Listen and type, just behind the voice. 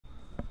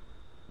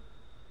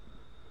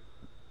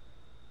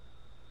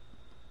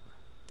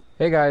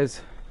Hey guys,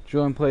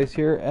 Julian Place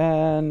here,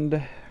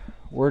 and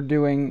we're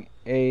doing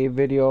a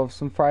video of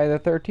some Friday the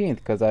 13th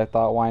because I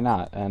thought why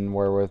not, and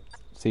we're with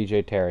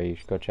CJ Terry. You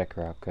should go check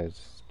her out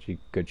because she's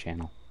a good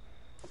channel.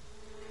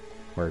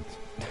 Words.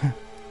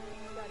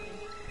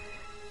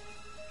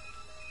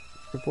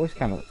 Your voice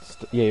kind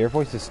of, yeah, your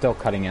voice is still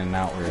cutting in and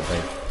out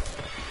weirdly.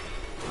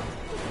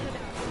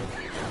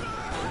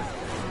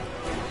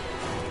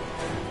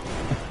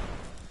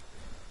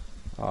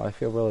 Oh, I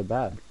feel really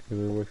bad because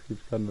her voice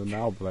keeps cutting in and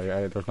out, but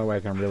there's no way I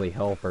can really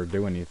help or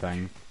do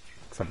anything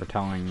except for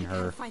telling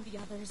her,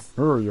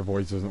 your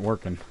voice isn't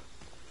working.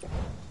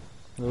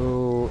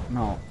 Oh,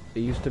 no. It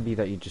used to be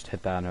that you just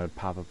hit that and it would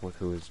pop up with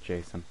who is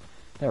Jason.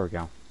 There we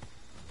go.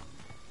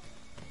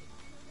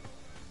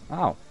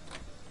 Oh.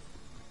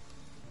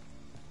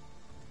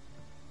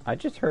 I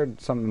just heard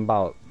something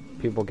about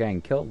people getting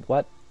killed.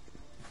 What?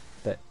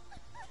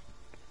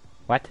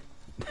 What?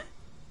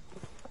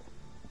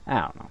 I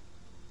don't know.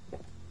 I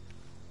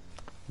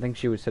think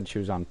she said she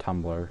was on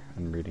Tumblr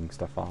and reading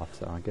stuff off,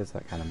 so I guess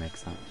that kind of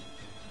makes sense.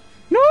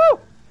 No!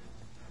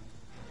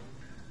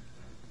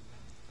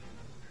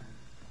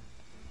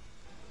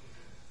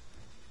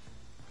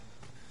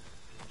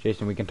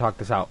 Jason, we can talk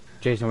this out.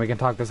 Jason, we can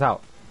talk this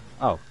out.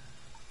 Oh.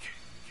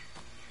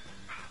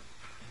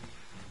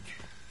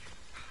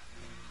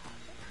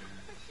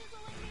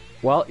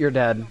 Well, you're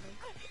dead.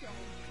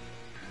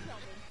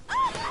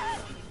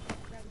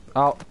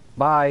 Oh,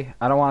 bye.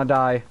 I don't want to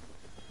die.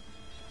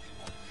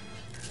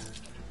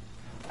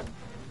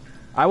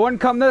 I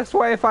wouldn't come this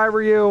way if I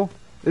were you.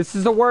 This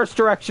is the worst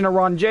direction to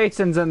run.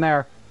 Jason's in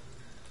there.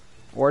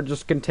 Or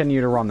just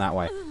continue to run that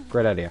way.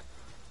 Great idea.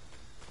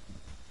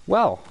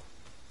 Well,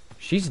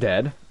 she's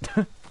dead.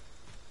 Oh,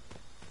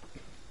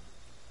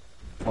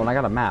 and I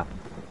got a map.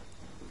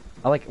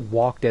 I like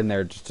walked in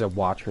there just to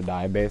watch her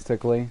die,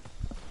 basically.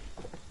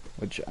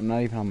 Which I'm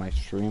not even on my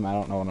stream. I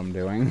don't know what I'm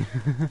doing.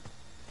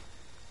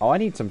 Oh, I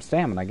need some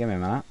stamina. Give me a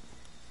minute.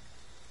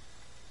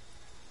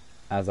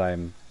 As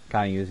I'm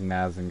kind of using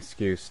that as an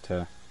excuse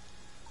to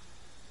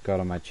go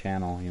to my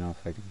channel, you know,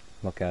 if I can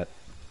look at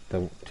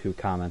the 2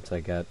 comments I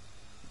get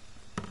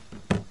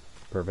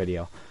per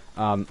video.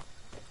 Oh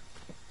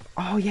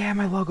yeah,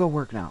 my logo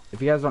worked now.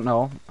 If you guys don't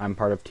know, I'm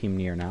part of Team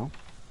Nier now.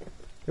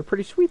 They're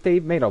pretty sweet. They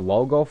made a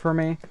logo for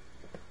me.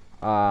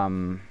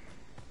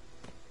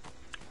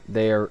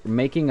 They're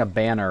making a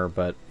banner,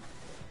 but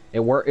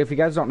if you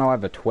guys don't know, I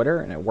have a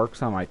Twitter and it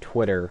works on my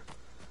Twitter.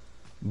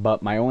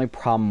 But my only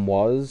problem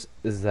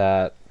is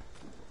that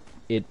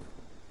it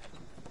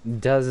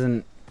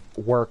doesn't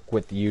work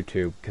with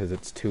YouTube because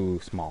it's too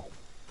small.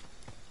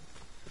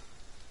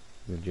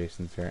 The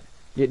Jason's here.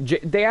 Yeah,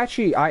 they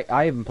actually,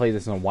 I haven't played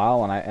this in a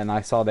while, and I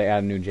saw they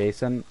added a new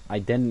Jason. I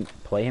didn't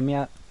play him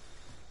yet,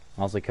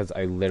 mostly because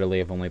I literally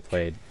have only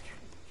played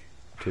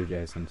 2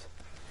 Jasons.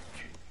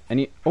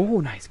 And oh,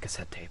 nice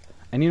cassette tape.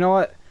 And you know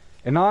what?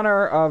 In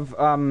honor of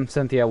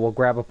Cynthia, we'll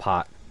grab a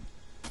pot,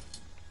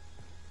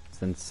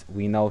 since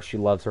we know she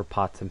loves her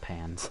pots and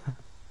pans.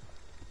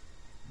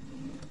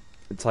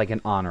 It's like in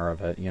honor of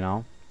it, you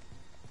know?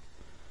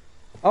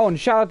 Oh, and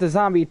shout out to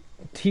Zombie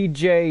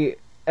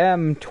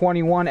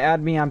TJM21,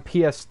 add me on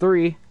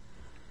PS3.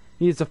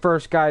 He's the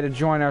first guy to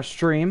join our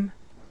stream.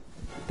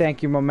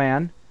 Thank you, my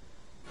man.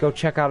 Go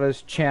check out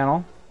his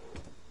channel.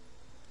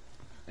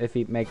 If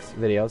he makes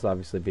videos,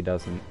 obviously if he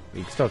doesn't,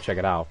 you can still check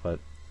it out, but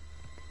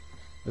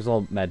there's a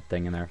little med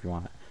thing in there if you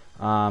want it.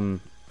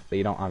 But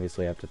you don't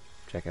obviously have to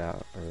check it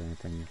out or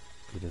anything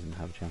if he doesn't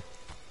have a channel.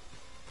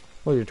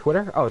 What, your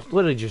Twitter? Oh, it's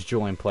literally just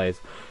Julian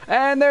Plays.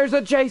 And there's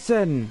a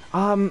Jason!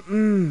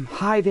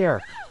 Hi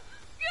there.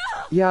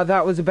 Yeah,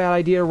 that was a bad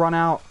idea to run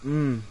out.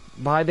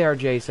 Bye there,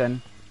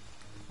 Jason.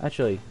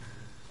 Actually,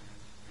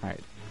 alright.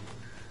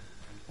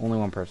 Only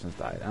one person's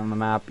died. On the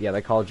map, yeah,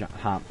 they call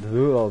John,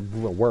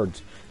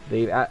 words.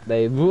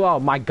 Oh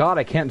my god,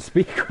 I can't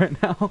speak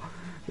right now.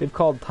 They've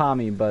called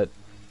Tommy, but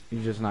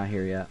he's just not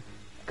here yet.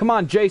 Come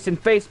on, Jason,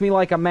 face me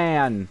like a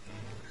man.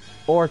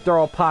 Or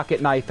throw a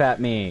pocket knife at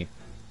me.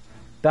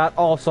 That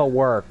also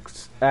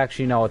works.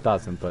 Actually, no, it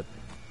doesn't, but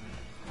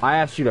I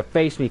asked you to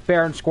face me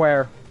fair and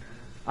square.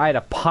 I had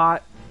a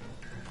pot.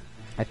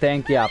 I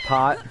think, yeah, a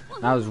pot.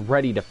 And I was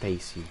ready to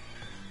face you.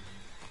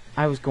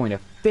 I was going to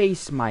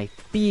face my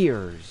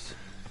fears.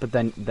 But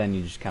then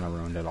you just kind of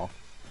ruined it all.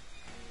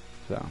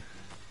 So,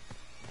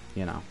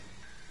 you know.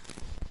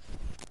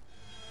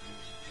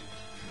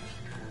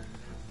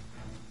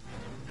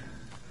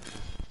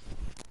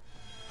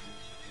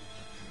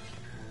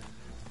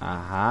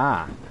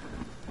 Aha.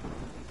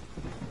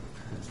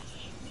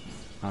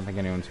 I don't think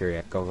anyone's here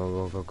yet. Go,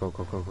 go, go, go,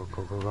 go, go, go,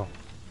 go, go, go.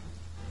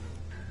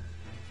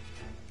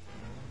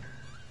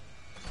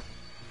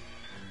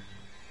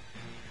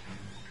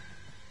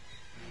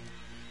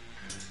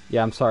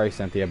 Yeah, I'm sorry,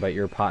 Cynthia, but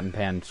your pot and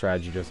pan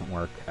strategy doesn't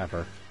work,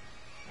 ever.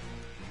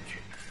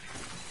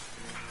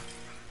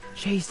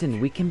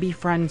 Jason, we can be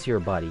friends here,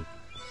 buddy.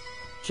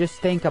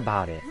 Just think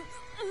about it.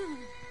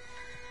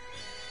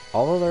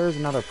 Although there is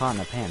another pot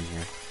and a pan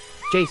here.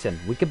 Jason,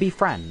 we could be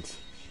friends.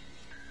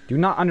 Do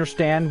not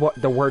understand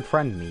what the word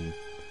friend means.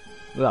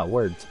 Well,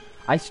 words.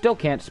 I still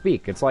can't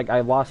speak. It's like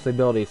I lost the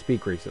ability to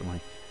speak recently.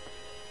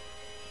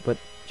 But,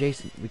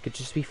 Jason, we could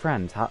just be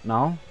friends. How?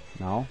 No?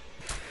 No?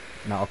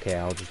 No, okay,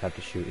 I'll just have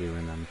to shoot you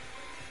and then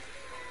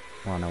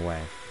run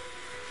away.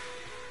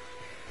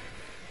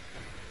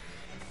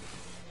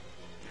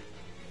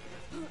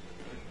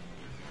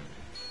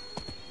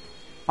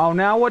 Oh,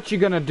 now what you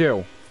gonna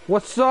do?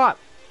 What's up?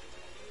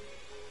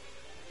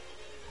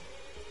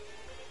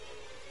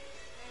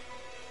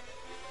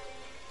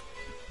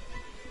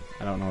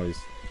 I don't know, he's...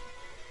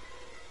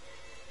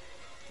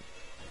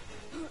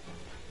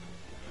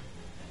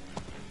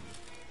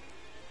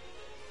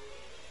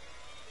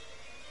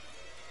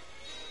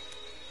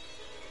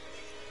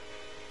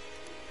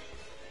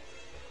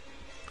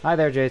 Hi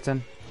there,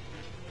 Jason.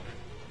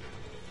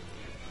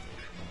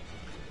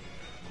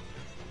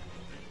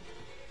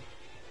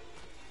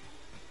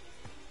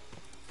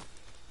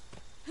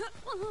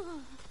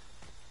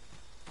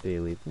 Did he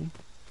leave me?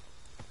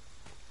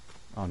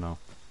 Oh no.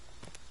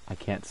 I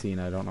can't see and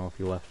I don't know if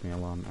he left me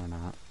alone or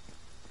not.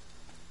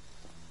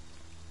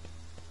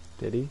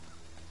 Did he?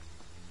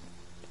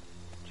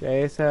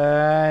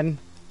 Jason!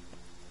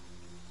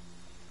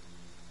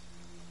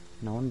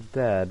 No one's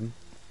dead,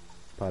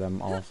 but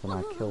I'm also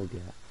not killed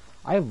yet.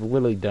 I've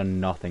literally done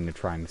nothing to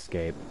try and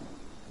escape.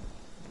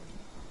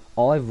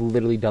 All I've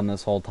literally done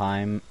this whole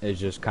time is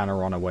just kind of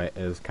run away,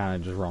 just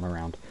run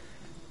around.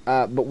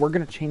 But we're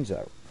gonna change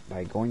that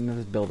by going to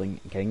this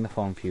building, getting the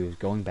phone fuse,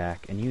 going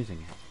back, and using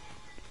it.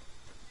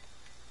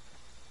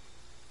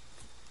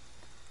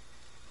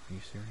 Are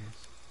you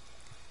serious?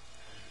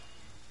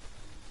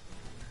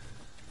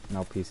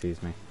 Nope, he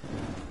sees me.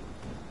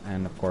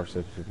 And of course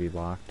it should be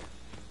locked.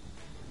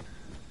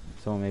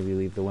 Someone maybe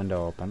leave the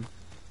window open.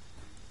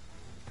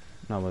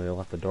 Nobody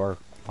left the door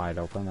wide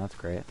open, that's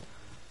great.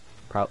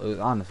 Probably,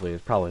 honestly,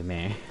 it's probably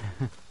me.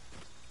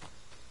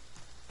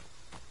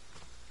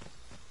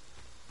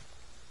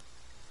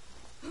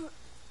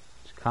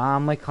 Just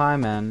calmly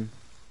climb in.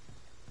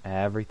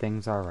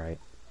 Everything's alright.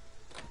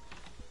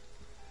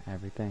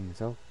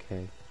 Everything's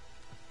okay.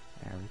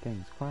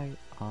 Everything's quite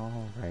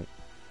alright.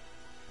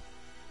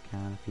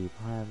 Kind of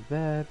people have a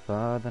bed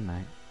for the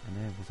night,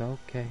 and it was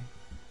okay.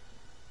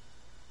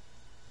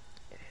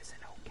 It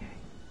isn't okay,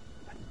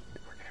 but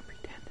we're gonna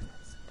pretend it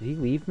is. Did he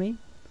leave me?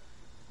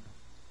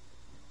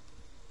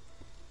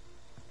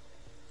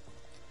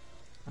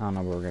 I don't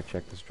know, but we're gonna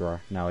check this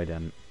drawer. No, he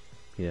didn't.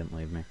 He didn't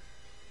leave me.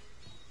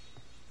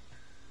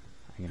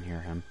 I can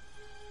hear him.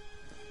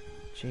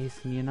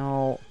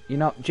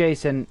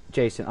 Jason,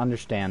 Jason,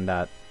 understand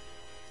that.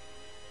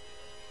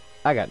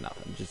 I got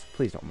nothing. Just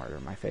please don't murder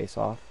my face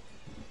off.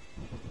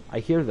 I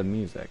hear the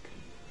music.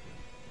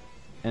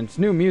 And it's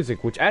new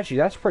music, which actually,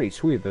 that's pretty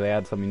sweet that they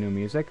add some new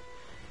music.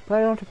 But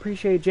I don't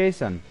appreciate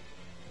Jason.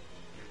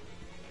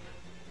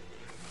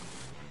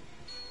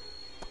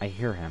 I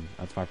hear him.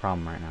 That's my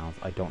problem right now.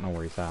 I don't know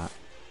where he's at.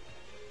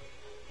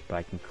 But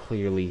I can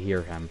clearly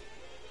hear him.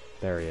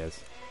 There he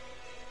is.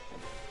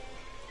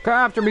 Come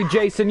after me,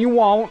 Jason. You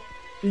won't.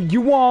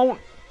 You won't.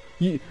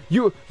 You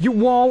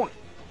won't.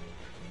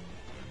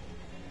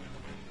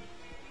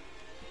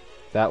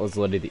 That was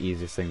literally the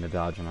easiest thing to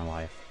dodge in my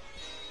life.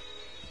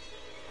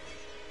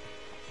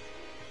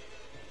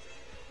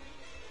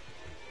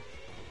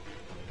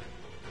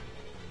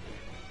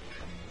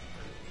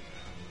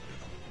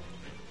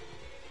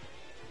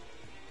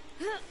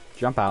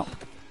 Jump out.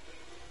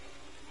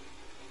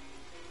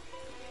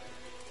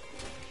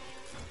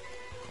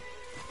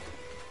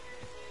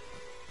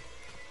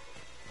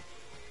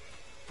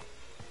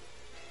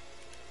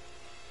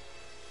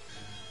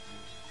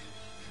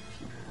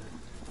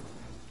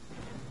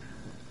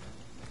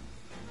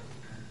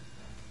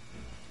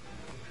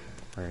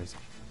 Where is he?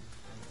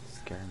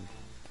 Scare me.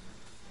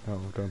 Oh,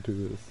 don't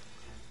do this.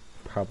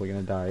 Probably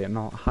gonna die. And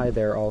no, hi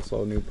there,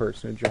 also a new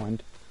person who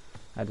joined.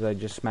 Did I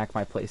just smack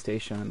my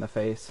PlayStation in the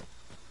face?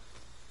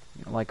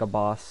 Like a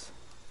boss.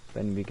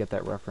 Then we get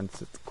that reference.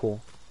 It's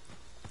cool.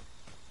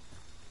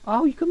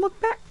 Oh, you can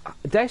look back.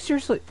 Did I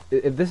seriously?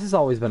 If this has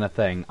always been a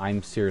thing,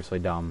 I'm seriously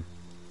dumb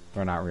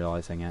for not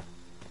realizing it.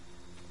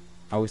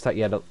 I always thought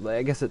you had to.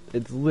 I guess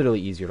it's literally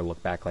easier to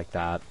look back like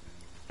that,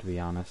 to be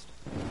honest.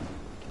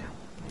 Get out.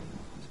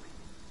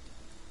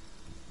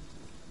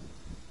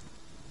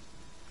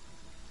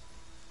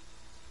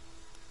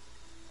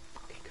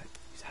 Okay, good.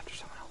 He's after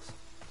someone else.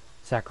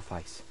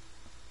 Sacrifice.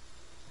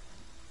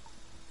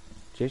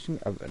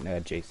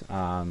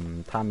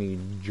 Tommy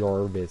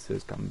Jarvis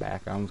has come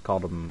back. I almost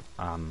called him,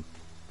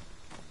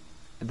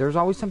 there's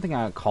always something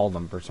I called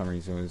him for some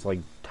reason. It was like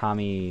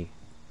Tommy,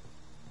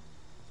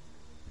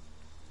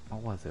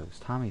 what was it? It was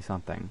Tommy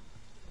something.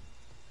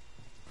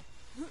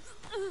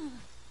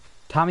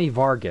 Tommy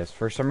Vargas.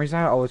 For some reason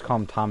I always call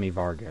him Tommy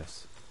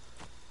Vargas.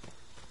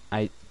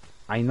 I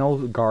know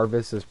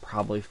Garvis is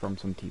probably from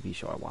some TV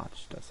show I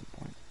watched at some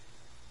point.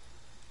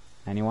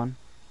 Anyone?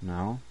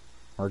 No?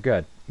 We're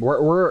good.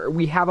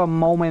 We have a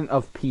moment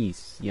of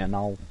peace, you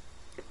know.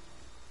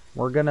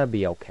 We're gonna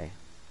be okay.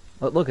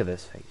 Look at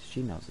this face.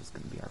 She knows it's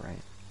gonna be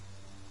alright.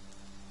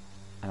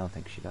 I don't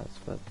think she does,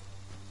 but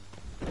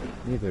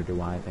Neither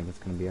do I think it's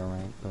gonna be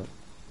alright, but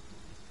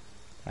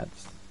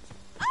that's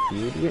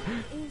the idiot.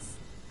 Is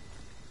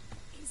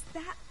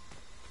that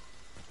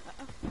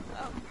a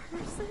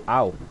person?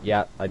 Ow,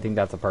 yeah, I think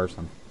that's a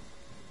person.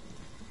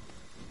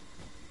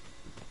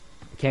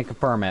 I can't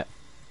confirm it,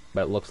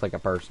 but it looks like a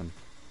person.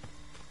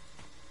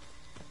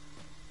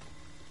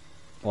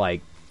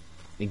 Like,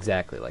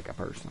 exactly like a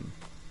person,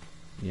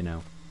 you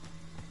know?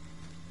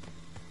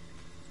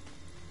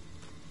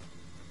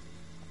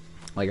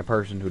 Like a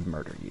person who'd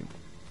murder you.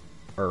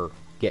 Or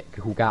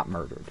who got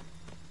murdered.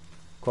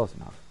 Close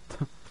enough.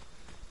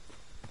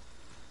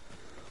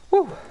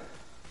 Whew.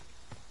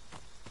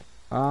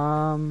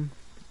 I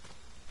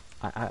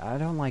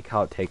don't like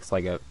how it takes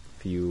like a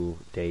few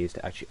days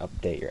to actually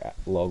update your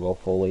logo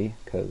fully,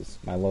 because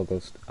my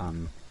logo's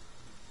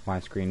my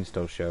screen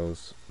still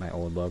shows my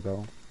old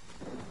logo,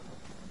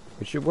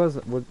 which it was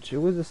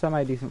a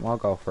semi-decent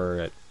logo for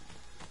it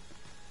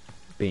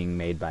being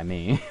made by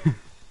me,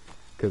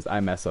 because I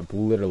mess up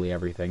literally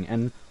everything.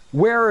 And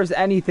where is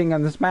anything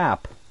on this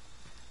map?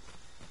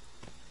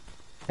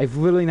 I've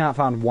literally not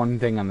found one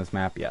thing on this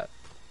map yet.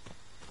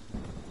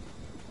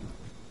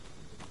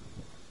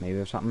 Maybe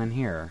there's something in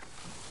here.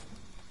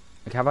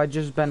 Like, have I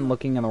just been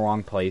looking in the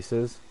wrong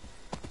places?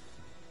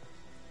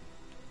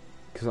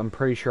 Because I'm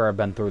pretty sure I've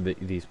been through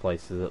these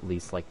places at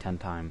least like 10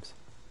 times.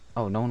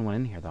 Oh, no one went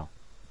in here though.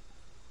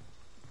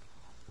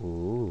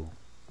 Ooh.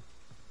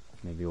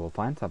 Maybe we'll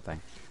find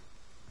something.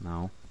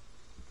 No.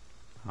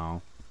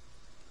 No.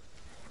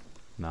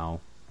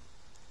 No.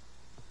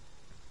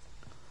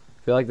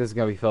 I feel like this is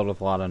going to be filled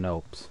with a lot of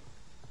nopes.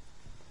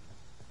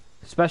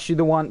 Especially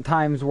the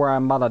times where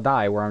I'm about to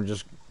die, where I'm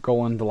just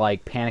going to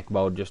like panic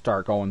mode, just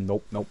start going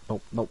nope, nope,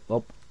 nope, nope,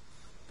 nope.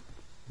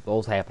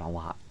 Those happen a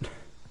lot.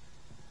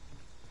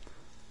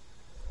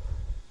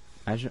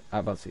 I'm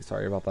about to say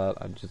sorry about that.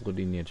 I just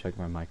literally need to check if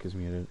my mic is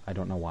muted. I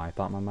don't know why I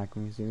thought my mic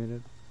was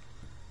muted,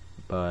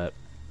 but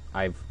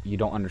you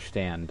don't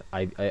understand.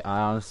 I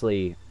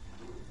honestly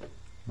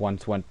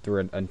once went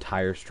through an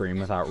entire stream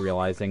without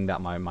realizing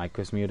that my mic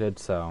was muted,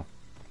 so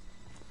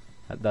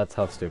that's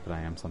how stupid I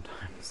am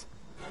sometimes.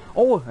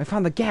 Oh, I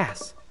found the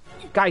gas!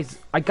 Guys,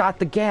 I got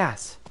the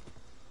gas!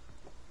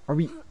 Are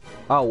we...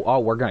 Oh,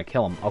 we're gonna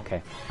kill him.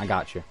 Okay, I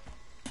got you.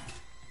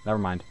 Never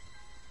mind.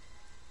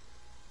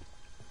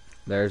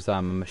 There's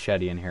a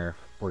machete in here.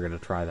 We're gonna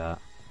try that.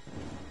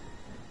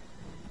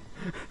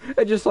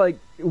 I just like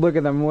look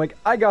at them and like,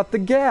 I got the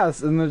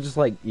gas, and they're just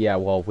like, yeah,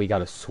 well, we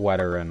got a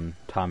sweater and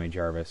Tommy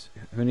Jarvis.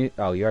 Who need?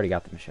 Oh, you already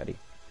got the machete.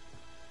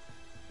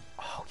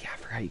 Oh yeah, I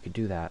forgot you could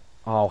do that.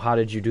 Oh, how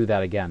did you do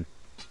that again?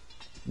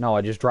 No,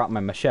 I just dropped my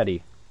machete.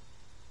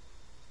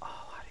 Oh,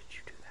 how did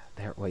you do that?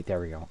 There, wait,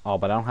 there we go. Oh,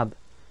 but I don't have.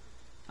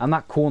 I'm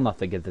not cool enough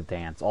to get the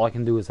dance. All I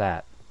can do is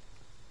that.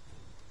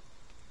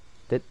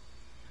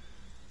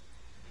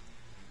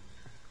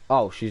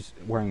 Oh, she's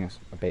wearing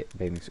a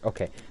bathing suit.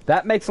 Okay,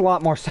 that makes a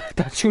lot more sense.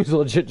 That she was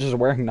legit just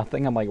wearing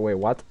nothing. I'm like, wait,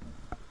 what?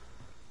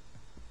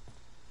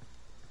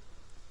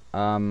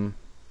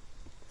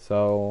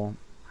 So,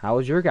 how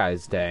was your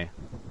guys' day?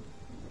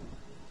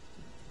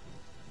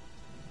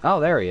 Oh,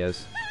 there he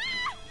is.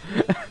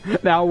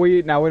 now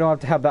we don't have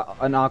to have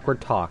an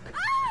awkward talk.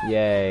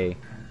 Yay.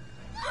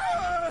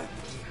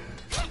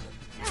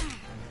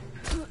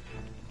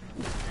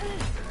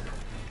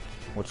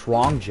 What's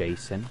wrong,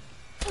 Jason?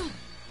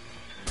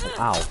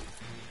 Ow.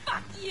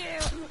 Fuck you.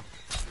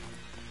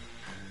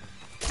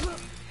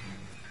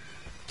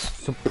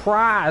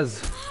 Surprise!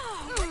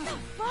 What the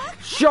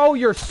fuck? Show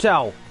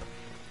yourself!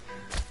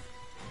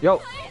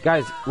 Yo,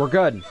 guys, we're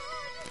good.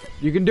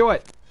 You can do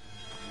it.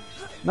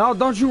 No,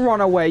 don't you run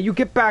away. You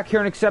get back here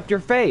and accept your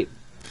fate.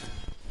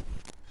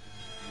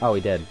 Oh,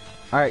 he did.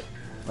 Alright,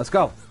 let's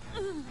go.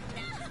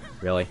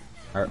 Really?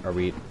 Are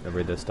we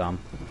this dumb?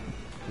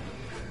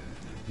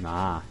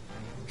 Nah.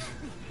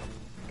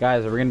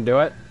 Guys, are we gonna do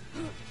it?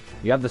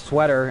 You have the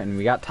sweater, and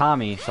we got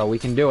Tommy, so we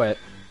can do it.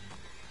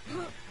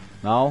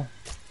 No?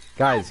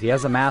 Guys, he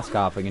has a mask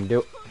off. We can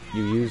do...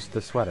 You use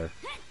the sweater.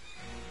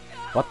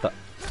 What the...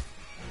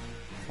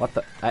 What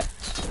the...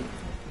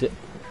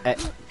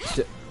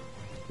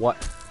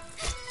 What?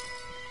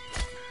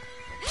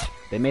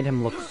 They made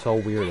him look so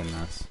weird in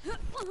this.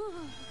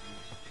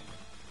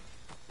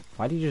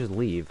 Why did you just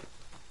leave?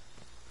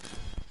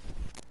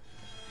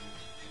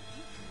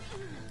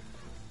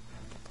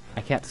 I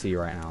can't see you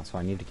right now, so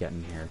I need to get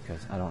in here,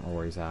 because I don't know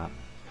where he's at.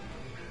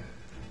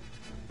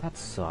 That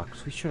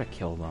sucks. We should have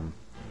killed him.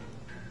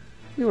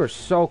 We were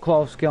so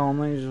close killing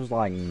him, he's just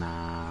like,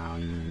 nah,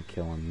 you ain't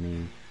killing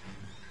me.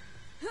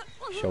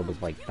 Showed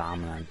us, like,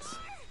 dominance.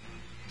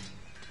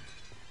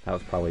 That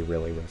was probably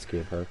really risky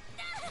of her.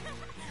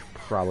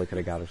 Probably could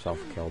have got herself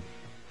killed.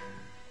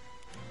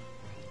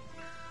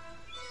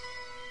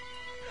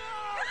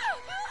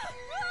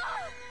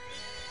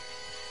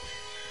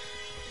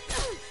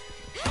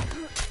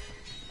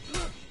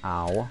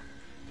 Ow.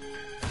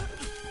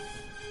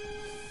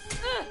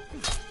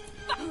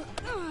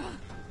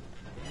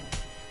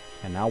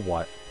 And now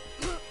what?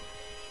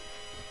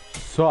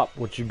 Sup?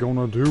 What you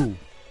gonna do?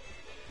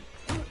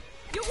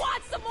 You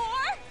want some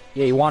more?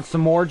 Yeah, you want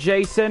some more,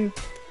 Jason?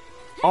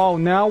 Oh,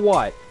 now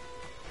what?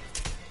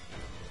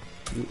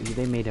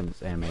 They made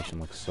his animation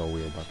look so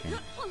weird looking.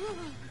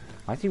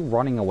 Why is he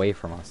running away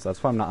from us?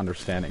 That's what I'm not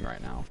understanding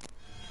right now.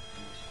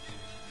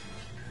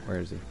 Where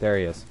is he? There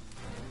he is.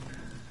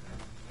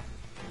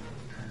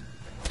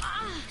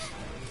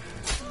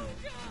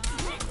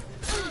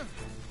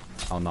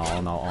 Oh no,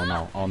 oh no, oh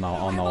no, oh no,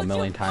 oh no, a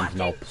million times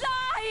nope.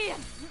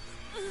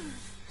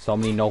 So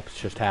many nopes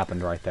just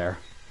happened right there.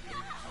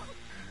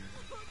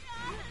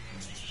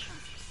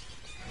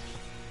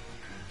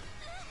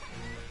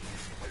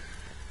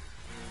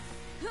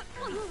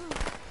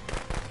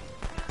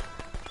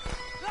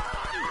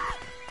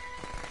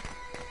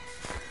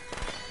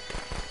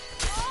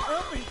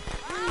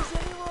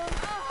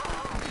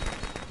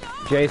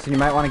 Jason, you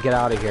might want to get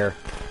out of here.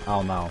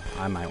 Oh no,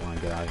 I might want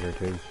to get out of here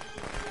too.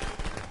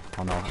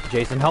 Oh no,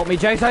 Jason, help me,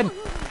 Jason!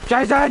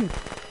 Jason!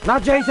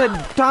 Not Jason!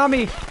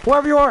 Tommy!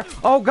 Whoever you are!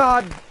 Oh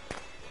god!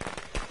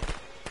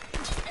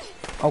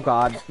 Oh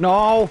god,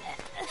 no!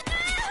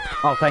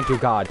 Oh, thank you,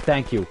 God,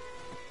 thank you.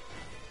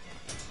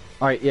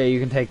 Alright, yeah, you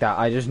can take that.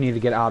 I just need to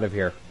get out of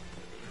here.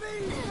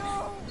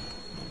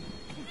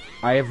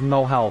 I have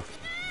no health.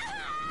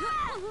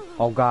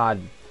 Oh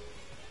god.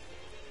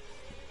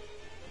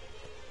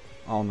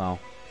 Oh no.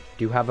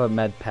 Do you have a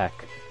med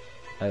pack?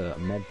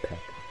 Med pack.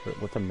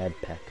 What's a med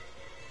pack?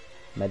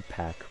 Med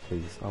pack,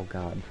 please. Oh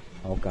god.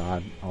 Oh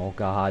god. Oh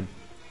god.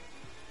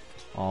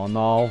 Oh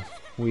no.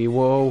 Wee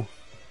woo.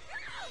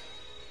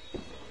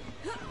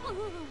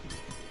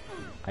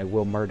 I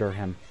will murder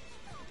him.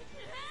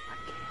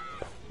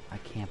 I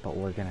can't, but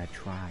we're gonna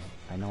try.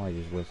 I know I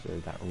just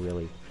whispered that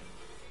really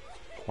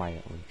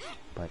quietly,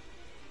 but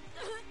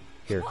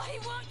here.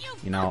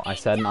 You know, I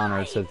said in honor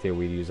of Cynthia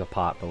we'd use a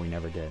pot, but we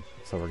never did.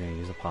 So we're gonna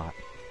use a pot.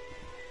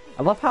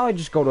 I love how I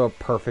just go to a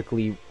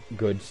perfectly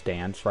good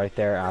stance right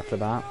there after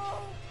that.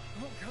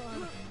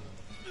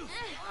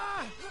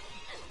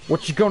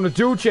 What you gonna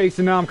do,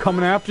 Jason? Now I'm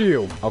coming after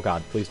you. Oh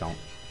god, please don't.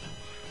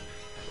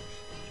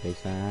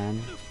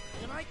 Jason.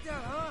 You like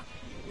that, huh?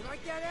 You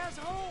like that,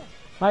 asshole?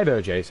 Hi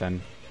there,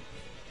 Jason.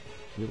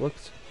 He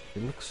looks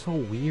so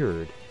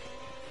weird.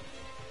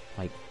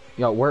 Like,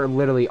 yo, we're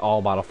literally all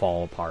about to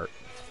fall apart.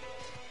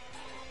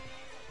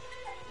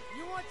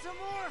 You want some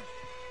more?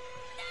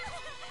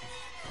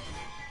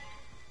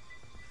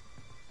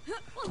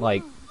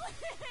 Like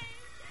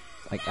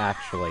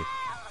actually.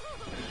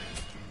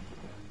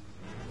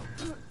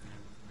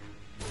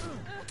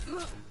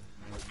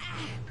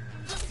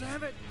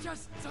 Damn it,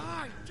 just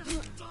die!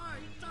 Just die!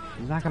 Die!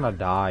 He's not gonna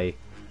die.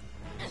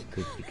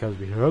 Because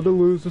we had to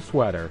lose the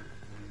sweater.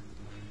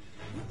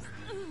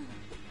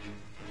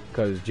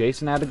 Because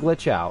Jason had to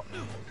glitch out.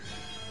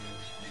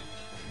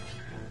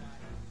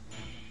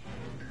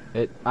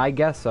 I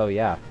guess so,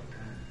 yeah.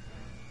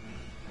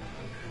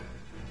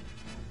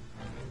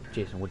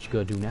 Jason, what you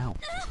gonna do now?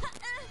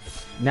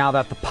 Now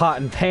that the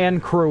pot and pan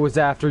crew is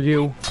after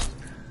you.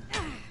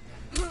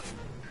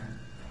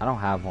 I don't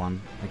have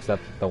one,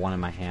 except the one in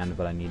my hand,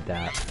 but I need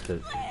that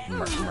to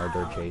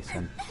murder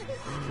Jason.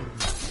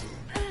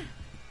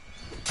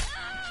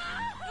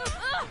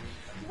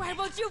 Why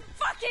won't you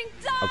fucking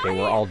die? Okay,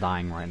 we're all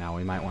dying right now.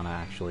 We might want to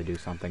actually do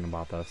something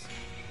about this.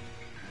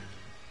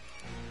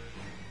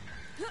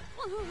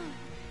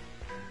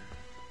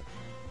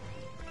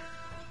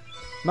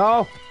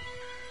 No!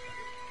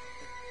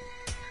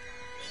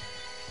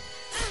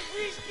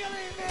 He's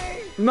killing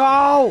me!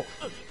 No!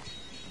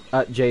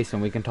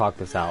 Jason, we can talk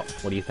this out.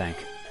 What do you think?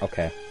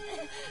 Okay.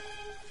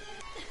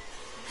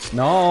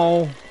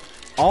 No!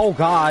 Oh,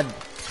 God!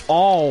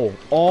 Oh!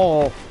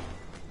 Oh!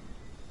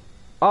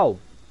 Oh!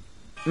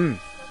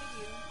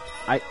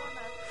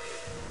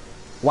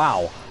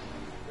 Wow.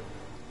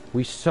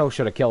 We so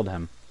should have killed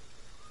him.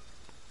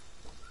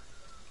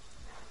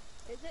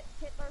 Is it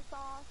Hitler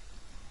sauce?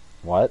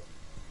 What?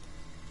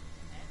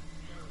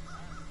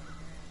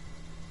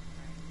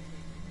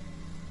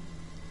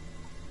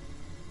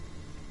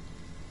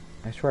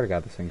 I swear to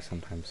God, this thing's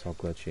sometimes so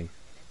glitchy.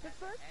 The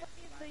first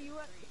lady of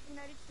the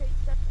United States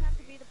doesn't have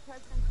to be the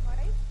president's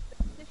wife.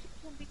 The position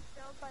can be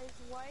filled by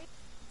his wife,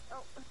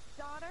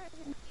 daughter,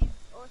 his niece,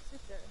 or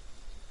sister.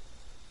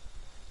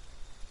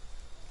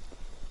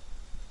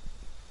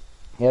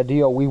 Yeah,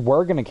 Dio, we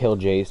were gonna kill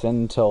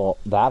Jason until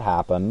that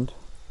happened.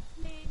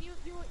 I mean, you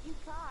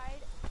tried.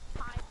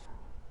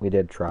 We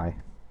did try.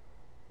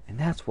 And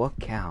that's what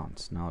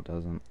counts. No, it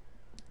doesn't.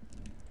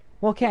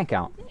 Well, it can't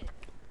count.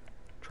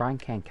 Trying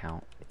can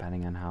count,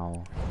 depending on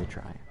how you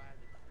try.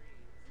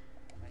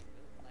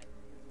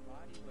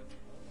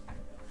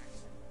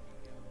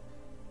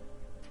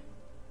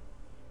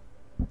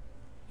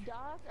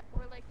 Dogs are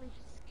more likely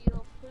to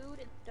steal food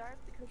in the dark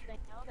because they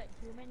know that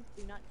humans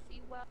do not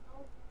see well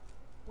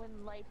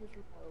when light is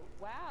low.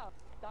 Wow,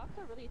 dogs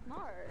are really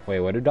smart. Wait,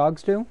 what do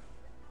dogs do?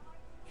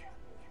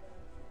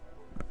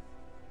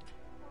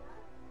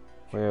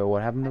 Wait,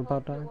 what happened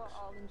about dogs? We're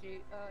all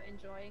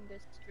enjoying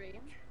this stream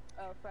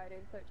of Friday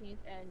the 13th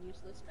and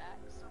Useless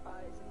Facts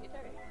by Cynthia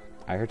Terry.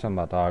 I heard something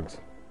about dogs.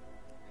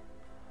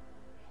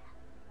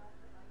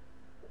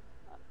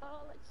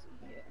 Let's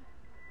see here.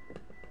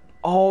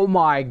 Oh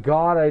my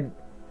god, I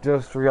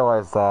just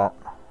realized that.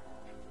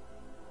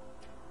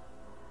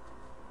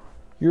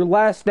 Your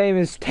last name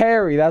is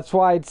Terry, that's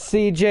why it's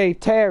CJ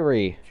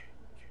Terry.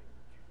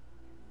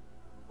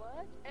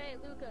 What? Hey,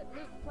 Luke,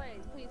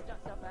 please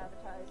don't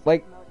self-advertise.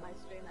 Like- Promote my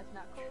stream. That's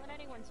not cool in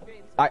anyone's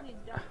stream, so I- please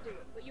don't do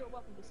it. But you're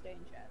welcome to stay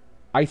in chat.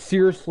 I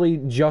seriously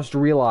just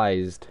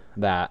realized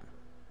that.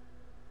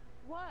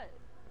 What?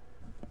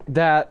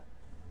 That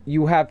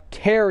you have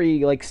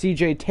Terry, like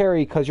CJ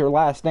Terry, because your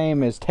last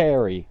name is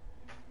Terry.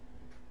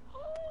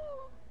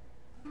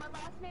 My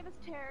last name is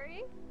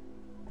Terry.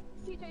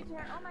 CJ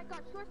Terry. Oh my gosh,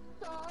 you're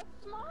so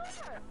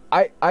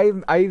smart.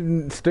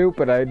 I'm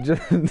stupid. I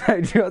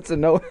just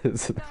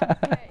noticed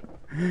that.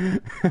 Okay.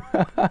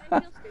 I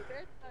feel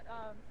stupid,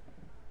 but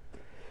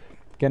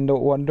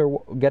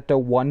Get the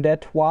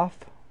Wondetwaf?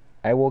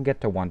 I will get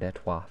the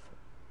Wondetwaf.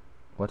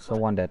 What's the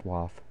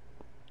Wondetwaf?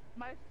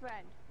 my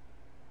friend.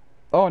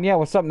 Oh, and yeah,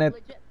 what's up, Legit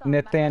thought my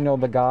Nathaniel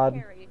last the name was God?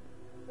 Terry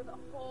for the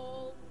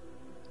whole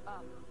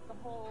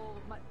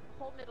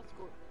middle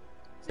school.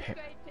 6th grade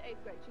to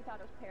 8th grade, she thought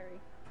it was Perry.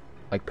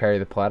 Like Perry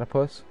the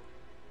Platypus?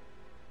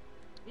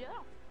 Yeah.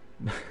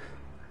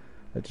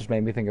 That just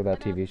made me think of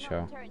that And I TV was show.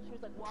 telling Terry, and she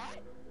was like, what?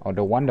 Oh,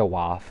 the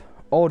Wonderwaf.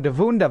 Oh, the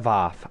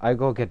Wunderwaf. I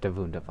go get the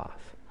Wunderwaf.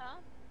 Huh?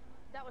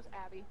 That was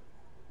Abby.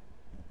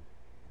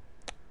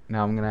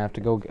 Now I'm gonna have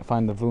to go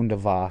find the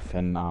Wunderwaf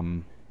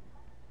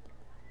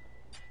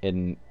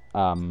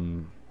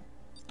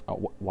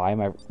why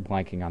am I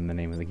blanking on the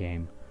name of the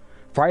game?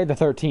 Friday the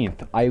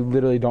 13th. I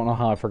literally don't know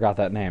how I forgot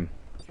that name.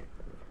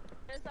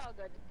 It's all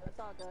good. It's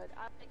all good.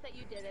 I think that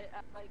you did it.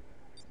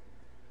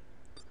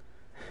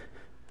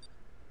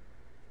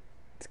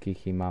 It's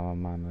Kiki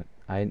Mama.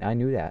 I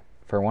knew that.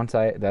 For once,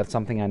 that's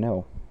something I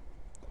know.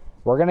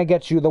 We're gonna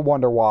get you the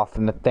Wonderwaf,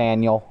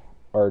 Nathaniel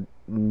or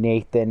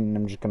Nathan.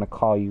 I'm just gonna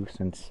call you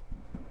since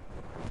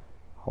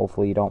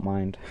hopefully you don't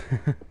mind.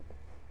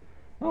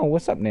 Oh,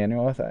 what's up,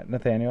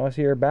 Nathaniel? I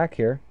see you're back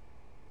here.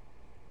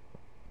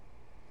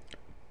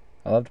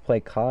 I love to play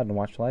COD and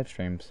watch live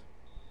streams.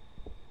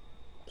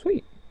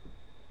 Sweet.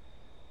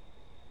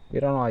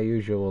 You don't know, I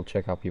usually will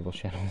check out people's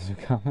channels who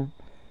comment.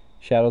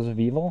 Shadows of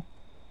Evil?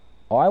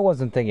 Oh, I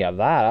wasn't thinking of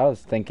that. I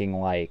was thinking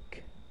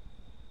like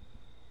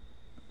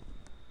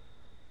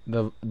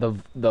the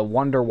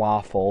Wonder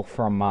Waffle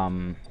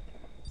from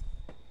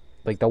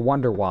like the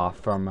Wonder Waff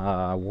from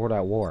World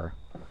at War.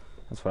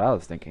 That's what I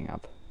was thinking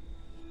of.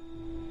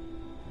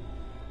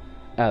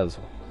 As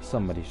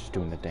somebody's just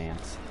doing the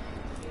dance.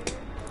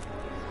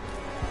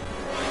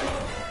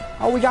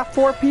 Oh, we got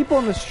 4 people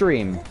in the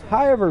stream.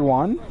 Hi,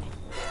 everyone.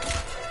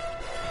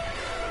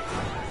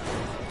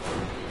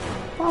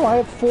 Wow, I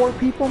have 4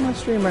 people in the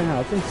stream right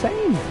now. It's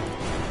insane.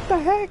 What the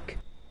heck?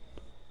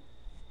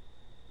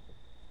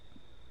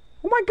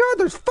 Oh my god,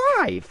 there's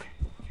 5!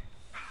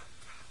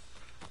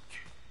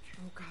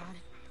 Oh god,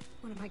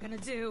 what am I gonna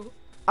do?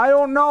 I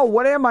don't know.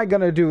 What am I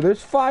gonna do?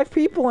 There's 5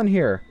 people in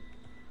here.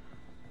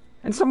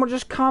 And someone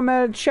just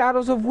commented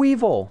Shadows of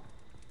Weevil.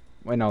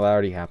 Wait, no, that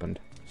already happened.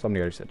 Somebody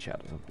already said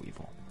Shadows of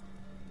Weevil.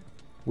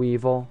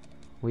 Weevil.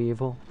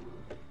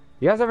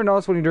 You guys ever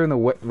notice when you're doing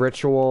the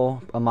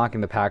ritual,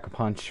 unlocking the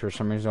Pack-a-Punch, for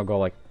some reason it'll go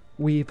like,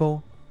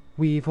 Weevil.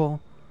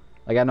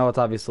 Like, I know it's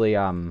obviously,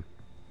 not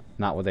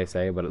what they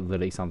say, but it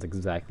literally sounds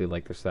exactly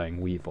like they're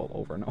saying Weevil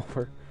over and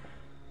over.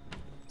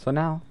 So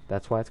now,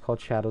 that's why it's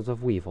called Shadows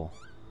of Weevil.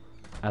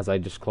 As I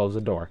just close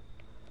the door.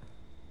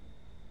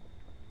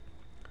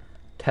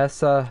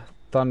 Tessa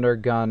Thunder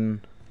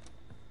Gun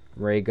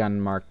Ray Gun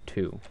Mark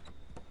II.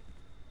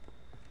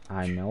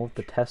 I know what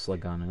the Tesla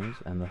gun is,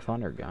 and the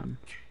Thunder Gun.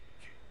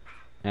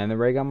 And the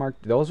Ray Gun Mark...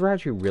 Those were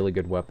actually really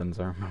good weapons,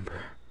 I remember.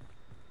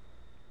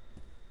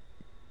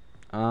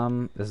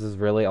 This is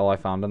really all I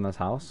found in this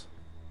house?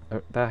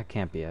 That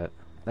can't be it.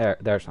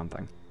 There's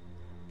something.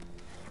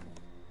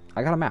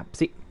 I got a map,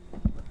 see?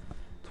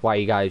 That's why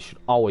you guys should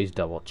always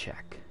double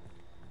check.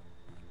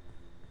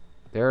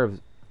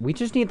 We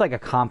just need like a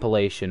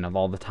compilation of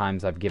all the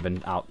times I've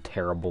given out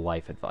terrible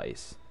life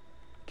advice.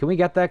 Can we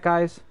get that,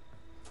 guys?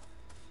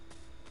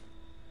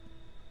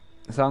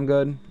 Sound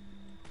good?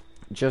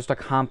 Just a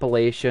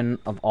compilation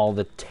of all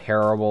the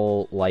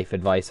terrible life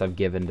advice I've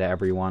given to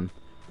everyone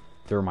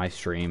through my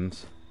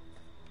streams.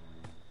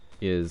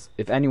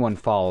 If anyone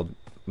followed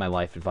my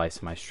life advice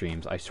in my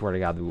streams, I swear to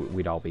God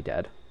we'd all be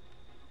dead.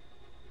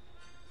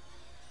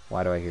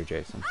 Why do I hear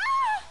Jason?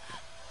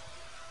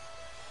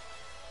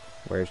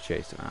 Where's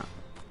Jason at?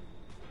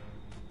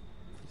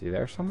 Is he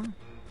there somewhere?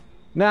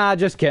 Nah,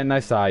 just kidding.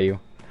 I saw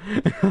you.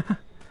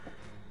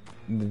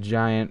 The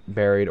Giant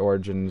Buried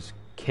Origins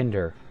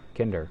Kinder.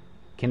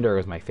 Kinder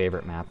was my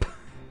favorite map.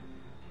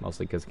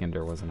 Mostly because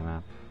Kinder wasn't a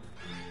map.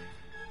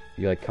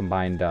 You like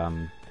combined,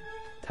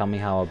 tell me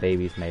how a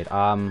baby's made.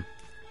 Yeah,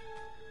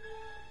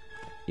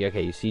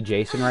 okay, you see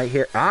Jason right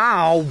here?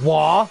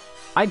 Ow!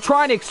 I'm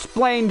trying to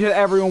explain to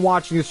everyone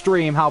watching the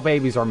stream how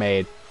babies are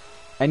made.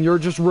 And you're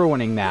just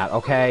ruining that,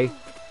 okay?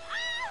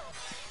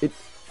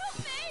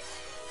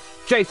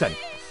 Jason,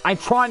 I'm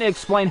trying to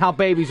explain how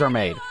babies are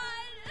made.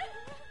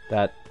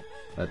 That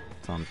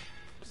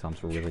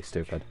sounds really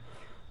stupid.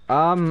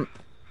 Oh,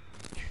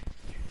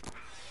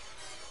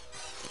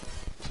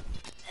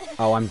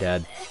 I'm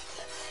dead.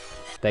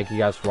 Thank you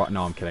guys for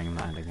no, I'm kidding, I'm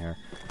not ending here.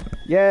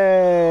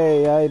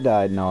 Yay! I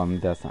died. No,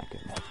 that's not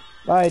good.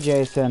 Bye,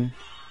 Jason.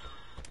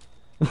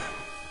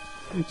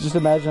 Just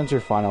imagine that's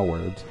your final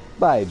words.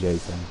 Bye,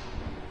 Jason.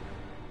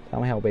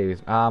 Tell me how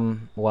babies...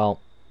 well,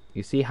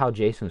 you see how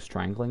Jason's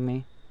strangling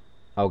me?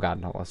 Oh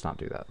god, no, let's not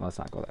do that. Let's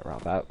not go that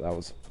route. That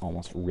was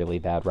almost really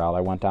bad route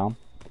I went down.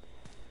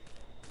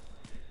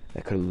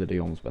 That could have literally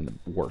almost been the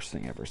worst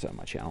thing I ever said on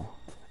my channel.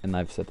 And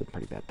I've said the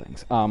pretty bad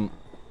things.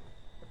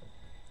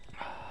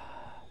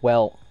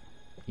 Well,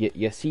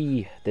 you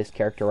see this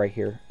character right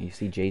here? You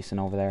see Jason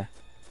over there?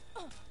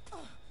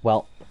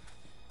 Well,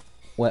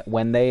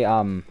 when they're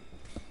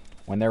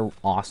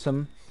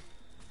awesome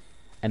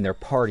and they're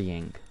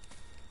partying,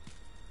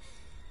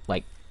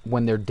 like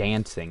when they're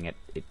dancing,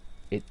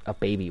 a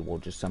baby will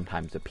just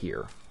sometimes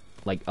appear.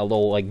 Like a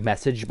little like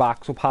message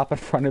box will pop in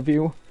front of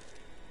you,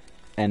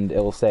 and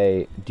it'll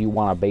say, "Do you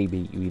want a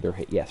baby?" You either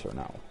hit yes or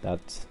no.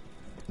 That's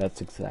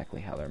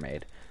exactly how they're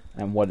made.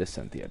 And what is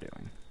Cynthia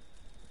doing?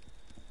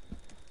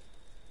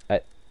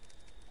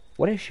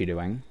 What is she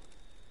doing?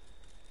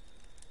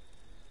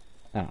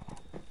 I don't know.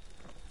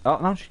 Oh,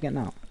 no, she's getting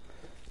out.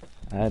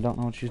 I don't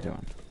know what she's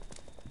doing.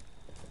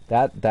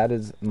 That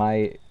is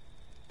my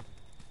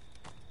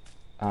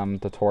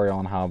tutorial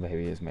on how a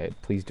baby is made.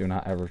 Please do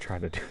not ever try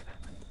to do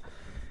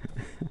that.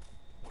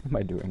 What am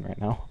I doing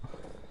right now?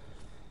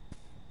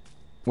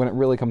 When it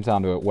really comes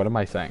down to it, what am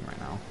I saying right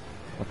now?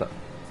 What the...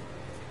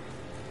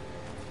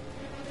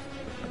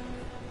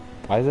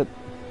 Why is it...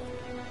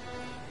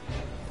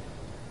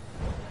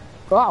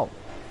 Wow!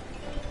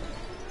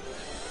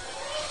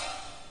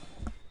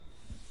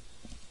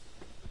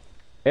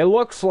 It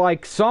looks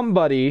like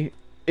somebody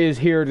is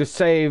here to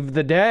save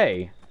the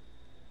day.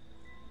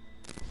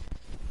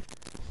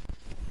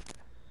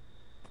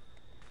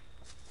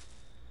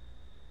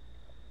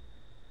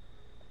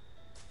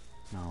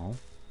 No,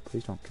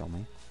 please don't kill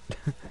me.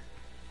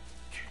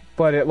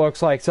 But it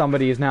looks like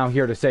somebody is now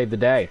here to save the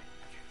day.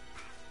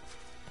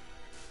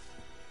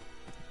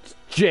 It's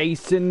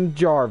Jason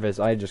Jarvis.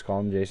 I just call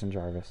him Jason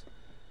Jarvis.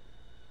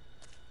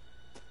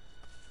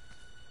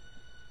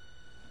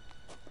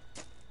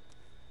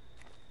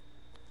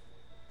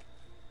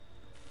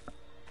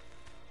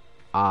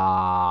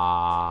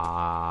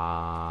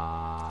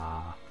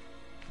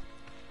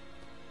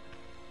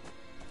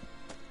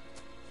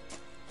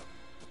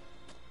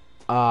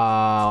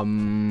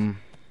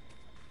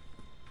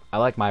 I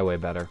like my way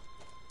better.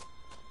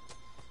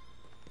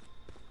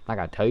 I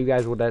gotta tell you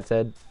guys what that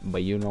said,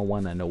 but you know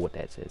one, I know what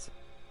that says.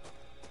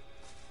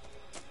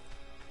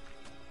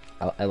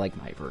 I like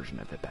my version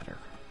of it better.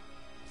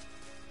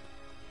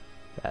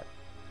 That,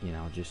 you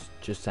know,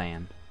 just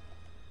saying.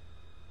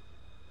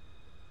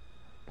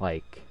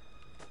 Like,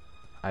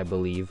 I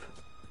believe,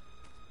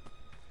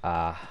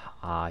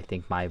 I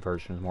think my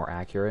version is more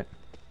accurate.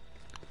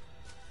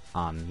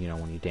 You know,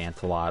 when you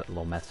dance a lot, a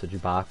little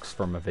message box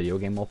from a video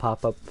game will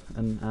pop up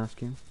and ask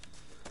you.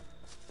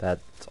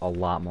 That's a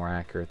lot more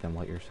accurate than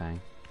what you're saying.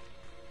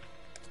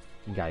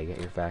 You gotta get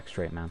your facts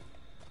straight, man.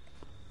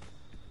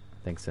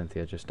 I think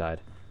Cynthia just died.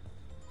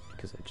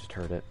 Because I just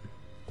heard it.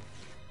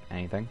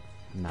 Anything?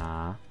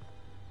 Nah.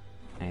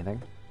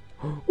 Anything?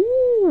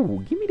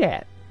 Ooh, give me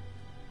that!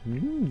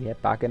 Yeah,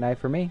 pocket knife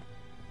for me.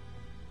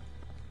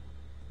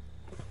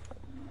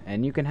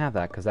 And you can have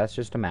that, because that's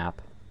just a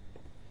map.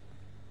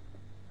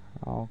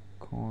 All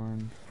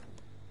corn.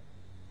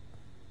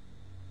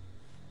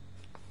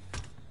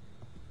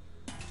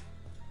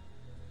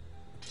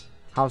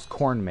 How's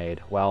corn made?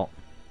 Well,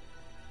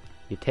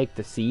 you take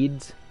the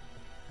seeds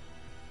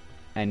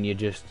and you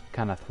just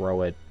kind of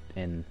throw it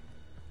in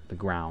the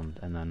ground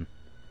and then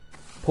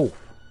poof,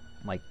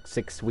 like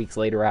 6 weeks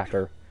later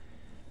after,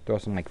 throw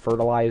some like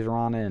fertilizer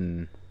on it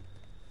and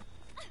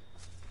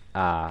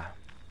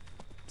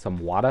some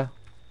water.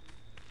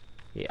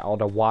 Yeah, all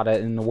the water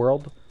in the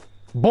world.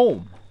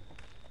 Boom!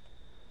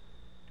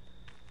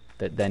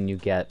 Then you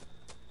get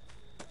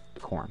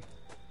corn.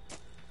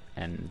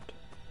 And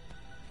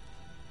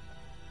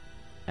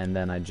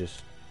then I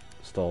just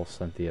stole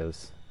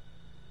Cynthia's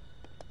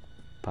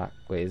pot.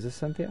 Wait, is this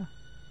Cynthia?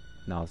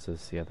 No, this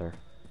is the other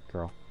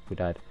girl who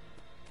died. I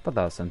thought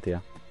that was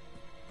Cynthia.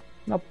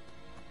 Nope.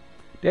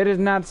 That is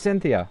not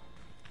Cynthia.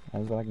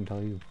 That's what I can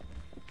tell you.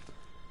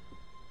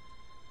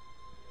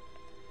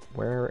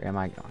 Where am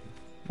I going?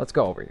 Let's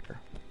go over here.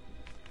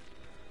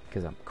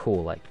 Because I'm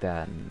cool like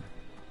that, and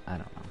I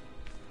don't know.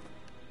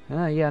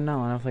 Yeah,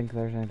 no, I don't think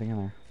there's anything in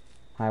there.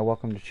 Hi,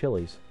 welcome to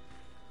Chili's.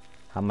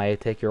 How may I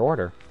take your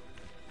order?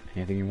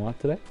 Anything you want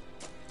today?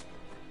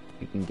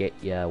 You can get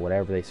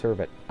whatever they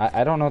serve at.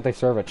 I don't know what they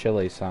serve at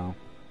Chili's, so.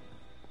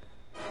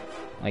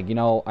 Like, you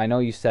know, I know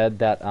you said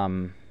that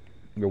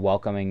you're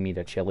welcoming me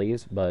to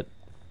Chili's, but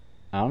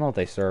I don't know what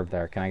they serve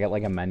there. Can I get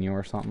like a menu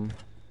or something?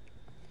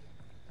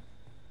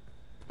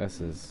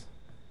 This is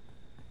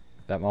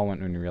that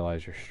moment when you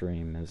realize your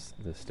stream is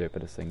the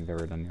stupidest thing you've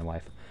ever done in your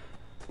life.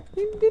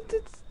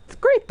 It's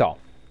great though.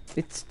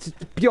 It's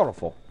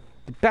beautiful.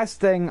 The best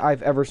thing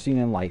I've ever seen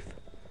in life.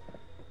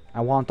 I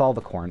want all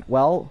the corn.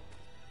 Well,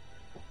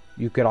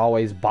 you could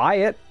always buy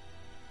it.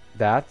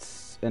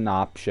 That's an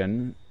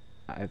option,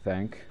 I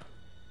think.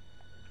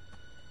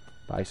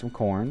 Buy some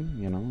corn,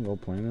 you know, go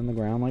plant it in the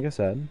ground like I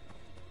said.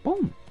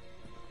 Boom.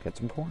 Get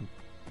some corn.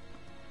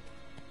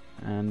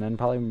 And then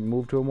probably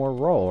move to a more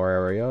rural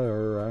area,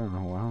 or I don't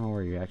know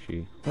where you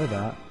actually live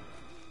at.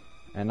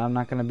 And I'm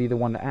not going to be the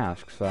one to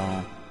ask,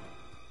 so...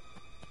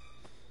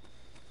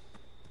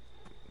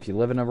 If you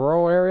live in a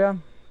rural area,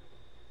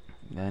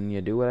 then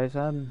you do what I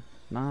said.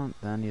 No,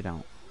 then you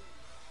don't.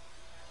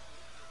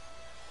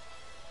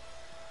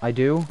 I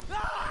do?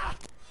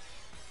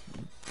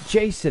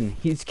 Jason,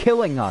 he's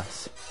killing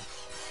us.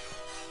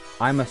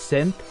 I'm a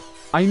synth?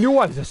 I knew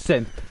I was a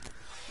synth.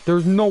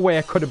 There's no way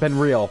I could have been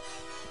real.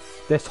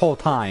 This whole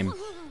time.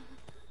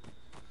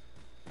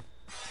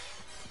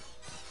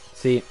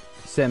 See,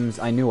 Sims,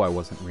 I knew I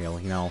wasn't real,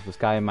 you know. This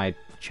guy in my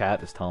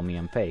chat is telling me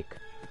I'm fake.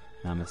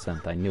 I'm a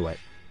synth, I knew it,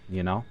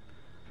 you know?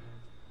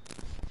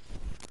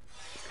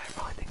 This guy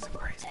probably thinks I'm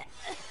crazy.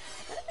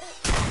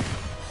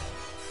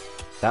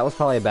 That was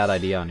probably a bad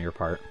idea on your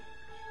part.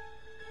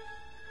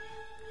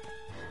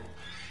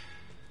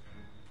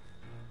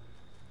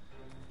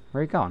 Where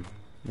are you going?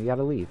 You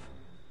gotta leave.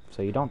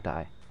 So you don't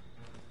die.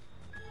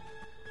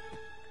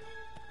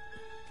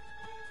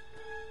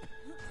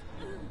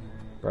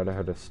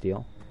 Brotherhood of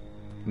Steel.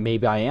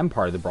 Maybe I am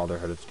part of the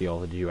Brotherhood of Steel.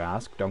 Did you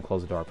ask? Don't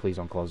close the door. Please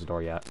don't close the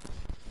door yet.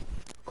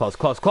 Close,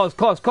 close, close,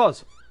 close,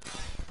 close!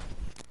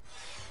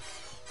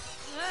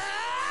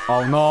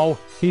 Oh no!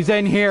 He's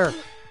in here!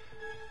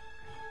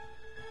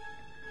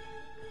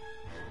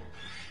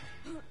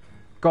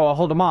 Go, I'll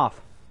hold him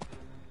off.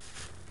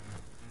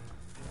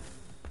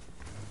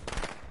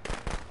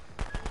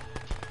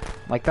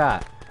 Like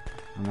that.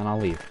 And then I'll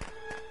leave.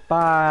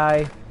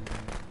 Bye!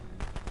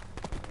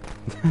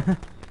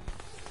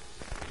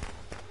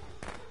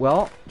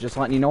 Well, just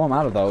letting you know I'm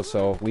out of those,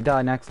 so if we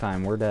die next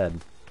time, we're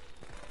dead.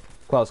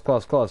 Close,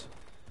 close, close.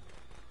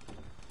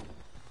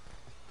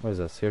 What is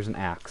this? Here's an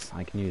axe.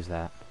 I can use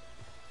that.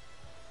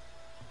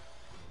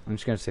 I'm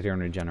just gonna sit here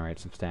and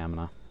regenerate some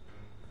stamina.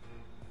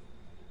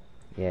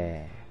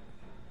 Yeah.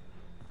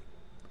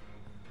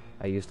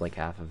 I used like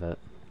half of it.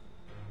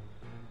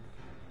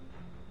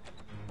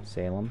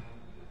 Salem.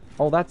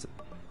 Oh, that's...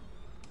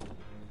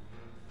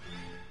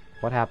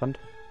 What happened?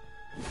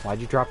 Why'd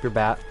you drop your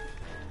bat?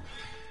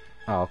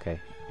 Oh, okay.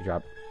 You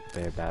dropped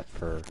the bat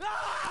for...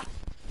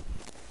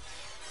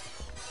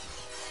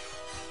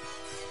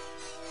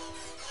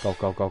 Go,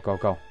 go, go, go,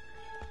 go.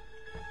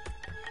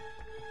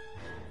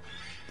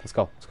 Let's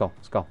go, let's go,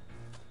 let's go.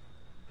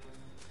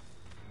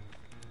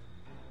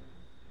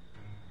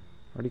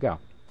 Where'd he go?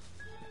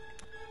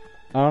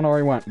 I don't know where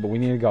he went, but we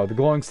need to go. The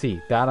glowing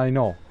sea. That I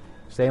know.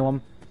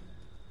 Salem.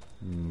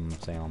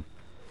 Salem.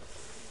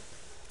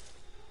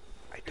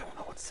 I don't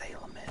know what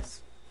Salem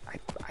is.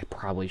 I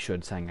probably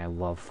should saying I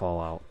love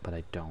Fallout, but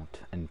I don't.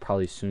 And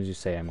probably as soon as you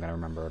say it, I'm gonna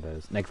remember what it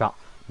is. Nick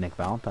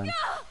Valentine.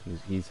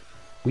 He's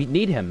we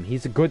need him.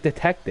 He's a good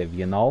detective,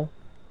 you know?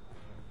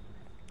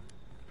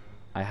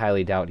 I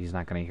highly doubt he's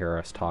not gonna hear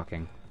us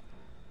talking.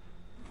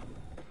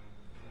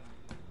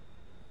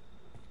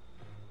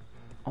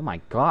 Oh my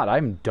god,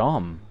 I'm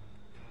dumb.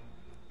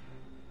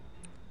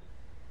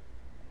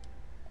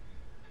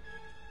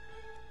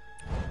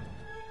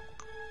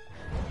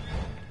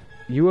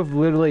 You have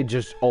literally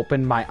just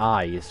opened my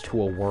eyes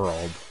to a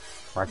world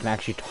where I can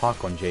actually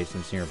talk when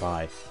Jason's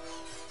nearby.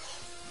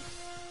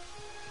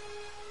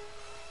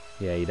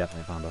 Yeah, you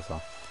definitely found us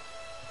all.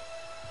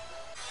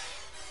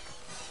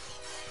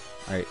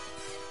 Alright.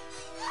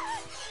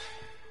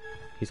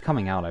 He's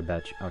coming out, I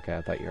bet you. Okay,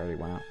 I thought you already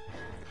went out.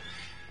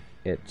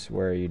 It's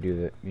where you do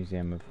the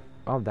Museum of...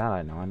 Oh, that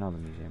I know. I know the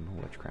Museum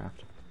of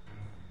Witchcraft.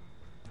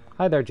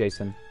 Hi there,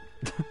 Jason.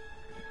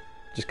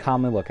 Just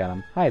calmly look at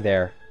him. Hi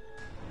there.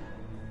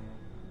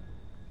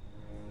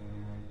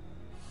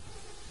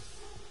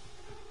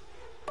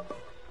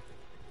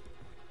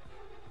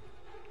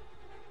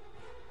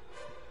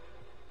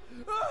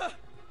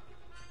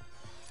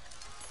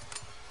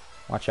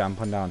 Watch out, I'm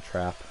putting down a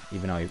trap.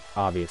 Even though he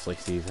obviously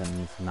sees it and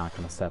he's not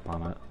going to step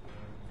on it.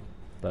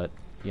 But,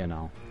 you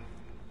know.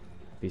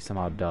 If he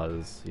somehow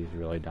does, he's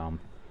really dumb.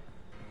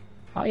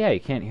 Oh yeah, he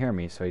can't hear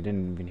me, so he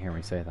didn't even hear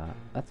me say that.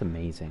 That's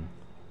amazing.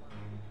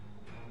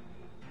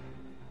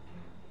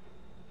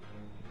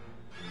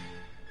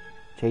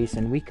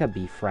 Jason, we could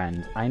be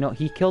friends. I know,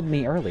 he killed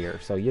me earlier,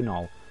 so you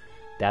know,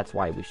 that's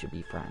why we should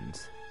be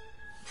friends.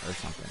 Or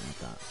something like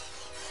that.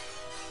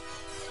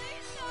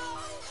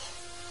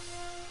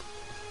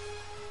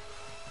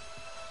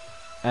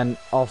 And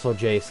also,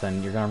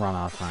 Jason, you're gonna run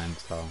out of time,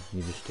 so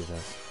you just do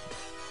this.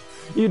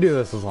 You do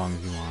this as long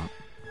as you want.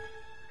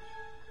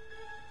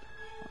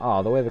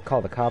 Oh, the way they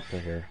call the cops are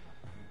here.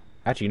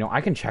 Actually, you know,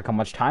 I can check how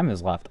much time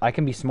is left. I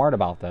can be smart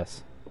about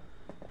this.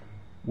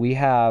 We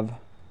have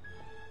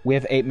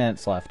 8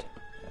 minutes left.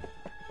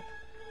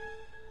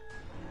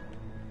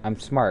 I'm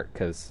smart,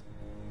 because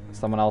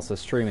someone else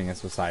is streaming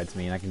this besides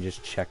me, and I can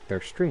just check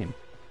their stream.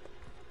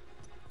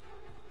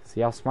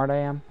 See how smart I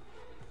am?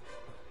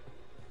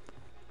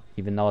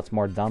 Even though it's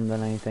more dumb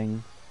than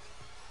anything.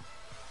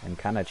 And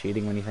kind of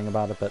cheating when you think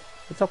about it, but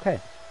it's okay.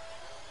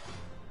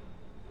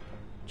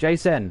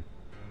 Jason!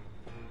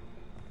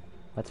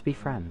 Let's be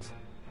friends.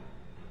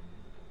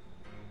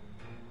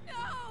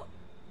 No!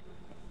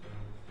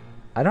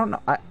 I don't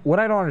know. What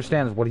I don't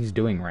understand is what he's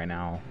doing right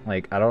now.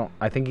 Like,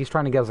 I think he's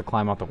trying to get us to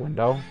climb out the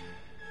window.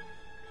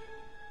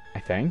 I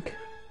think.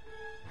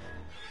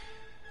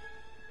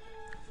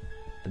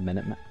 The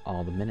Minutemen.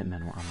 Oh, the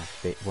Minutemen were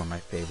my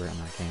favorite in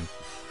that game.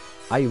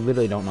 I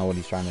literally don't know what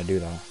he's trying to do,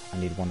 though. I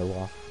need Wonder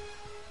Waff.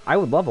 I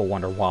would love a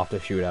Wonder Waff to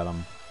shoot at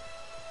him.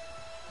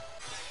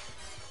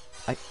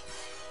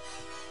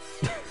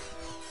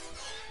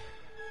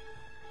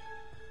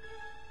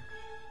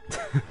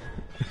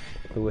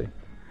 Really?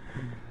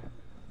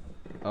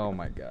 Oh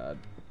my god.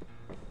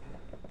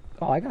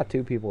 Oh, I got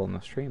 2 people in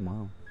the stream.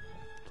 Wow.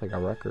 It's like a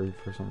record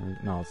for some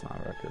reason. No, it's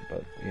not a record,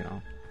 but, you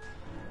know.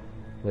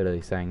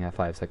 Literally saying that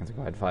 5 seconds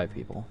ago I had 5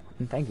 people.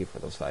 And thank you for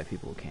those 5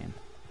 people who came.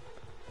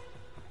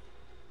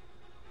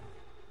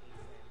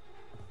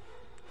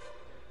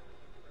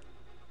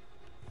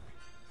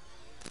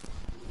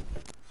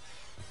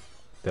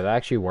 Did that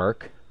actually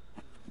work?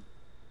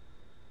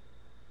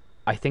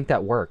 I think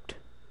that worked.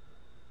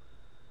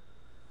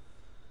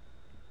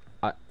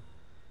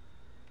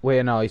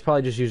 Wait, no, he's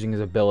probably just using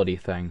his ability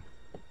thing.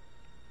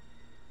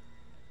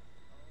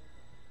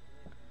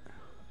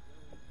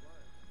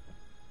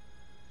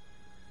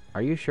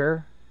 Are you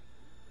sure?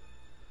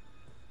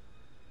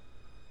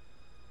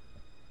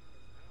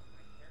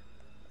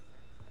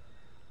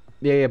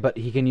 Yeah, but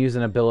he can use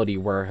an ability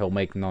where he'll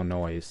make no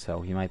noise,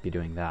 so he might be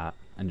doing that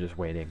and just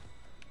waiting.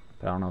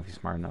 But I don't know if he's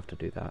smart enough to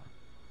do that.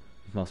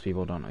 Most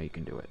people don't know you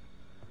can do it.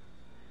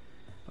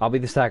 I'll be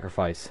the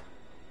sacrifice.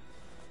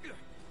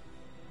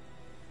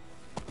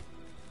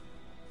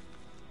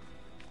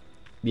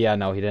 Yeah,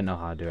 no, he didn't know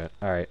how to do it.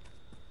 Alright.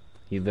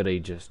 He literally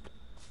just...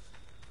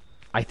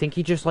 I think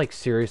he just, like,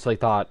 seriously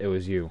thought it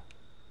was you.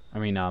 I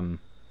mean,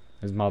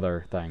 his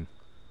mother thing.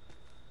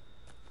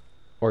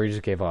 Or he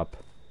just gave up.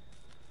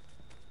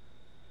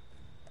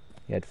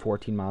 He had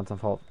 14 mods on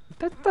fault.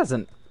 That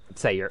doesn't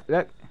say you're...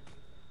 That...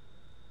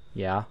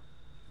 Yeah.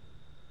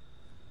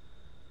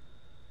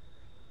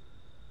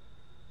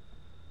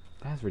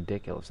 That's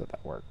ridiculous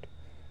that worked.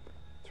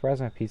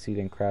 Surprised my PC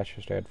didn't crash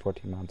yesterday. I had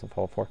 14 mods on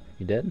Fallout 4.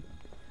 You did?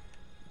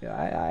 Yeah,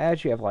 I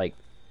actually have like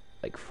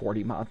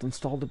 40 mods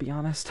installed, to be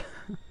honest.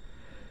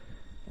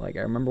 Like, I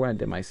remember when I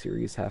did my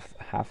series, half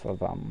of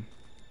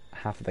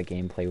the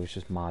gameplay was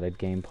just modded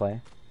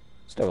gameplay.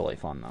 Still really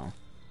fun though.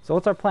 So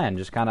what's our plan?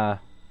 Just kind of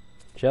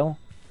chill?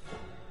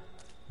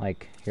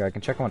 Like, here, I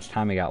can check how much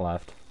time we got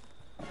left.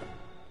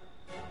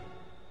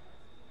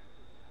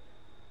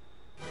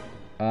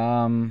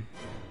 I'm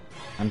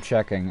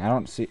checking. I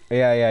don't see...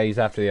 Yeah, he's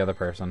after the other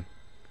person.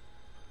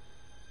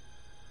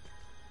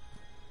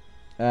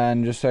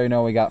 And just so you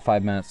know, we got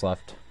 5 minutes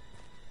left.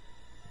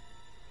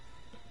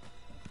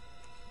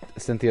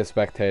 Cynthia's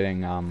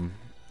spectating,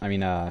 I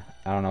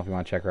don't know if you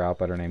want to check her out,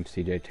 but her name's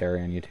CJ Terry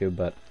on YouTube,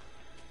 but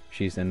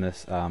she's in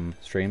this,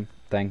 stream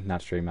thing,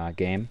 not stream,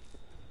 game.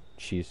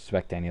 She's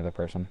spectating the other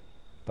person,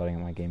 butting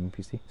on my gaming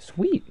PC.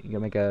 Sweet! You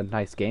can make a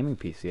nice gaming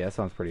PC, that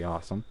sounds pretty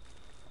awesome.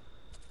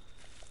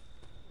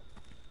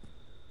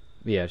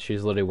 Yeah,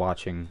 she's literally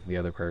watching the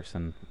other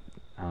person.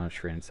 I don't know,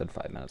 Shireen said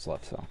 5 minutes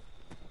left, so...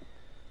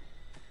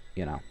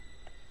 You know.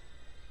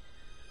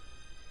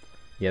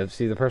 Yeah,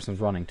 see, the person's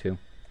running, too.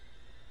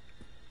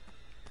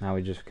 Now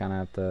we just kind of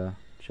have to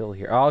chill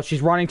here. Oh,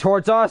 she's running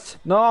towards us!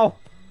 No!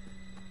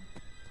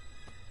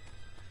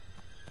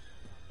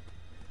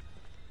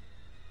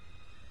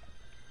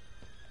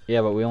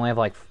 Yeah, but we only have,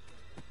 like...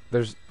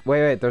 There's...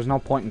 Wait, there's no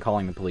point in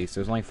calling the police.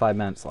 There's only 5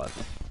 minutes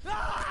left.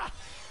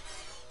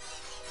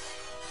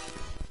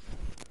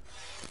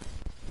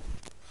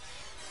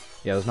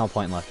 Yeah, there's no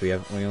point left. We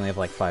only have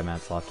like 5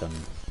 minutes left, and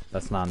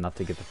that's not enough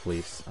to get the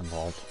police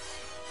involved.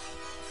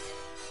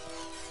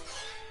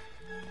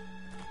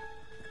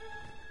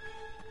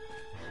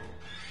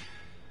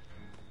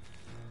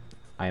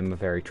 I am a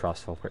very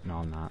trustful person. No,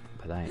 I'm not,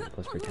 but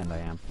let's pretend I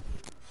am.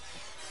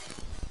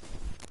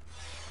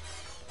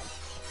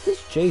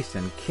 This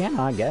Jason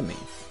cannot get me.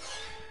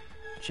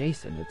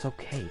 Jason, it's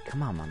okay.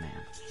 Come on, my man.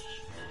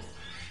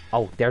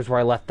 Oh, there's where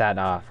I left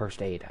that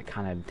first aid. I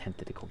kind of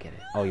tempted to go get it.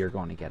 Oh, you're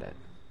going to get it.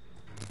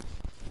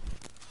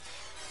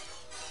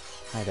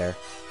 Hi there.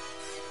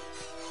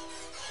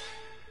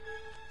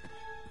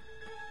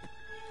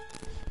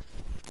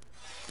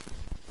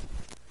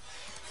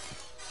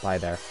 Bye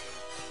there.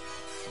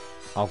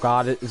 Oh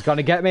god, it's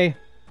gonna get me!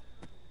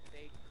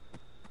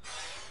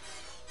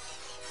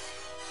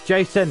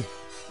 Jason!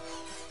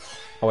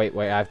 Oh wait,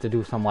 I have to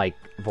do some, like,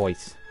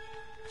 voice.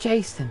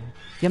 Jason,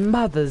 your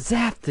mother's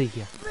after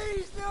you.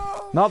 Please,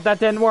 no! Nope, that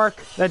didn't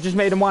work. That just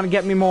made him want to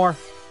get me more.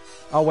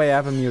 Oh wait, I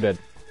have him muted.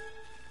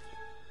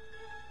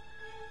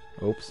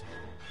 Oops.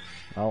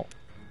 Well,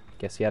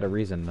 guess he had a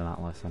reason to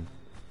not listen.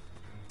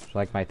 It's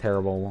like my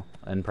terrible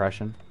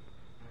impression.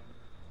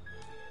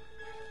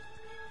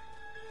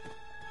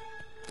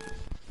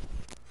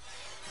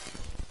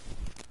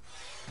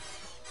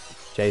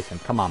 Jason,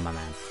 come on, my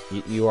man.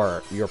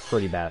 You're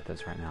pretty bad at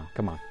this right now.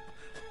 Come on.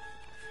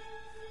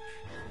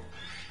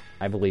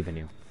 I believe in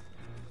you.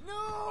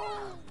 No!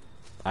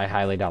 I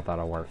highly doubt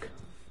that'll work.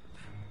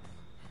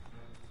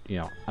 You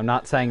know, I'm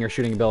not saying your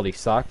shooting ability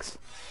sucks,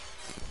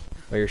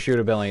 but your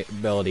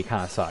shootability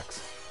kind of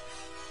sucks.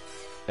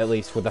 At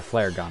least with a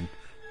flare gun.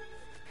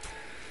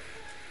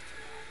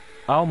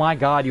 Oh my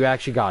god, you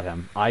actually got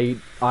him. I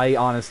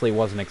honestly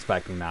wasn't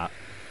expecting that.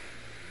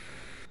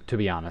 To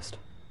be honest.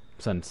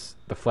 Since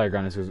the flare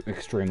gun is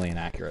extremely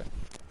inaccurate.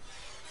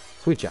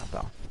 Sweet job,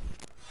 though.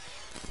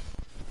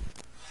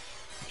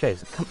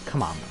 Jason,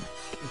 come on, man.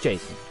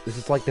 Jason, this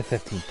is like the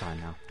 15th time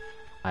now.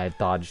 I had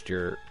dodged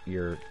your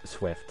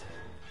swift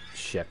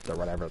shift or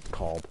whatever it's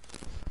called.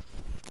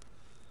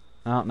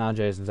 Oh, now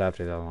Jason's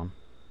after the other one.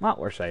 Well,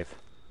 we're safe.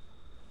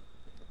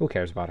 Who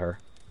cares about her?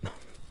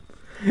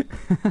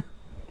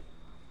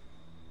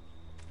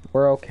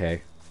 We're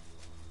okay.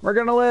 We're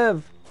gonna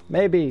live!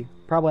 Maybe.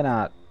 Probably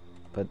not.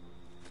 But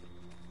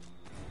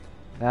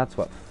that's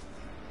what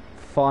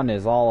fun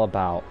is all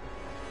about.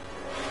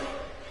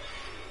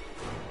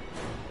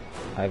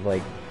 I have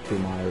like 2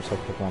 monitors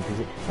hooked up on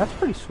PC. That's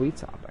pretty sweet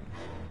sounding.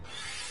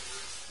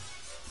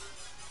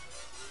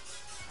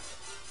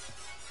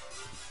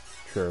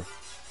 True.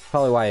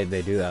 Probably why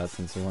they do that,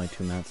 since there's only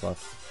 2 minutes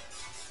left.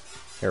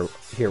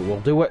 Here, we'll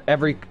do what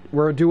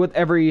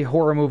every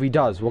horror movie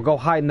does. We'll go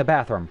hide in the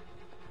bathroom.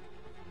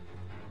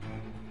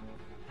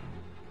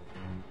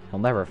 He'll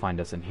never find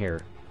us in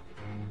here.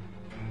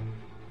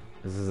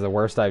 This is the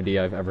worst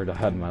idea I've ever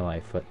had in my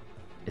life, but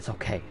it's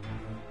okay.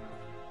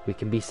 We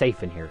can be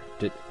safe in here.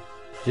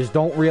 Just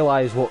don't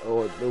realize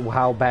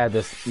how bad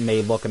this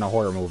may look in a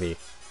horror movie.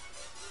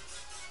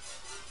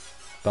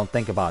 Don't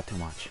think about it too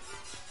much.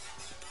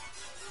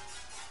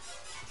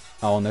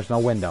 Oh, and there's no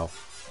window.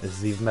 This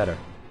is even better.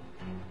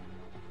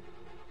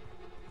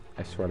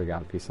 I swear to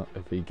God,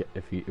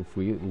 if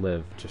we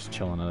live just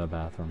chilling in a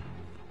bathroom,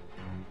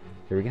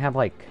 here we can have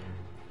like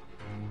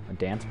a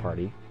dance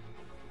party.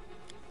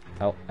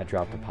 Oh, I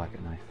dropped a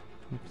pocket knife.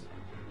 Oops.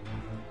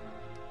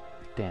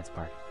 Dance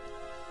party.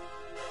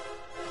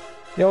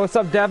 Yo, what's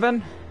up,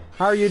 Devin?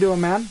 How are you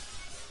doing, man?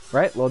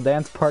 Right, little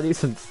dance party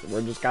since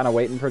we're just kind of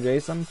waiting for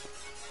Jason.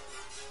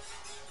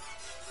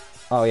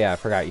 Oh yeah, I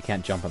forgot you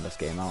can't jump in this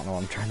game. I don't know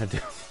what I'm trying to do.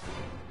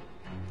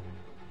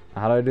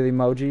 How do I do the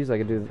emojis? I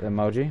can do the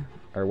emoji.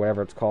 Or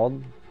whatever it's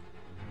called.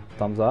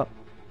 Thumbs up.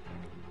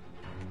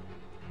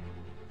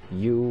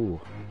 You.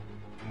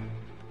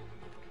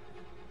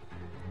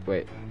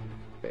 Wait.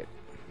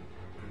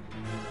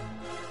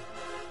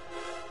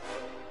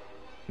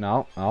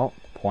 No. Oh.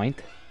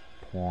 Point.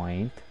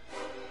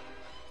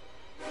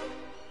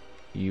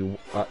 You.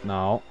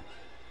 No.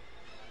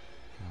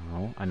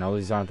 No. I know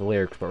these aren't the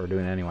lyrics, but we're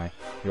doing it anyway.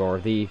 You're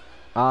the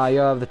eye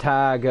of the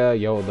tiger.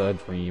 You're the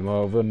dream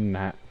of a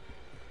night.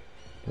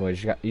 Well,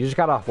 you just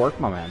got off work,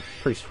 my man.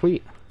 Pretty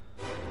sweet.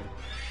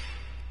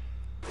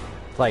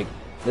 It's like,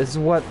 this is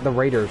what the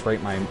Raiders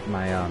rate my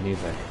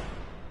music.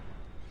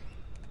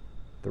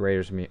 The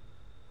Raiders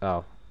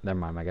oh, never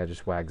mind. My guy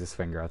just wags his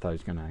finger. I thought he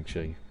was gonna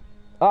actually.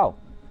 Oh.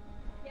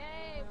 Yay,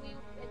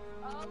 it's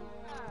over.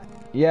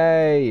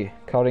 Yay!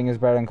 Coding is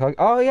better than cooking.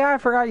 Oh yeah, I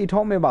forgot you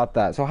told me about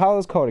that. So how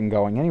is coding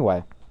going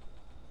anyway?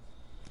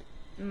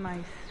 My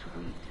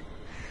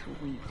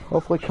sweet.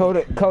 Hopefully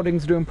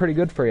coding's doing pretty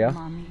good for you.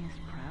 Mommy is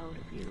proud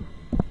of you.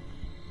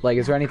 Like,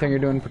 is there anything you're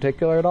doing in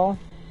particular at all?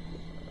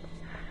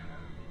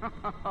 The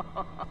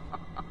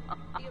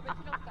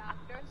original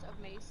founders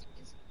of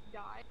Macy's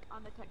died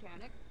on the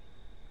Titanic.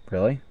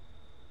 Really?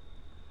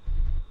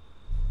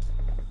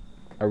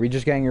 Are we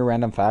just getting your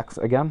random facts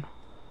again?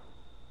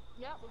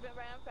 Yeah, we've been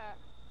random fact.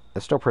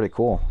 That's still pretty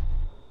cool.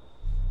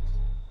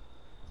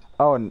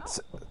 Oh, and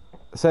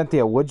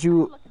Cynthia, would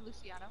you... Lucky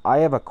Luciano. I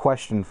have a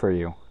question for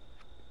you.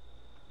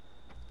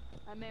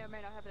 I may or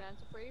may not have an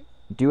answer for you.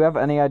 Do you have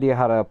any idea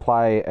how to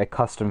apply a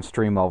custom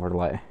stream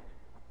overlay?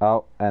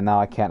 Oh, and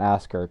now I can't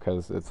ask her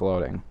because it's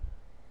loading.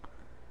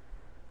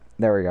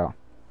 There we go.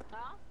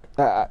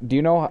 Huh? Do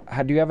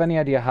you have any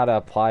idea how to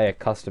apply a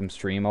custom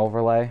stream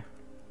overlay?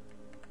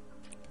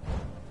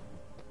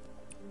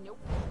 Nope.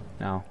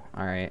 No.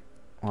 All right.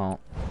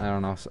 Well, I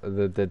don't know. So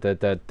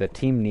the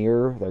team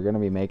near, they're gonna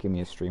be making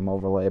me a stream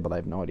overlay, but I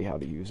have no idea how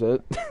to use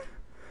it.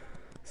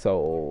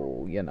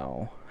 So, you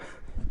know,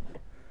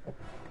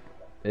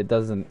 it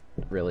doesn't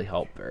really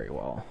help very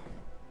well.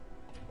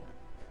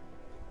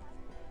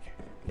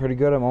 Pretty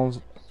good. I'm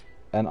almost.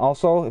 And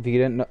also, if you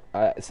didn't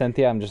know,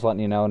 Cynthia, I'm just letting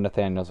you know,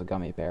 Nathaniel's a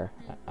gummy bear.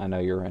 I know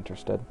you're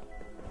interested.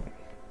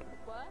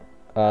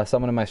 What?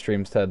 Someone in my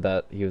stream said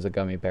that he was a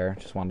gummy bear.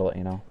 Just wanted to let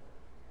you know.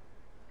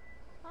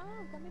 Oh,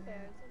 gummy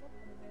bears. I love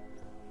gummy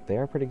bears. They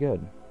are pretty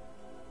good.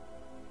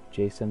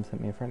 Jason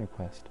sent me a friend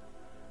request.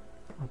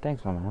 Oh,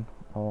 thanks, my man.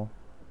 Oh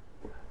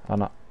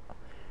no.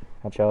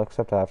 Actually, I'll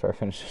accept that after I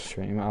finish the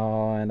stream.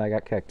 Oh, and I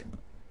got kicked.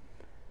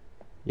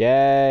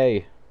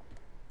 Yay!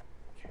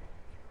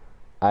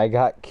 I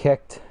got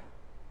kicked.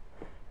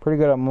 Pretty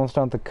good. I'm almost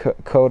done with the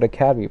Code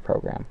Academy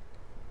program.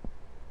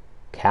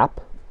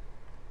 CAP?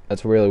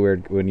 That's really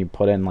weird when you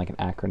put in like an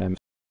acronym.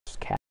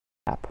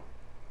 app.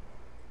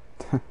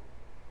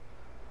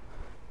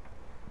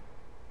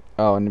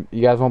 Oh, and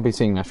you guys won't be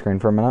seeing my screen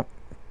for a minute.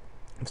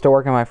 I'm still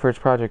working on my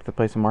first project to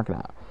place a market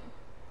at.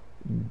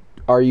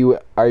 Are you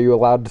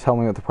allowed to tell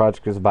me what the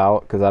project is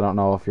about? Because I don't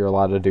know if you're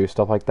allowed to do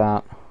stuff like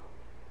that.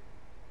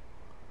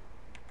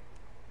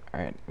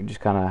 Alright, we just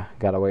kind of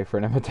gotta wait for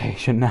an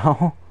invitation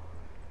now.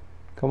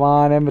 Come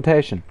on,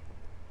 invitation.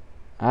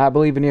 I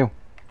believe in you.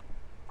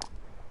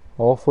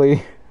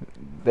 Hopefully,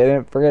 they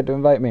didn't forget to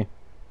invite me.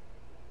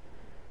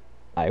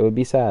 I would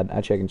be sad.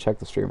 Actually, I can check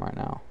the stream right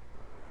now.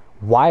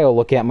 While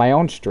looking at my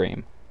own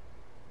stream.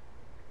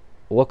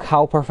 Look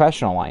how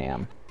professional I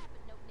am.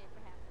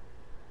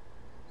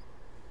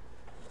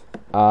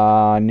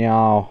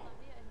 No.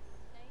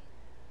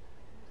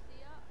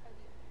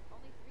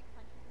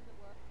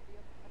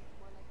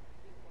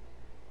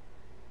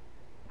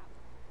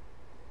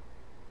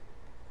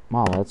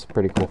 Wow, that's a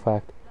pretty cool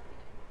fact.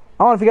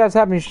 I don't know if you guys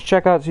happen, you should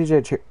check out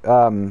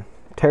CJ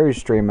Terry's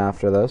stream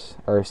after this,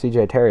 or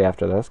CJ Terry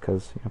after this,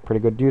 because he's a pretty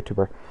good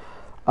YouTuber.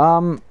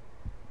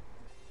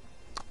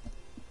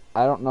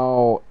 I don't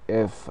know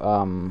if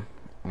I'm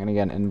gonna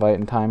get an invite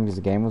in time because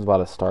the game was about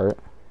to start.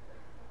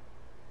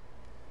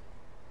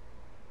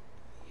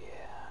 Yeah,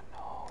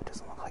 no, it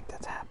doesn't look like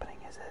that's happening,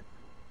 is it?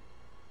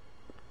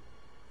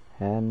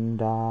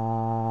 And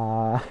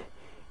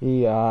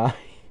yeah.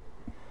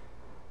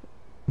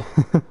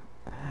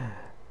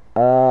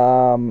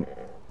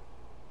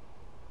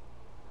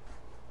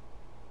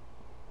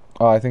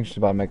 Oh, I think she's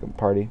about to make a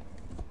party.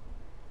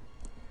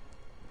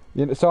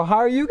 You know, so how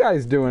are you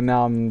guys doing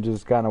now? I'm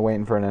just kind of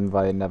waiting for an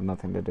invite and have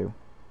nothing to do.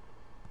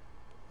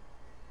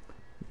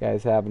 You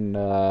guys having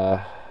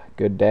a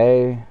good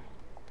day?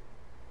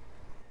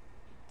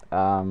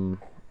 You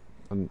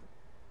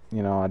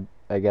know,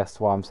 I guess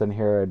while I'm sitting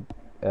here,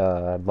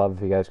 I'd love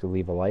if you guys could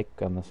leave a like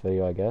on this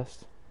video, I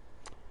guess.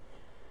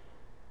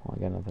 Well,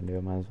 I got nothing to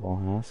do, might as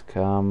well ask.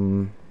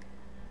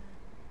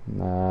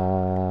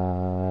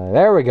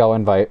 There we go,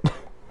 invite.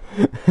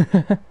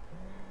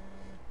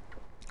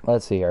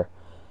 Let's see here.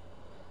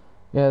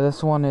 Yeah,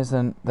 this one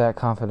isn't that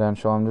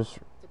confidential. I'm just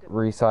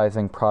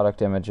resizing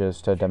product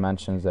images to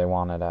dimensions they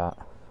want it at.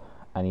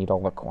 I need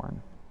all the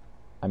corn.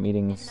 I'm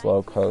eating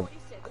slow cooked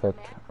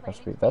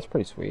roast beef. That's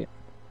pretty sweet.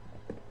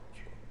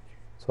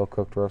 Slow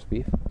cooked roast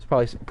beef. It's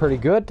probably pretty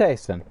good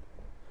tasting.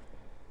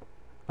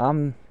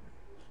 Yeah,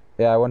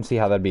 I wouldn't see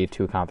how that'd be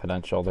too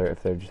confidential there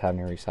if they're just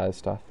having me resize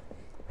stuff.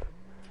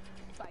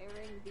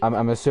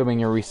 I'm assuming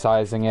you're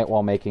resizing it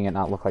while making it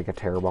not look like a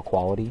terrible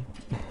quality.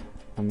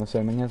 I'm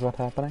assuming is what's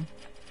happening.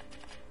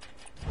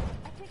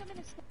 I think I'm in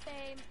the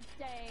same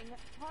dang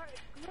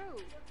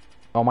groove.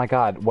 Oh my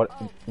god,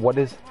 what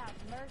is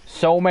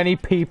so many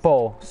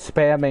people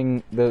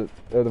spamming the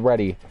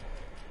ready.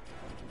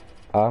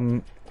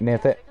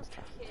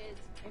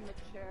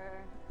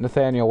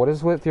 Nathaniel, what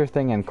is with your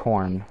thing in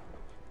corn?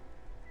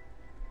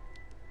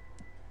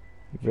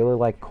 You really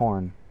like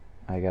corn,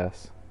 I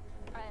guess.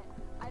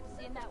 I've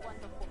seen that one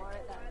before,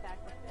 that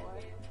fact before.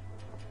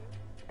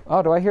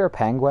 Oh, do I hear a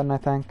penguin, I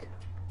think?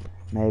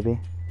 Maybe.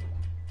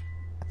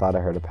 I thought I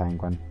heard a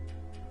penguin.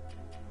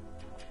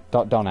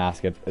 Don't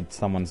ask it. It's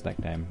someone's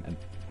nickname.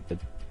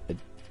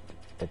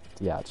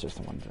 Yeah, it's just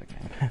someone's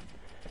nickname.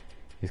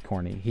 He's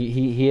corny.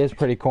 He is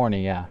pretty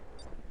corny, yeah.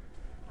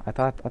 I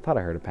thought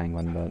I heard a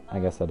penguin, but I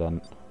guess I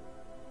didn't.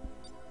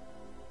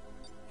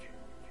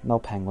 No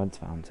penguins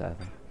found,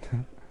 sadly.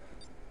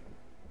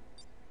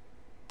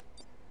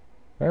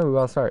 There we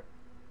go, start.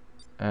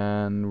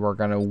 And we're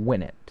gonna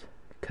win it.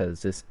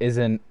 Because this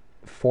isn't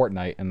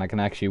Fortnite, and I can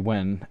actually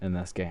win in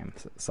this game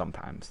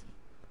sometimes.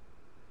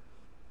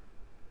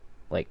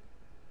 Like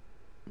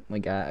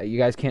you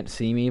guys can't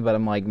see me, but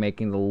I'm like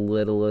making the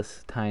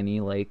littlest tiny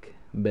like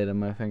bit of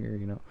my finger,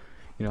 you know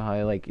how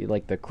I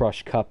like the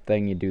crush cup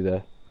thing, you do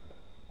the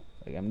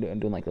like I'm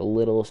doing like the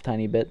littlest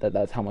tiny bit.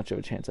 That's how much of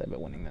a chance I have at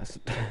winning this.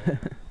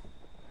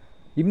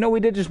 Even though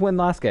we did just win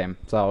last game,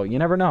 so you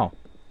never know.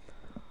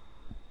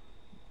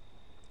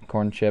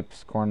 Corn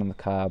chips, corn on the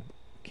cob,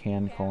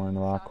 canned corn,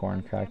 raw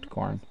corn, cracked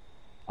corn.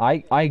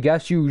 I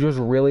guess you just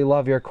really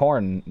love your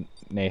corn,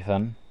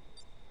 Nathan.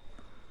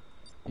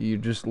 You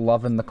just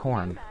loving the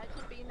corn. Can you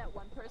imagine being that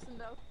one person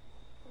though,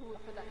 who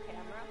for that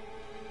camera?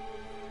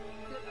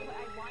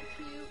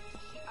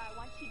 I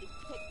want you to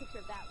take a picture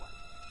of that one.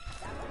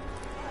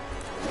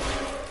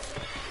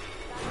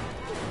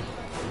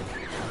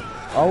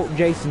 Oh,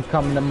 Jason's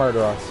coming to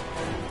murder us.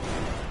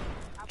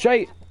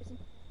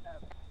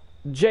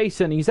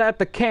 Jason, he's at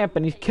the camp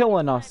and he's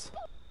killing us.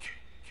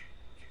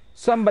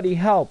 Somebody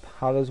help.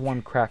 How does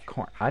one crack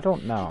corn? I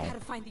don't know.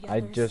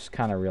 I just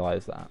kind of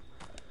realized that.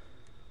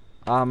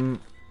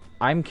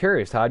 I'm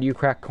curious. How do you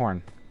crack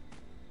corn?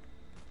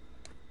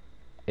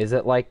 Is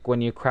it like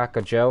when you crack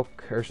a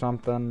joke or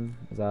something?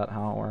 Is that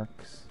how it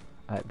works?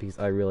 Because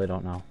I really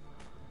don't know.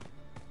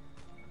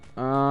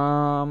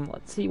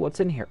 Let's see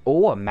what's in here.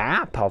 Oh, a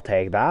map. I'll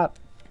take that.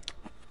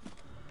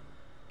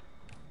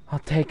 I'll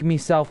take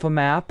myself a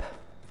map.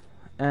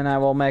 And I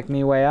will make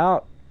me way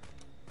out.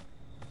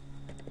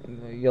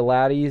 You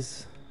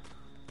laddies.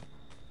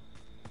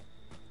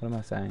 What am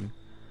I saying?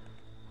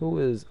 Who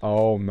is...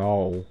 Oh,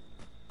 no.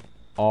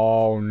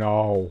 Oh,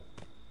 no.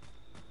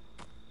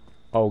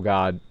 Oh,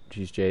 God.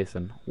 She's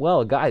Jason.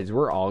 Well, guys,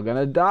 we're all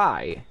gonna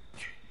die.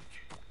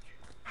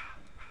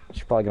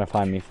 She's probably gonna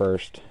find me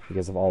first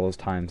because of all those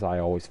times I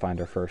always find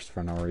her first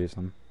for no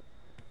reason.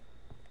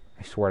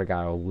 I swear to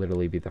God, I'll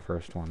literally be the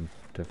first one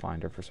to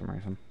find her for some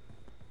reason.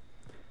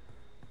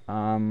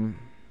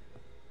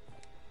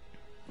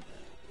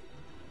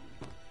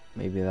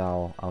 Maybe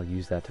I'll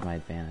use that to my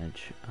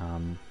advantage.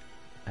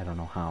 I don't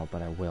know how,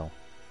 but I will.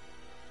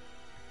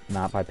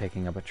 Not by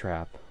picking up a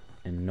trap.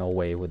 In no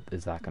way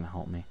is that gonna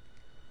help me.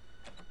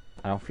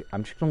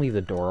 I'm just gonna leave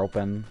the door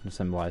open to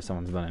symbolize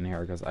someone's been in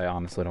here because I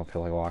honestly don't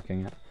feel like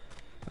locking it.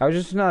 I was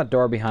just in that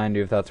door behind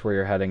you if that's where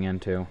you're heading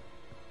into.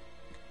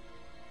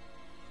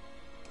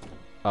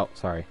 Oh,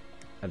 sorry.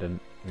 I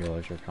didn't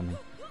realize you're coming.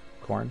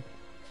 Corn?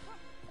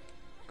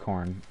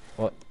 Corn.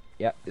 Well,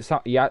 yeah,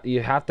 so, yeah,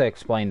 you have to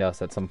explain to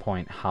us at some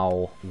point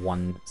how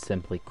one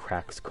simply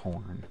cracks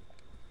corn.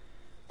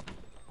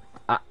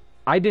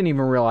 I didn't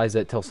even realize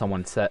it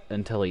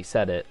until he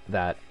said it,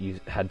 that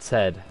you had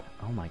said,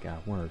 oh my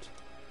God, words.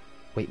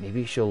 Wait,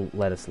 maybe she'll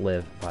let us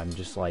live, but I'm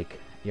just like,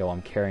 yo,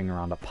 I'm carrying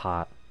around a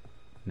pot.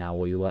 Now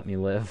will you let me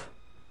live?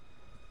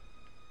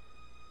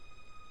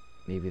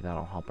 Maybe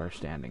that'll help our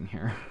standing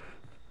here.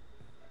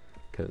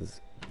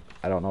 Because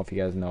I don't know if you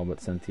guys know,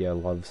 but Cynthia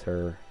loves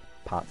her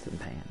pots and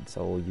pans,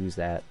 so we'll use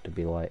that to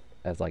be like,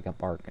 as like a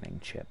bargaining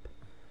chip.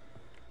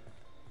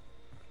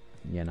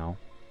 You know?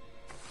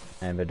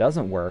 And if it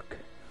doesn't work,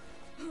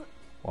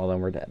 well then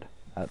we're dead.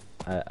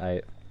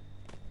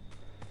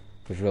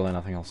 There's really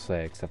nothing else to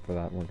say except for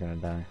that we're gonna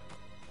die.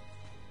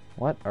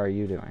 What are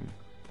you doing?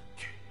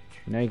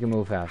 You know you can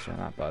move faster than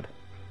that, bud.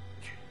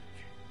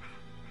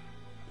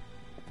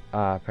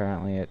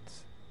 Apparently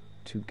it's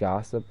to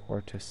gossip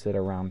or to sit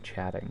around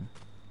chatting.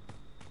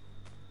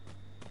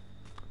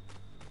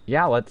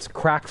 Yeah, let's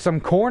crack some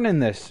corn in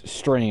this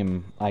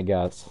stream, I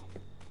guess.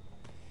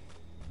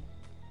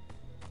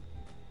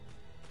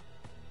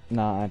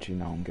 Nah, actually,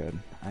 no, I'm good.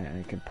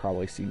 I could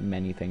probably see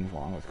many things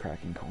wrong with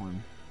cracking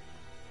corn.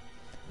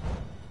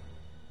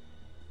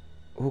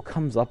 Who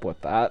comes up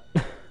with that?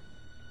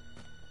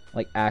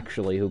 Like,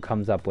 actually, who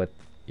comes up with,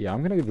 yeah,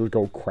 I'm gonna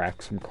go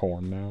crack some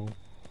corn now.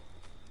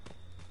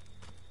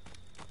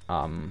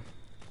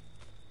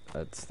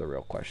 That's the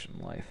real question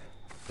in life.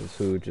 Is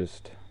who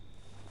just...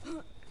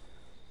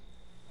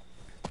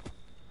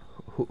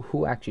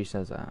 Who actually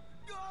says that?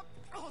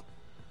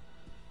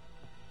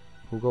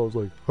 Who goes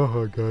like,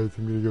 haha guys,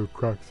 I'm gonna go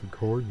crack some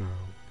corn now.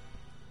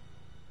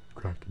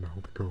 Cracking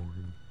all the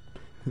corn.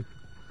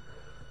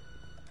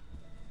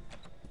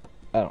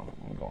 I don't know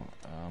where I'm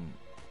going.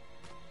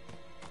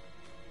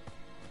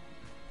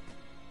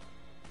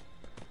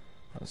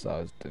 So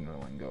I was dinner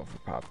lingo for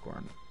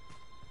popcorn.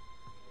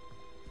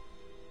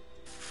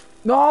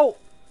 No!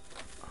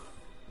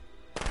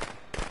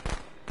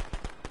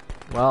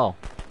 Well.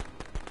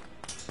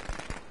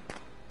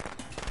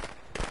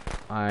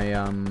 I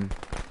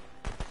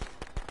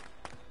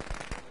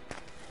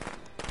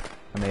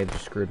may have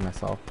just screwed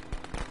myself.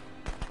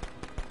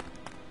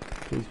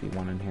 Please be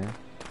one in here.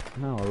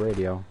 No, a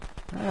radio.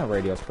 Ah,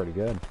 radio's pretty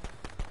good.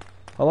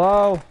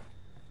 Hello?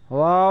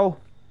 Hello?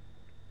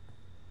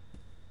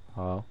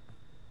 Hello?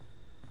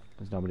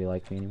 Does nobody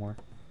like me anymore?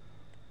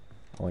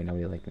 Oh wait,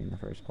 nobody liked me in the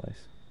first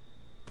place.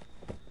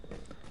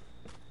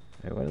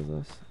 Wait, what is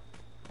this?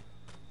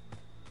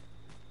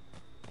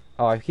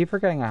 Oh, I keep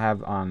forgetting I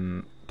have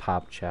on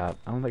top chat.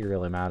 I don't think it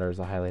really matters.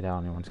 I highly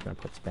doubt anyone's gonna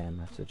put spam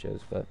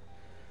messages, but...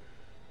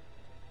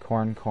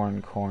 Corn,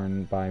 corn,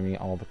 corn, buy me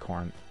all the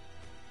corn.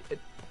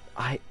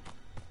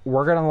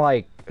 We're gonna,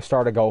 like,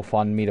 start a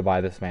GoFundMe to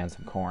buy this man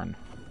some corn.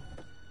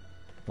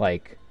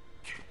 Like...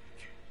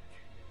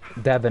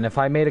 Devin, if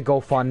I made a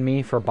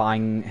GoFundMe for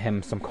buying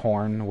him some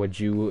corn, would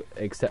you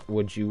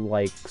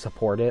like,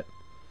 support it?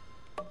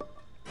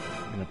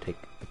 I'm gonna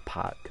take the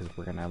pot, because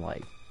we're gonna,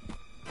 like...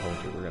 told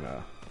you we're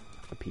gonna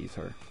appease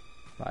her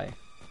by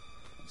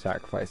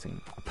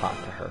sacrificing a pot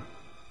to her.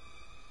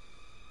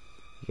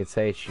 You could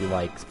say she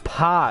likes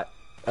pot.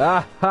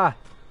 Ah ha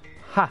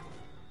ha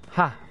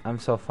ha. I'm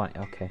so funny.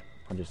 Okay,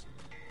 we'll just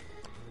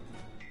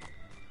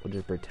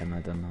pretend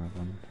that doesn't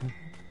happen.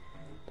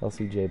 Tell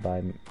CJ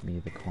buy me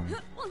the corn.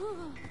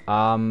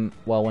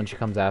 Well, when she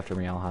comes after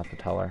me, I'll have to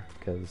tell her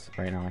because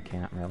right now I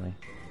can't really.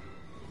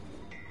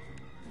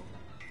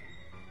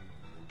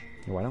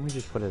 Why don't we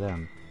just put it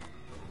in?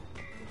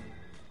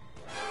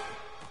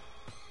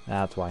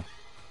 That's why.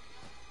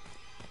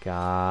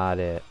 Got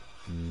it.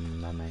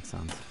 That makes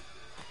sense.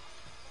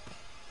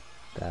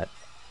 That...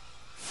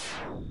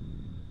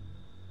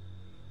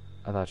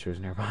 I thought she was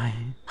nearby.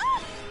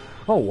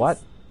 Oh, what?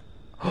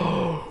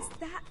 Is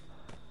that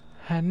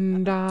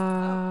And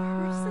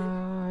I...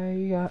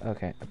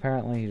 okay,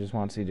 apparently he just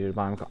wants you to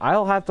buy him corn.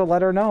 I'll have to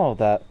let her know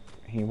that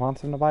he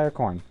wants him to buy her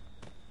corn.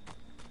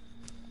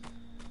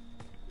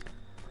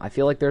 I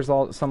feel like there's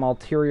some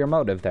ulterior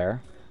motive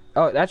there.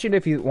 Oh, actually,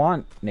 if you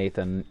want,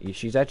 Nathan,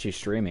 she's actually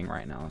streaming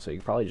right now, so you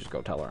can probably just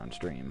go tell her on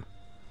stream.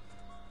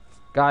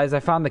 Guys, I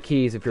found the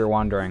keys if you're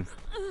wondering.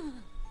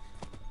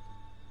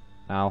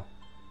 Ow.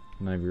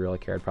 None of you really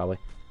cared, probably.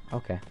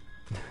 Okay.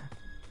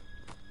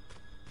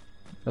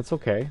 That's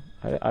okay.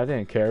 I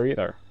didn't care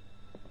either.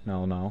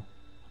 No, no.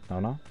 No,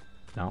 no.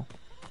 No.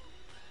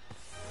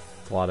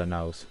 It's a lot of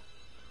no's.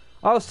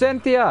 Oh,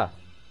 Cynthia!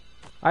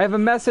 I have a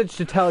message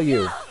to tell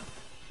you.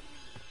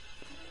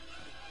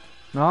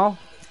 No?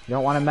 You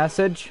don't want a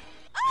message?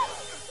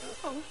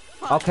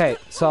 Okay,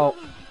 so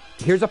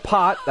here's a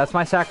pot. That's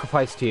my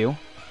sacrifice to you.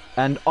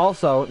 And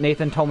also,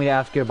 Nathan told me to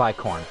ask you to buy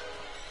corn.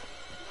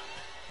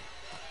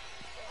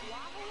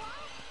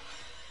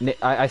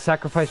 I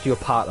sacrificed you a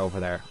pot over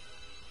there.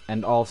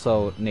 And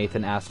also,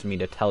 Nathan asked me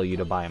to tell you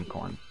to buy him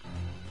corn.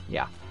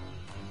 Yeah.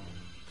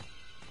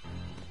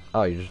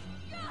 Oh, you just...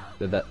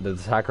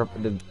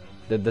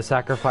 Did the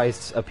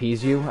sacrifice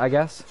appease you, I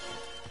guess?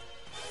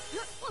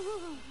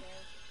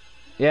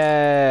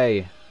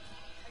 Yay!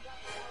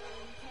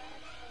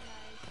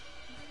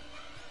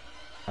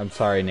 I'm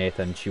sorry,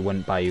 Nathan. She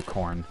wouldn't buy you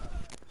corn.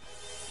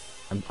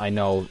 I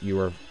know you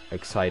were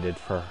excited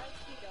for...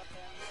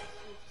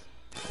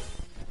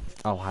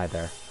 Oh, hi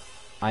there.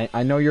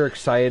 I know you're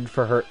excited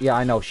for her. Yeah,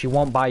 I know. She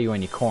won't buy you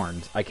any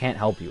corns. I can't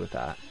help you with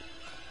that.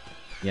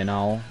 You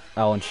know?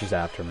 Oh, and she's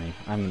after me.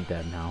 I'm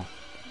dead now.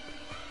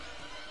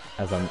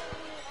 As I'm...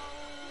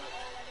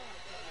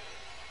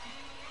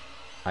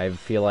 I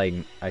feel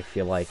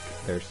like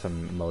there's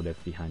some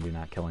motive behind you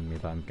not killing me,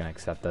 but I'm gonna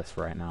accept this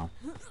for right now.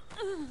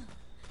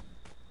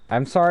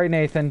 I'm sorry,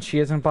 Nathan. She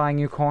isn't buying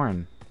you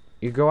corn.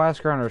 You go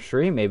ask her on her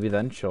stream. Maybe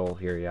then she'll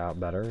hear you out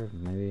better.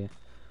 Maybe...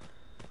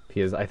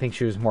 Because I think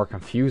she was more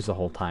confused the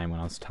whole time when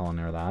I was telling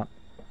her that.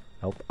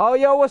 Nope. Oh,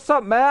 yo, what's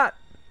up, Matt?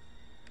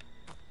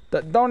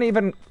 Don't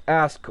even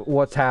ask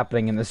what's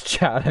happening in this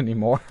chat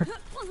anymore.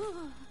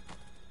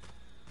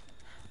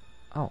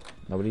 Oh,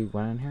 nobody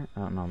went in here?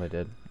 Oh, no, they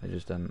did. They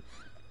just didn't.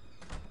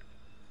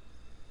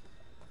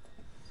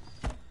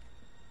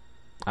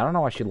 I don't know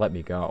why she let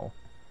me go.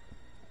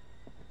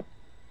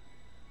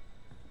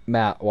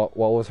 Matt, what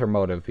was her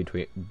motive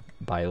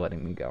by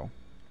letting me go?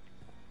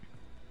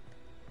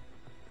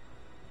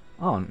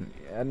 Oh,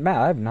 Matt,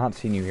 I have not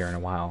seen you here in a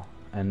while.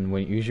 And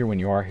usually when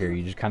you are here,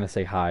 you just kind of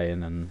say hi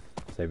and then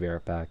say be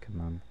right back, and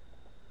then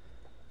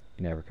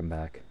you never come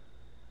back.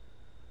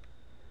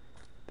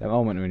 That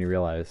moment when you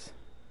realize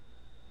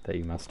that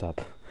you messed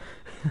up.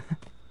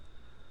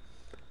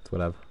 It's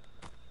whatever.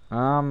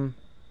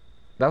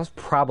 That was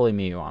probably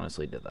me who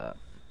honestly did that.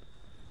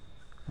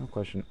 No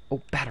question.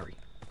 Oh, battery.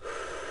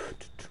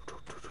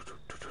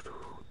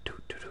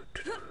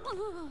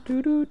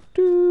 Do do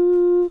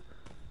do.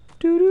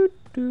 Do do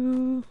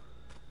do.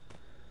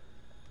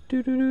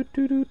 Do do do do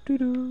do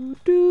do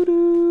do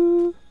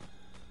do.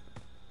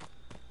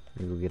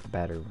 We go get the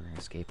battery. We're gonna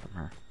escape from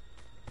her.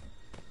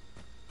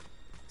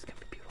 It's gonna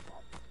be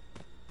beautiful.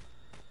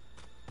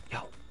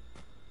 Yo,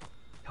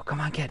 come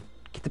on, kid.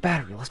 Get the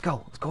battery. Let's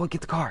go. Let's go and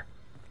get the car.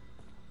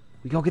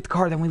 We go get the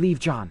car, then we leave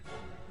John.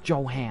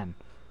 Johan.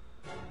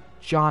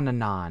 John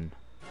Anon.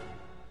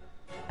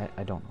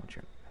 I don't know what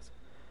your name is.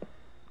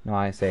 No,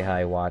 I say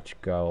hi, watch,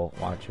 go,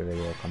 watch a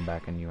video, come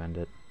back, and you end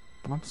it.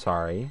 I'm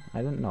sorry. I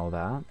didn't know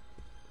that.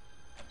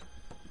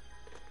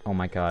 Oh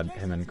my god,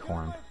 him and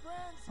Corn.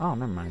 Oh,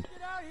 never mind.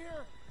 Get out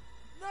here!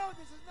 No,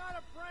 this is not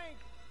a prank.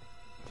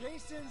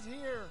 Jason's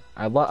here.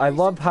 I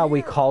love how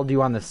we called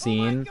you on the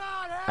scene, Oh my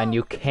God, and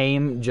you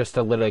came just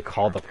to literally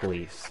call the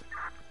police.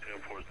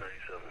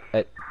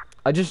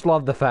 I just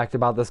love the fact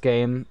about this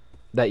game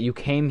that you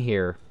came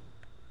here,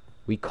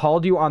 we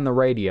called you on the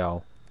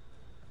radio,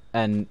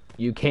 and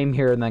you came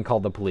here and then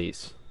called the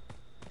police.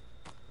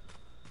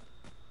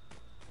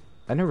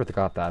 I never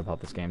got that about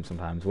this game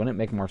sometimes. Wouldn't it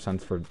make more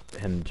sense for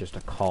him just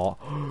to call...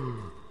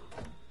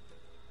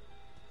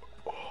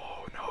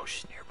 Oh no,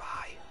 she's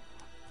nearby.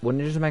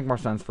 Wouldn't it just make more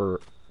sense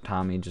for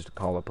Tommy just to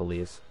call the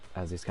police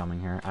as he's coming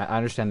here? I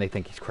understand they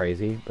think he's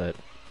crazy, but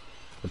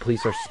the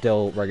police are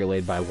still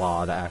regulated by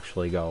law to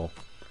actually go...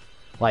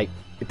 Like,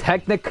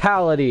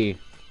 technicality,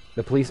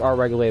 the police are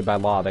regulated by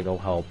law to go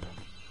help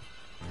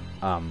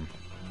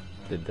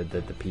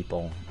the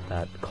people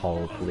that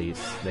call the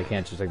police. They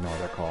can't just ignore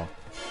their call.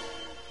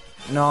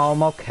 No,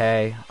 I'm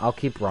okay. I'll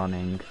keep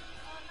running.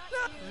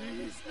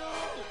 Please, no.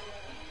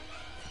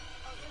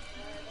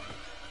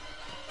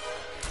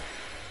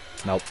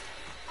 Nope.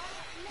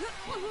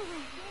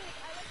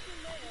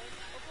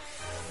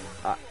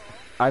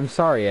 I'm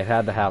sorry, it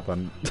had to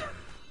happen.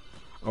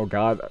 Oh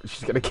god,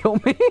 she's gonna kill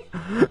me?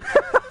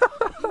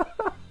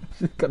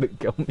 She's gonna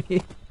kill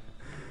me?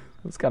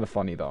 It's kind of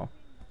funny though.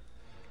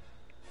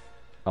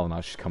 Oh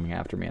no, she's coming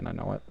after me and I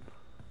know it.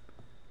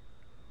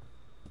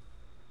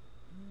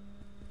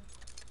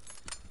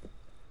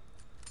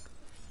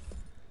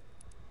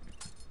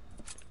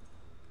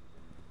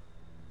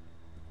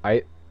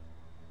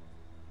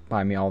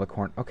 Buy me all the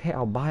corn. Okay,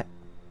 I'll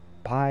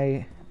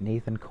buy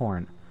Nathan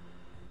corn.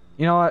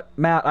 You know what,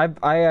 Matt,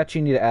 I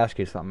actually need to ask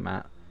you something,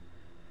 Matt.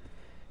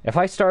 If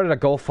I started a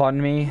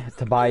GoFundMe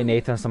to buy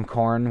Nathan some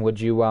corn,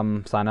 would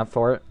you sign up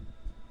for it?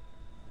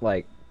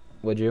 Like,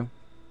 would you?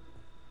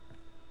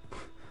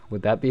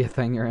 Would that be a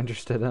thing you're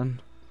interested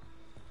in?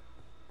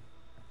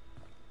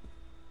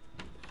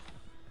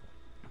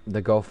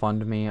 The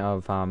GoFundMe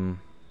of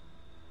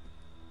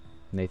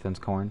Nathan's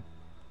corn.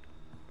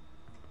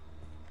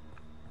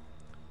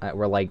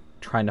 We're like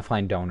trying to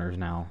find donors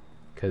now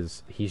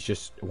because he's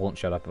just won't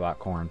shut up about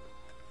corn.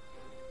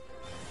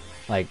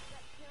 Like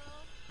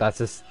that's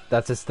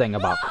his thing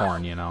about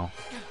corn, you know.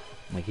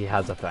 Like he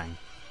has a thing.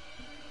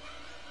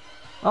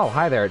 Oh,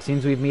 hi there. It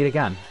seems we've met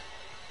again.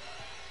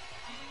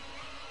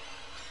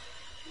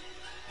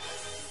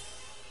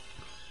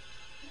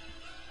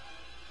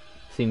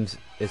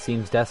 It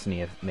seems destiny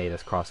has made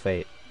us cross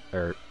fate,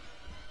 or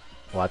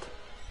what?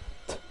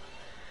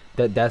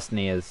 That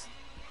destiny has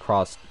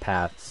crossed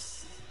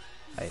paths.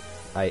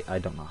 I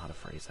don't know how to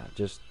phrase that.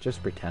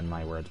 Just pretend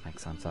my words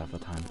make sense half the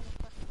time.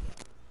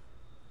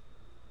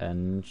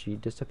 And she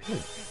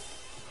disappeared.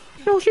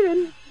 No, she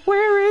didn't.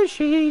 Where is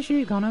she?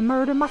 She's gonna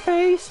murder my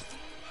face.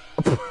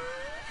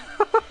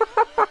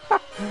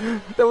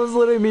 That was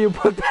literally me who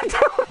put that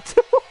down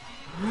too.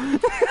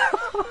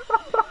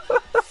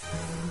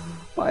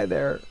 Bye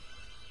there.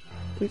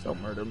 Please don't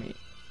murder me.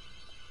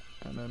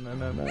 No, no, no,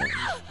 no, no.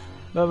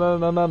 No, no,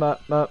 no, no, no,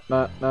 no,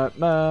 no, no,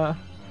 no.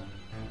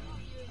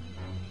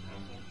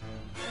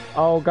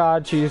 Oh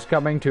God, she's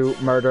coming to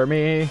murder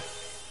me.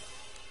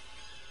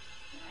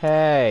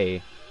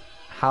 Hey,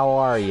 how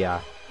are ya?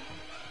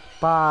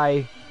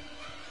 Bye.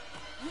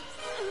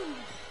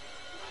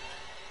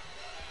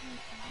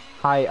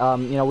 Hi,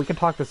 you know, we can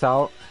talk this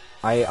out.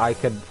 I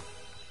could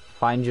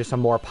find you some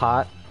more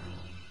pot.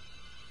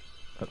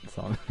 That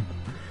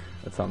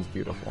sounds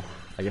beautiful.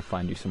 I can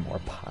find you some more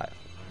pot.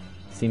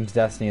 Seems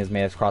destiny has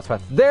made us cross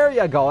paths. There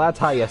you go. That's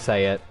how you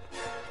say it.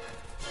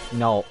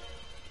 No,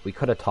 we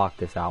could have talked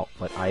this out,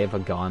 but I have a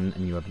gun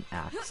and you have an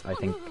axe. I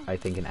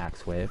think an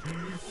axe wave.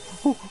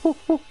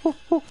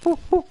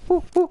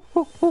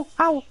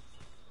 Ow.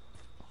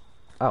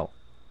 Oh.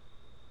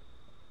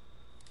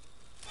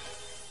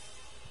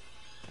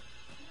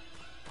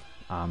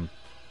 No,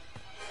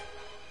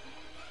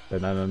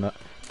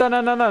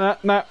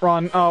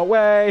 run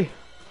away.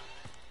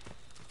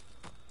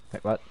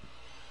 Wait, what?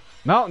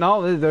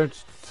 No, they're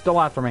still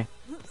after me.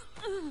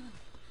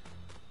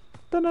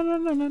 Do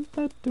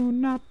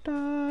not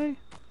die.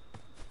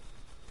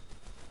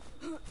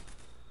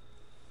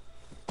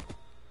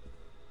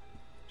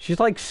 She's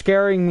like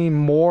scaring me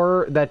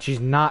more that she's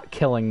not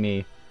killing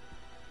me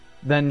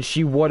than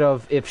she would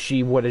have if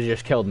she would have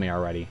just killed me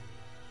already.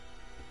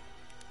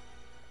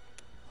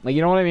 Like,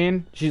 you know what I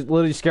mean? She's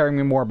literally scaring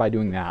me more by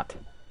doing that.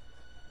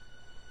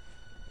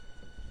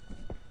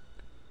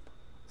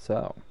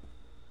 So,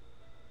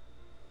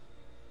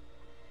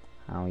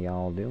 how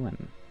y'all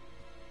doing?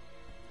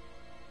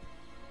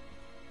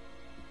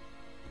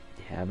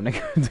 You having a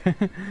good day?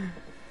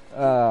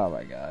 Oh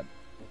my God.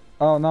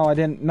 Oh no, I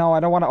didn't. No, I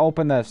don't want to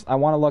open this. I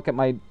want to look at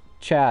my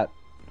chat.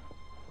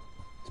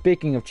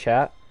 Speaking of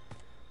chat,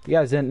 you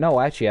guys didn't know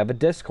I actually have a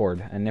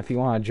Discord, and if you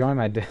want to join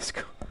my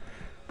Discord,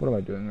 what am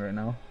I doing right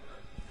now?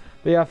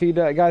 But yeah, if you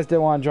guys did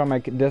want to join my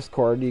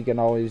Discord, you can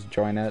always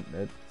join it.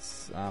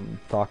 It's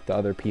talk to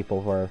other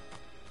people who are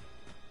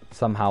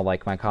somehow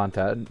like my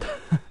content.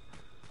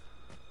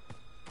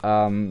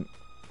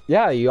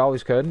 Yeah, you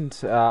always could.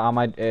 On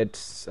my,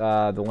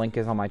 the link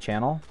is on my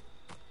channel,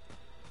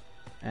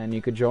 and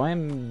you could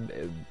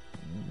join.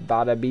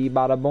 Bada bee,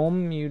 bada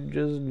boom. You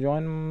just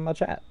join my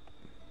chat.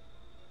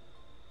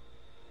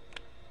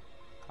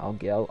 I'll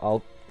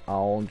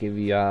give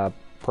you a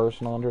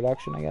personal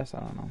introduction, I guess. I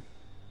don't know.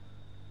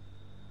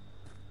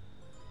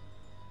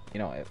 You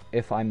know,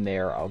 if I'm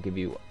there, I'll give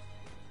you.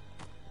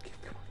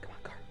 Come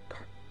on, car.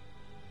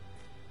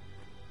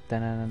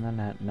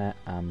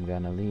 I'm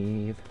gonna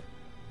leave.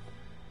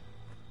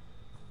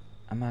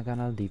 Am I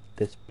gonna leave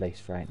this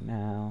place right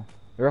now?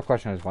 The real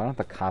question is, why don't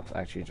the cops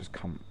actually just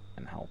come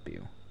and help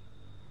you?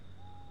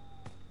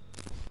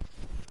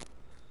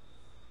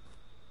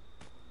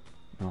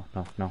 No.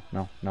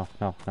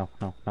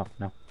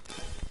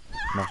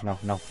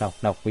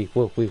 We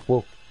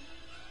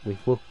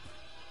will.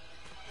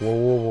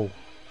 Whoa.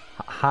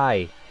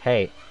 Hi.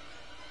 Hey.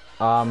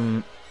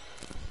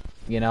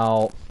 You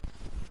know.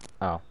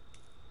 Oh.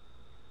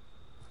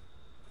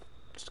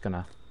 Just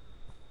gonna.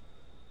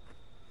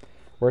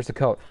 Where's the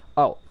code?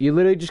 Oh, you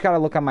literally just gotta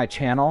look on my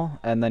channel,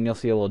 and then you'll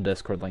see a little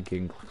Discord link you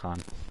can click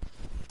on.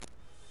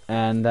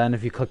 And then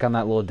if you click on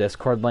that little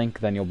Discord link,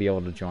 then you'll be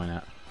able to join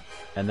it.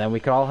 And then we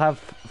could all have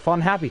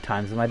fun, happy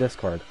times in my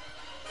Discord.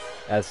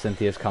 As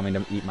Cynthia's coming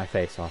to eat my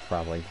face off,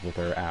 probably, with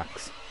her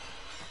axe.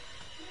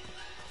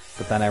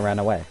 But then I ran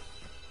away.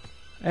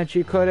 And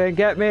she couldn't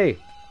get me!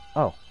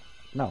 Oh.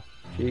 No.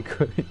 She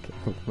couldn't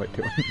get me. What am I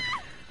doing?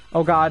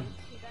 Oh God.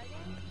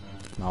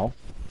 No.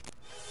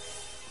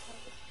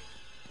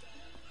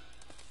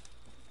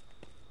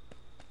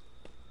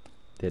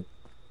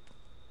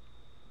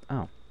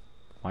 Oh.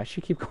 Why does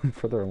she keep going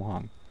further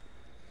along?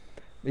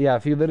 Yeah,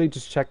 if you literally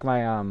just check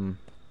my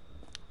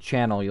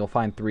channel, you'll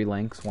find 3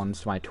 links.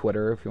 One's to my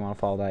Twitter, if you want to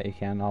follow that, you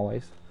can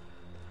always.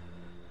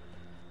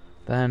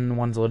 Then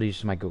one's literally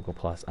just my Google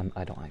Plus.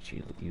 I don't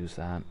actually use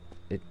that.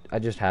 I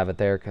just have it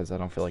there because I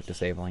don't feel like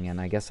disabling it.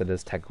 And I guess it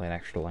is technically an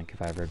extra link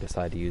if I ever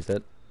decide to use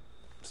it.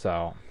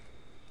 So,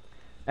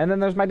 and then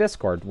there's my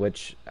Discord,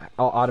 which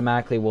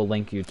automatically will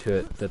link you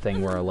to the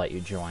thing where I'll let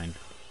you join.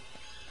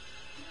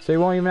 So you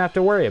won't even have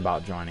to worry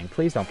about joining.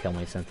 Please don't kill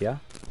me,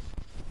 Cynthia.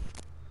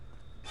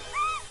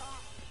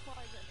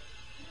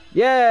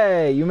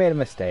 Yay! You made a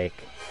mistake.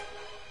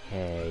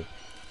 Hey.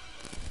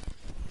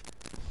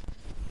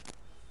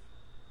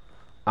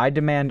 I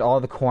demand all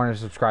the corners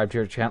subscribe to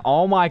your channel.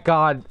 Oh my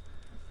god!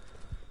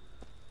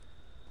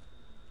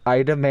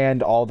 I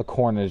demand all the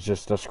corners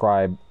just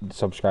subscribe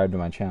to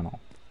my channel.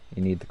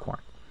 You need the corn.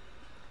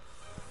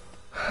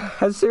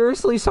 Has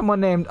seriously someone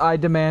named I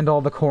demand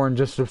all the corn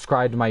just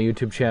subscribe to my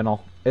YouTube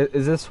channel?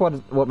 Is this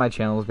what my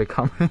channel is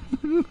becoming?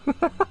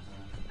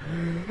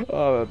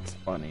 Oh, that's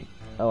funny.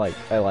 I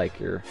like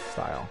your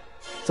style.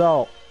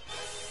 So,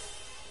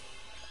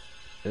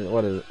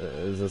 what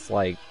is this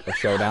like a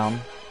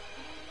showdown?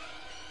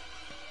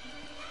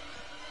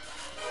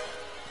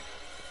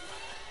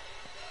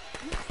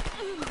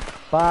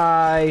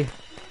 Bye.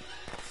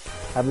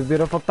 Have a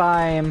beautiful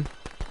time.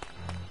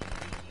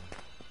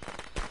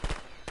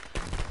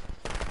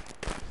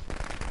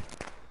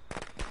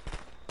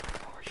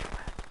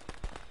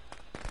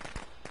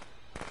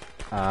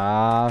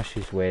 Ah,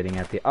 she's waiting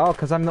at the... Oh,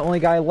 because I'm the only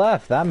guy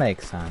left. That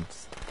makes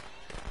sense.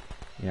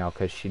 You know,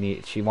 because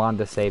she wanted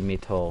to save me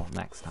till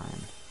next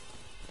time.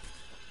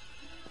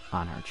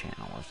 On her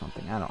channel or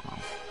something. I don't know.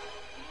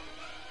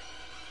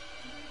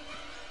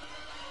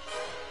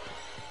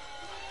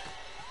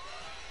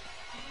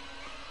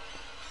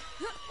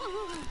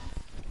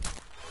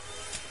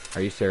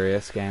 Are you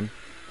serious, game?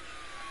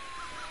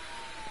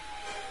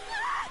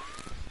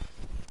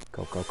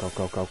 Go, go, go,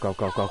 go, go, go,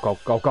 go, go, go,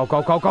 go, go,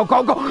 go, go, go,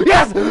 go, go!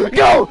 Yes!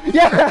 Go!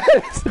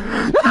 Yes!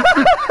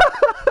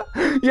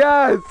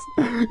 Yes!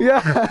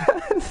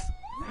 Yes!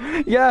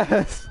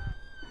 Yes!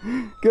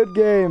 Good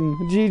game.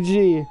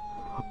 GG.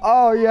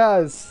 Oh,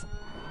 yes.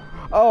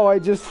 Oh, I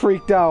just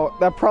freaked out.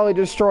 That probably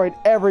destroyed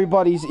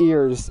everybody's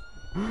ears.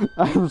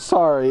 I'm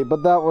sorry,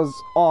 but that was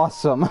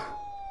awesome.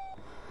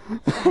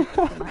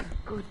 My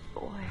good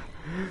boy.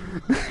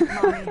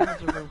 Mommy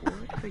has a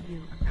reward for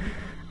you.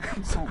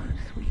 Come home,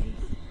 sweetie.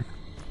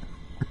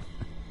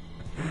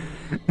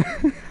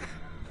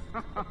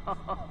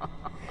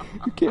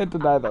 You can't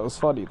deny that was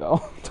funny,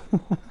 though.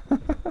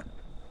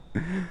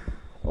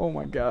 Oh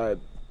my god.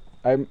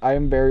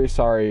 I'm very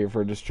sorry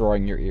for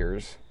destroying your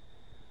ears.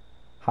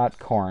 Hot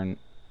corn.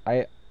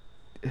 You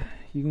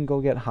can go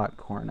get hot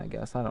corn, I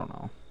guess. I don't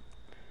know.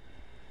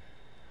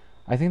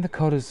 I think the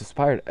code is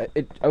expired.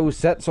 It was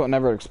set so it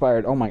never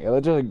expired. Oh my god,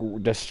 that just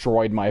like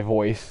destroyed my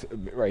voice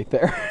right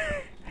there.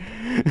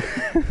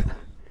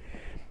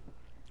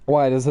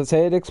 Why, does it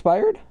say it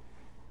expired?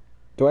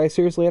 Do I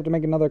seriously have to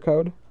make another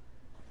code?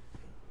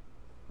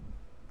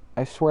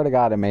 I swear to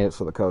god I made it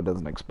so the code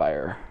doesn't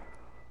expire.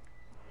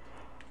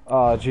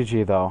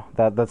 GG though.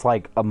 That's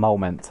like a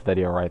moment's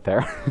video right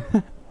there.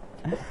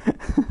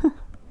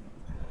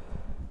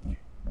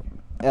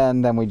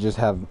 And then we just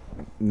have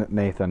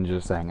Nathan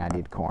just saying, I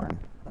need corn.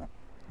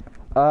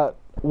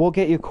 We'll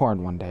get you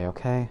corn one day,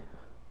 okay?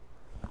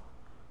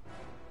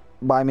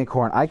 Buy me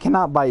corn. I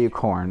cannot buy you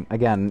corn.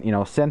 Again, you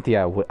know,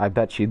 Cynthia, I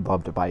bet she'd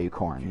love to buy you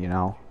corn, you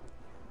know?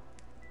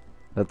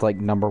 That's like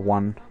number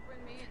one.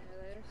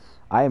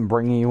 I am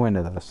bringing you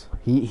into this.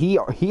 He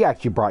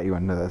actually brought you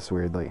into this,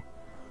 weirdly.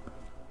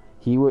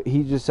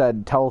 He just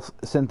said, tell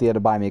Cynthia to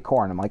buy me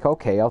corn. I'm like,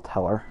 okay, I'll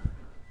tell her.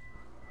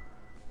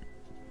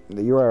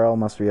 The URL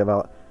must be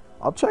about...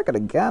 I'll check it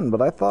again, but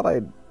I thought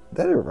I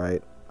did it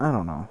right. I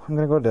don't know. I'm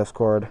gonna go to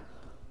Discord.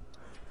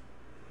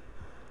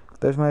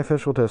 There's my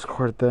official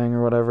Discord thing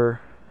or whatever.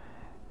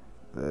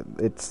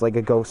 It's like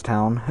a ghost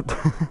town.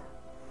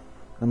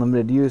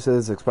 Unlimited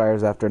uses,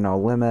 expires after no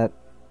limit.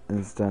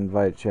 Instant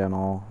invite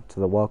channel to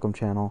the welcome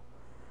channel.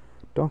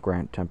 Don't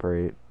grant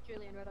temporary...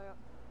 Julian, read out.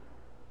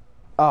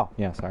 Oh,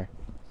 yeah, sorry.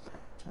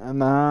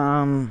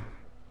 And,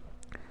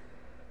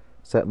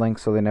 set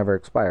links so they never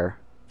expire.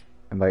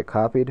 Invite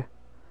copied.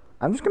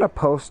 I'm just gonna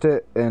post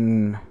it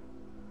in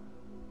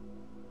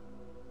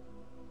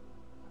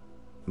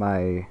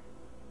my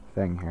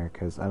thing here,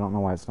 because I don't know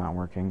why it's not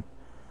working.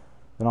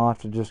 Then I'll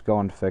have to just go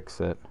and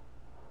fix it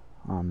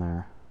on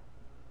there.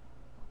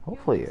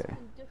 Hopefully. You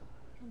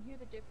can hear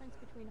the difference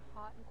between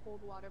hot and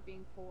cold water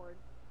being poured.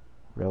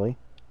 Really?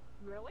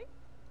 Really?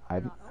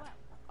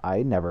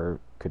 I never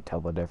could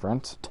tell the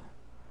difference.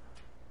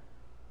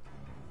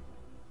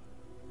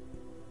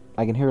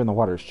 I can hear when the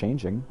water's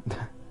changing.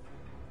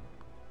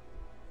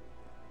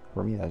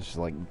 For me, that's just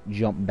like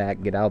jump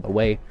back, get out of the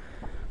way.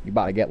 You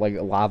about to get like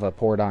lava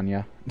poured on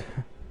you.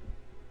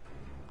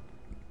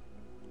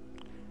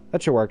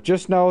 That should work.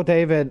 Just know,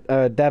 Devin.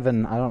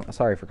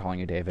 Sorry for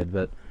calling you David,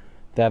 but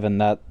Devin,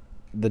 that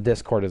the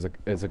Discord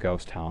is a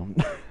ghost town,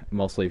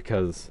 mostly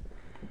because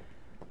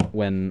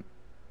when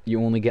you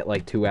only get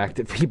like 2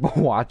 active people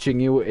watching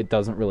you, it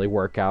doesn't really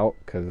work out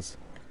because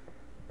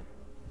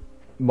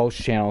most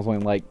channels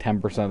only like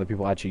 10% of the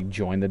people actually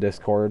join the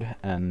Discord,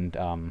 and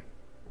 10%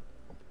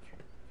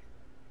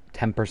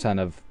 10%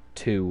 of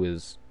 2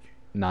 is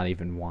not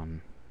even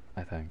 1,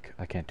 I think.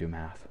 I can't do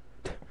math.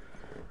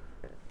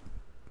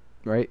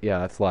 Right? Yeah,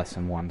 that's less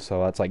than 1,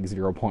 so that's like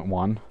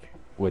 0.1,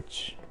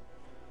 which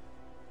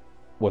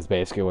was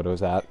basically what it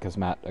was at, because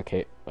Matt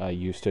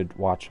used to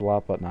watch a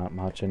lot, but not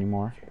much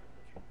anymore.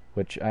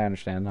 Which I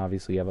understand,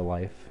 obviously you have a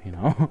life, you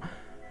know.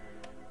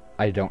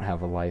 I don't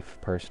have a life,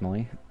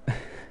 personally.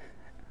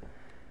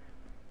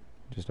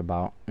 Just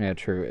about. Yeah,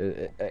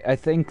 true. I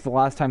think the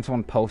last time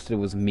someone posted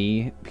was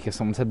me, because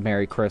someone said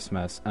Merry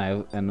Christmas,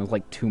 and it was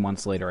like 2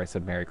 months later I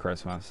said Merry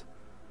Christmas.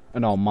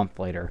 No, a month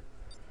later.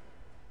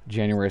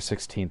 January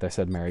 16th I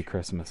said Merry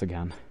Christmas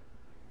again.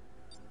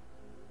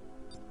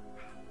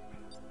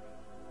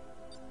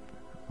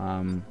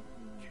 Yeah,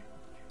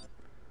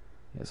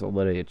 so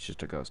literally it's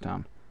just a ghost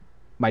town.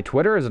 My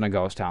Twitter isn't a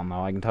ghost town,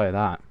 though, I can tell you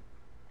that.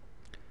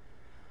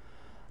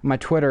 My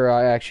Twitter,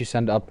 I actually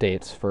send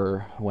updates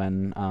for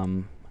when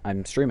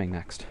I'm streaming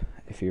next.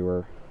 If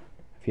you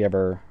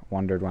ever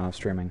wondered when I was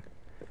streaming.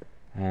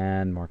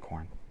 And more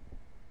corn.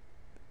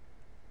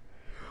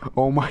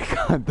 Oh my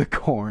god, the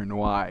corn,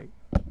 why?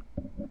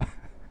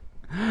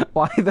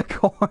 Why the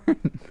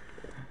corn?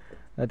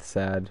 That's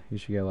sad. You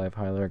should get Life,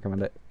 highly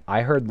recommend it.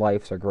 I heard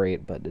Lifes are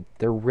great, but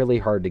they're really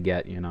hard to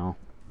get, you know.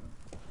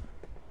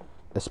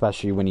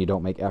 Especially when you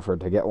don't make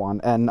effort to get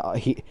one. And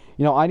I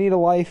need a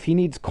Life, he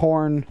needs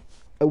corn.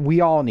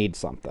 We all need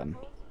something.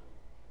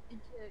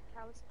 Into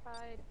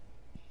calcified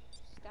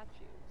statues.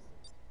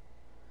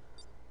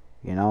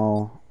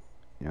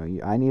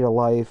 I need a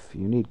Life,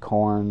 you need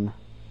corn.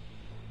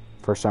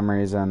 For some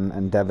reason,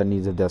 and Devin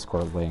needs a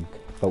Discord link.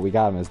 But we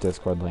got him his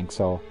Discord link,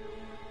 so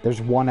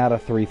there's 1 out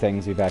of 3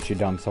 things we've actually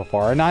done so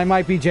far. And I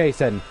might be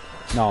Jason.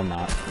 No, I'm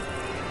not.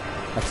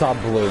 I saw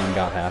blue and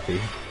got happy.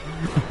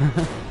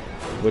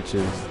 Which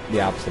is the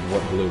opposite of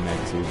what blue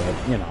makes you,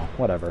 but, you know,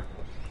 whatever.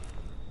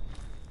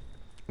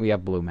 We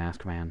have Blue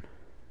Mask Man.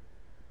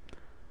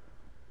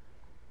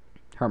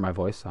 Hurt my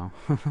voice, though.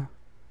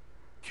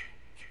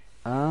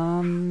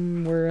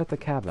 We're at the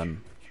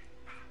cabin.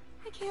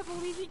 I can't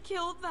believe he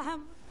killed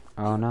them.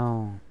 Oh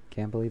no,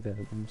 can't believe it.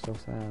 I'm so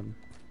sad.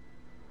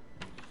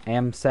 I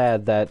am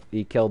sad that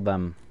he killed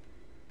them.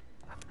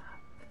 I'm not.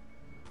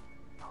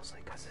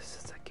 Mostly because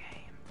this is a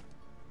game.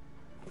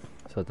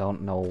 So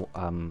don't know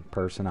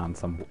person on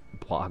some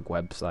blog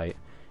website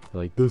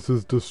like, this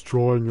is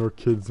destroying our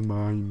kids'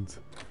 minds.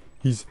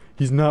 He's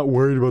not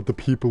worried about the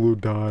people who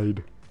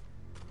died.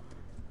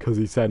 Because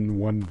he said in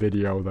one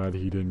video that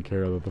he didn't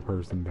care that the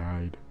person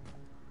died.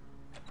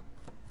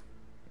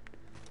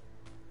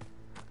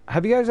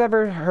 Have you guys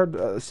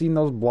ever seen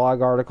those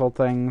blog article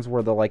things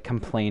where they're like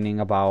complaining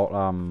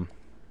about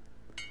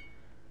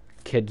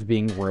kids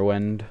being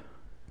ruined?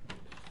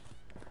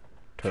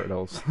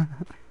 Turtles.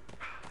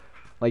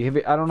 Like,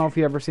 I don't know if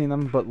you ever seen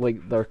them, but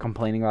like they're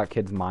complaining about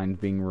kids' minds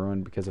being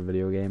ruined because of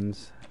video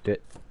games.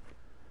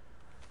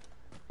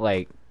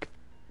 I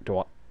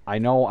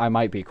know I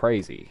might be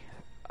crazy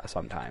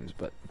sometimes,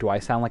 but do I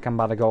sound like I'm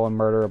about to go and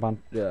murder a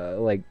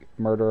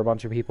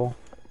bunch of people?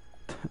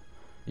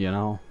 You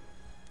know?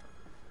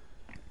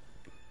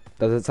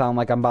 Does it sound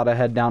like I'm about to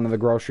head down to the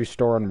grocery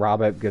store and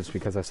rob it just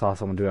because I saw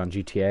someone do it on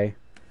GTA?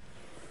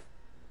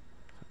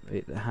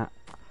 The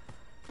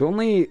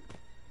only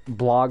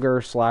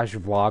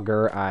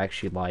blogger/vlogger I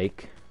actually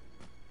like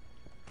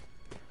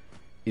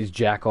is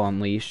Jackal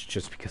Unleashed,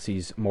 just because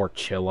he's more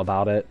chill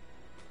about it.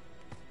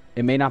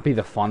 It may not be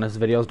the funnest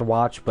videos to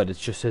watch, but it's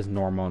just his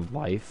normal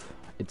life.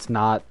 It's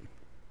not,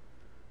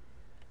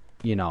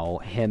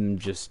 him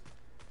just...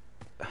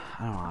 I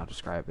don't know how to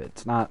describe it.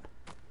 It's not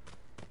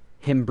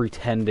him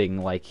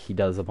pretending like he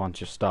does a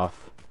bunch of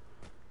stuff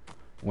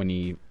when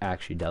he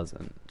actually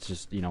doesn't. It's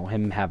just,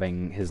 him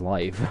having his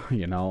life,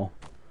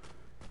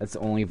 That's the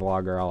only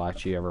vlogger I'll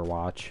actually ever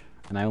watch.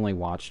 And I only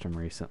watched him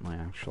recently,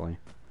 actually.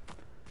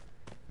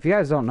 If you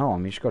guys don't know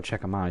him, you should go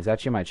check him out. He's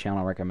actually on my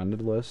channel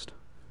recommended list.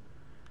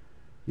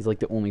 He's like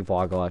the only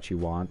vlog I'll actually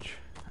watch.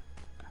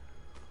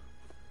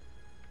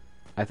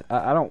 I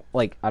don't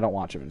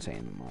watch him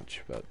insane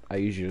much, but I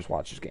usually just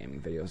watch his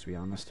gaming videos, to be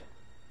honest.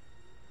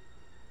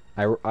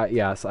 I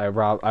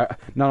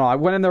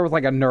went in there with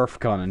like a Nerf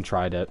gun and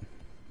tried it,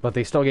 but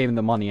they still gave him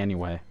the money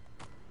anyway.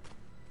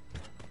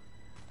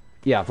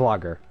 Yeah,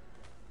 vlogger.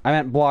 I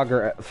meant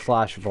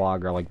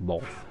blogger/vlogger, like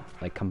both,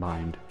 like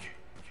combined.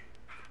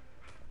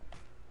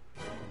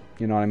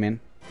 You know what I mean?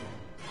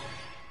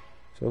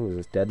 So is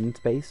this Dead in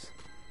Space?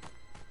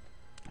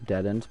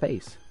 Dead in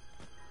Space.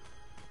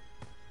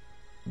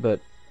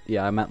 But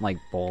yeah, I meant like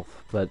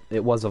both. But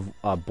it was a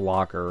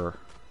blogger.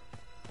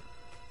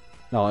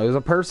 No, it was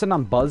a person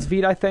on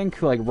BuzzFeed, I think,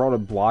 who like wrote a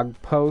blog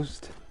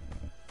post.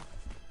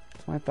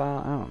 So I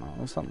thought, I don't know,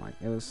 it was something like,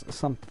 it was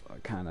some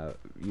kind of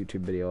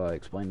YouTube video that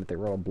explained that they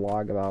wrote a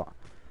blog about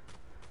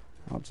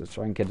what's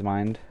destroying kids'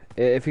 mind.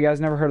 If you guys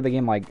never heard of the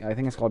game, like, I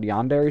think it's called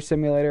Yandere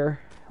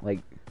Simulator, like,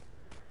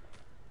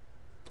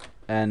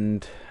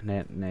 and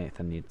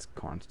Nathan needs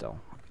corn still.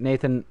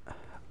 Nathan,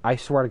 I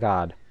swear to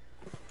God,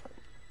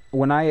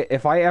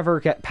 if I ever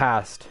get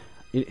past,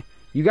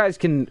 you guys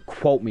can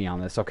quote me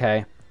on this,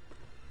 okay?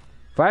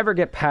 If I ever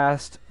get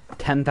past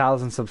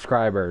 10,000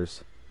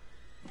 subscribers,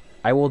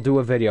 I will do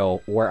a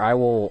video where I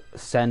will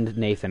send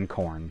Nathan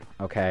corn,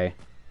 okay?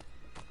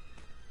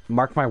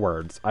 Mark my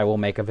words. I will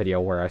make a video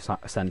where I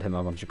send him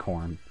a bunch of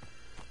corn.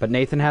 But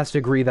Nathan has to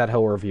agree that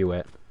he'll review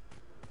it.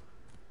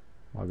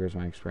 Vloggers,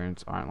 my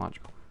experience, aren't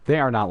logical. They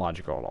are not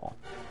logical at all.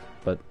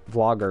 But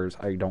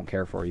vloggers, I don't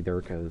care for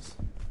either, because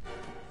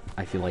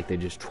I feel like they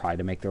just try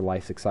to make their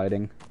lives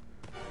exciting.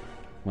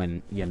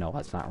 When, you know,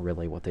 that's not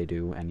really what they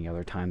do any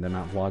other time they're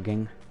not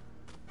vlogging.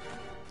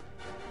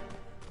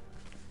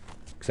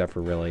 Except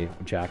for, really,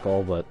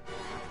 Jackal, but...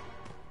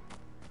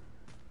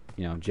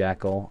 You know,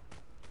 Jackal,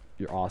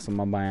 you're awesome,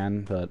 my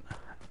man, but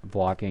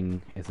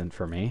vlogging isn't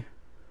for me.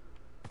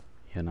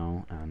 You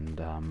know,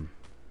 and,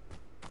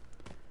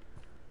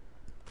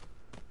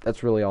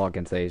 that's really all I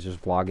can say, is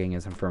just vlogging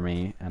isn't for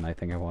me, and I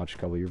think I watched a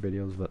couple of your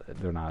videos, but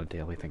they're not a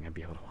daily thing I'd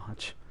be able to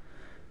watch.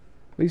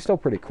 But he's still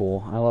pretty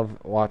cool. I love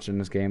watching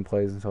his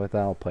gameplays and stuff like that.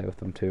 I'll play with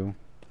them too.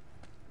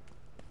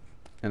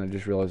 And I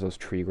just realized those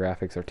tree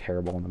graphics are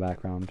terrible in the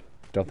background.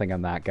 Don't think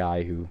I'm that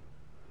guy who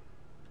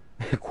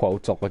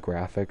quotes all the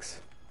graphics.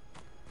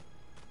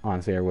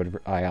 Honestly,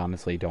 I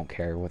honestly don't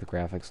care what the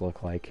graphics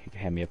look like. You can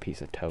hand me a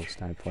piece of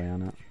toast and I'd play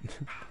on it.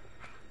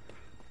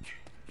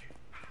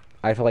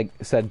 I've like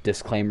said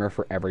disclaimer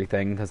for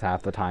everything, because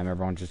half the time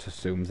everyone just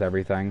assumes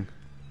everything.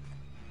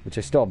 Which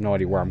I still have no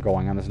idea where I'm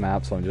going on this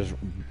map, so I'm just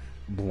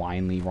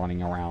blindly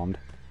running around.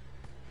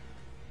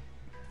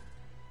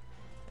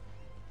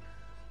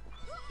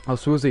 Oh,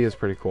 Swoozie is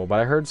pretty cool, but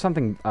I heard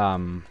something,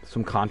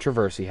 some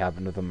controversy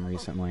happened to them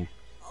recently.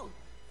 Oh,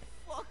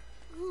 fuck.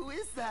 Who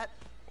is that?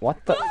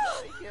 What the?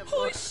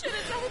 Holy shit,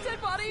 is that a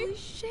dead body? Holy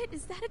shit,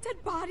 is that a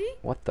dead body?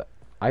 What the?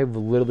 I've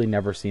literally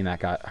never seen that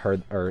guy,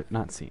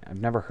 not seen,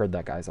 I've never heard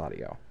that guy's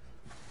audio.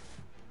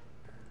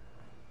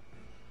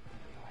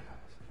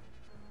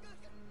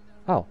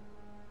 Oh.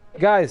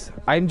 Guys,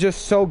 I'm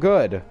just so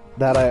good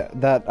that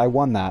I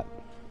won that.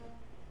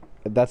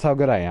 That's how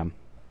good I am.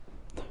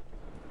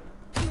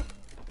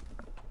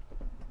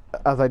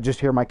 As I just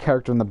hear my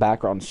character in the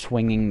background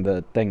swinging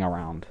the thing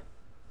around.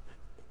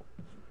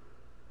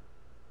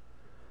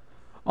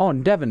 Oh,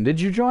 and Devin,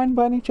 did you join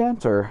by any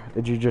chance, or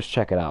did you just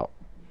check it out?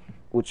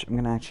 Which, I'm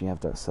gonna actually have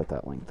to set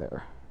that link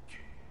there.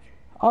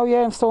 Oh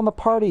yeah, I'm still in the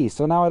party,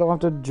 so now I don't have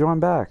to join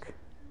back.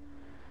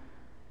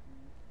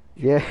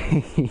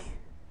 Yay.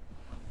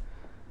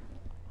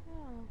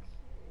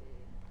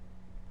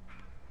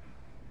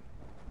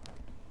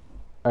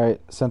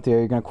 Alright, Cynthia,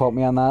 are you gonna quote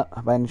me on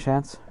that by any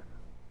chance?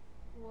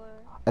 What?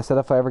 I said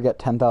if I ever get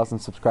 10,000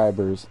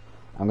 subscribers,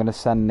 I'm gonna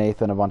send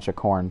Nathan a bunch of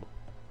corn.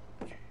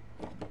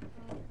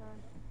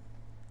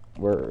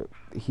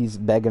 He's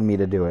begging me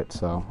to do it,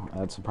 so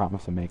that's a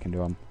promise I'm making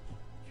to him.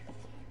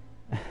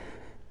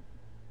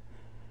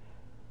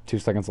 2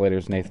 seconds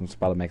later, Nathan's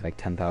about to make like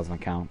 10,000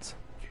 accounts.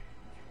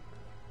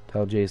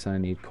 Tell Jason I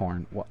need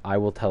corn. Well, I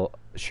will tell.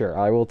 Sure,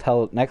 I will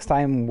tell. Next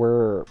time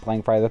we're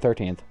playing Friday the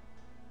 13th,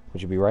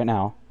 which will be right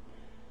now,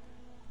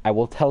 I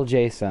will tell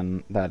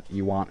Jason that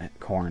you want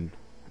corn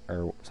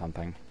or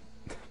something.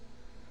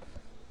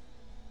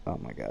 Oh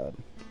my god.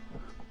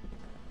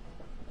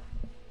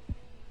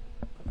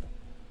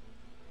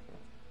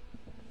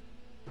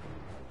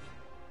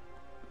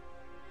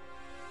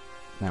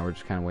 Now we're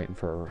just kind of waiting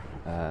for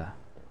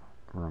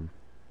room.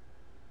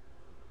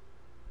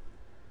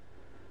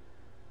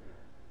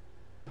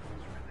 It's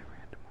really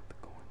random with the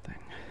corn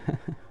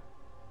thing.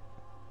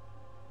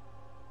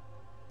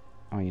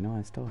 Oh, you know,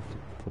 I still have to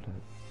put a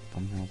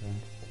thumbnail there.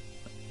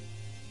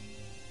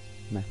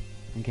 Nah,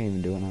 I can't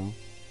even do it now.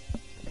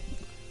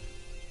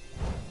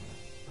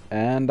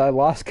 And I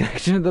lost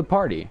connection to the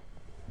party.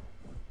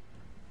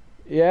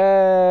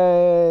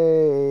 Yay!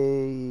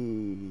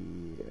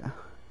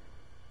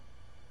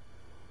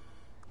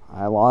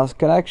 I lost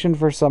connection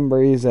for some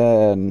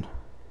reason.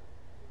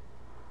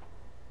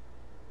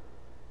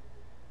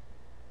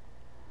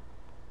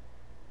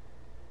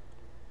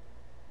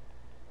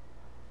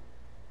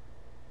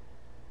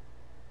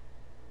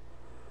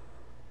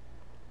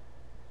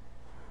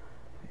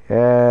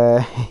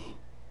 Yay.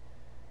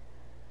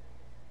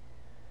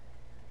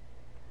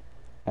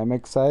 I'm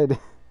excited.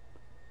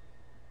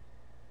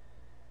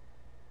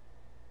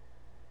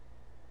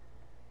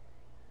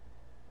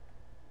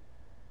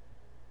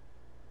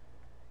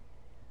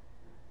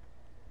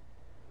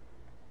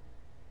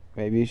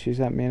 Maybe she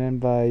sent me an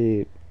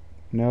invite.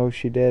 No,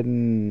 she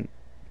didn't.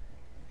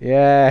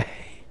 Yay.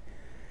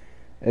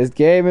 This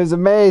game is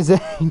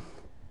amazing.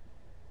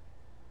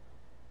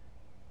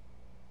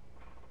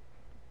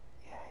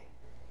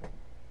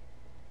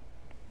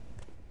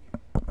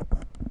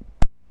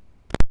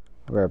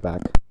 We're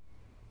back.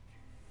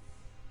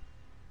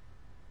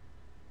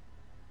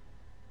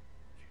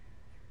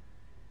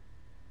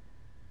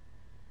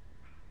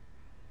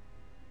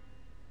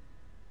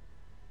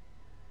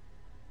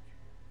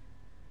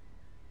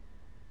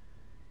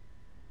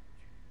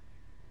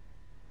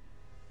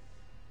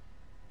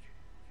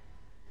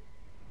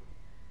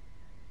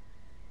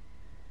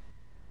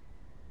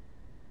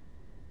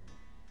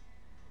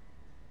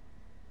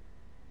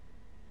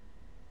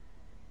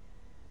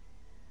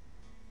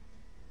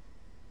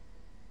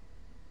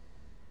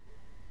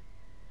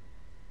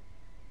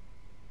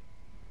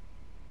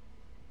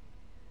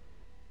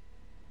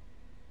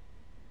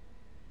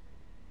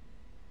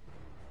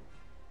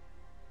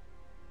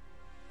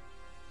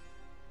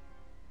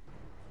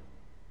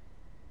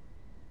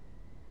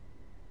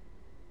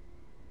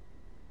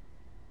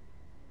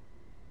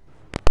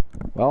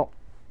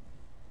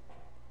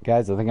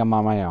 Guys, I think I'm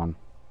on my own.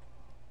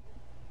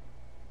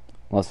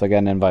 Unless I get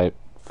an invite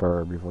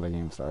for before the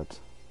game starts.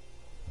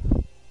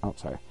 Oh,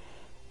 sorry.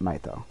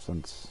 Might though,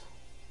 since,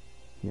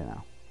 you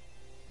know.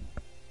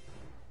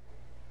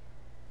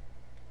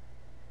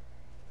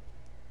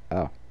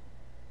 Oh.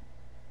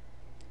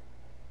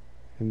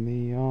 In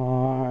the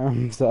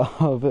arms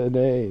of an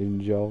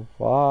angel,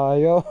 fly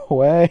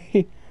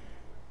away.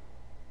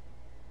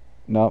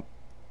 Nope.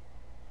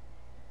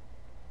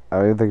 I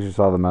don't think she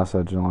saw the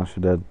message, unless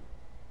she did.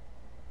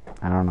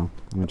 I don't know.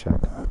 Let me check.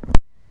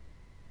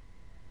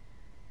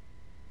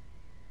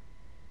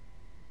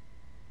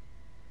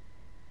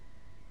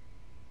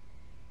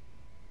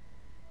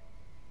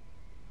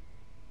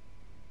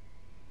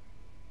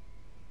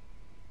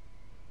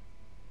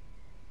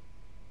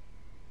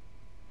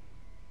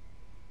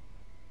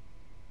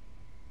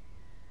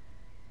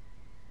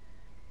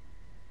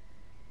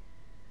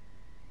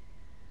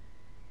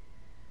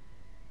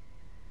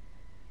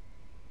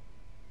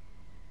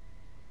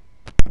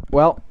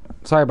 Well,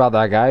 sorry about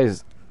that,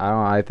 guys.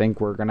 I think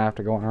we're gonna have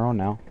to go on our own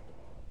now.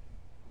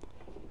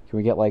 Can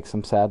we get like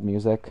some sad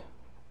music?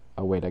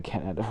 Oh wait, I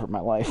can't edit for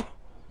my life.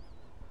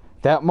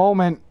 That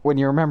moment when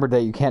you remember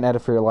that you can't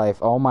edit for your life.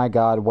 Oh my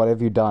god, what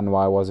have you done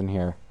while I wasn't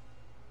here?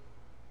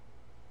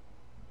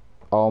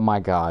 Oh my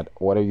god,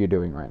 what are you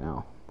doing right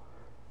now?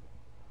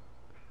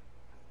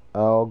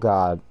 Oh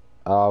god.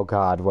 Oh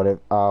god, what if...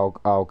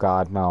 Oh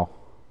god, no.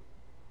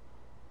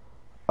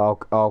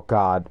 Oh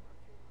god.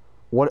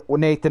 What,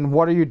 Nathan,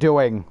 what are you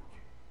doing?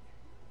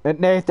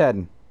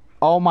 Nathan.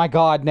 Oh my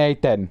god,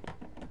 Nathan.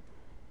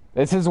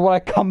 This is what I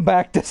come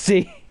back to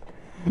see.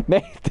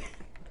 Nathan.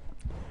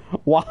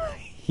 Why?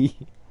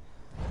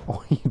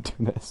 Why you do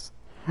this?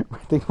 I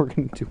think we're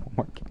gonna do one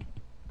more game.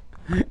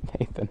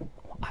 Nathan,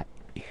 why?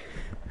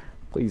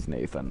 Please,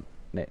 Nathan.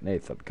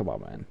 Nathan, come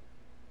on, man.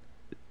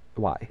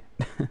 Why?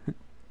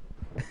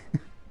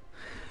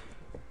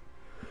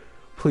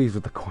 Please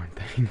with the corn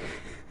thing.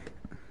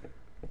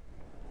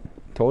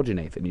 Told you,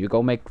 Nathan. You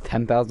go make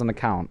 10,000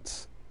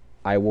 accounts.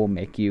 I will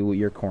make you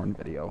your corn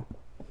video.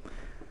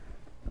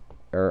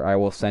 Or I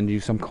will send you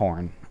some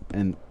corn.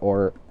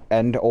 Or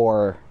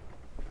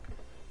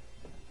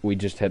we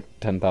just hit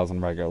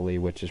 10,000 regularly,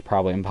 which is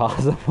probably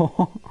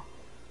impossible.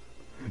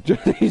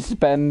 Just he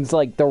spends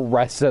like the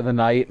rest of the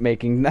night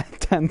making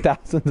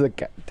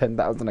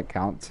 10,000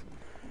 accounts.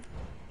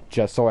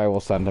 Just so I will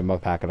send him a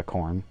packet of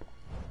corn.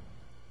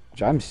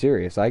 Which I'm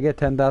serious. I get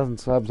 10,000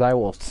 subs, I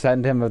will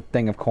send him a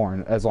thing of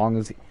corn as long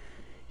as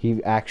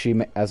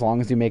as long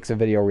as he makes a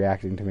video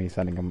reacting to me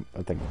sending him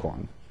a thing of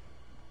corn.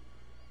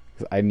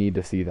 'Cause I need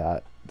to see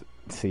that,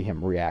 see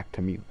him react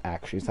to me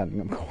actually sending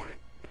him corn.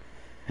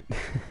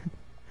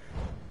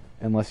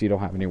 Unless you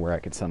don't have anywhere I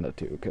could send it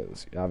to,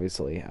 because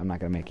obviously I'm not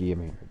gonna make you give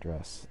me your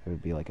address. It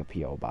would be like a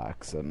PO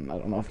box, and I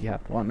don't know if you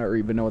have one or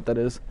even know what that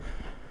is.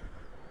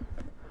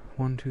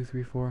 1, 2,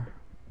 3, 4.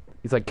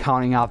 He's like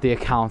counting out the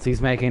accounts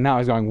he's making now.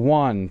 He's going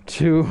 1,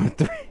 2,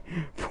 3,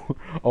 4.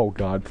 Oh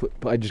god,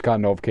 I just got a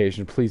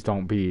notification. Please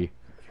don't be.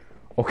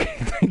 Okay,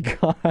 thank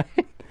god.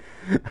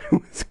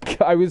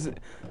 I was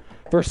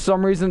for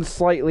some reason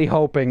slightly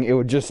hoping it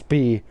would just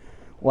be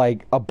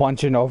like a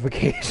bunch of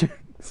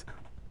notifications.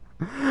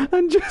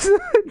 And just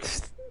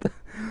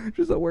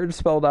a word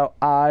spelled out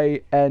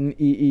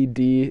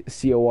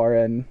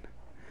INEEDCORN.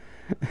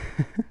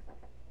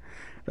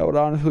 That would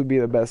honestly be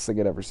the best thing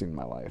I'd ever seen in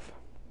my life.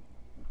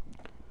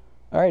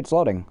 Alright, it's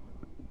loading.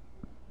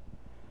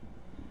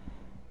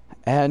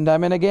 And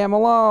I'm in a game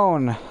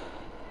alone.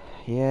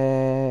 Yay.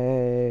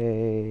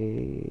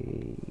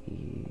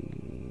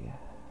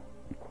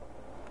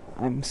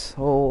 I'm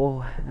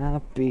so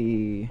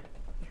happy.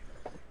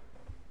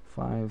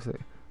 5, 6.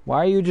 Why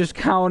are you just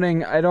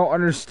counting? I don't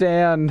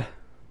understand.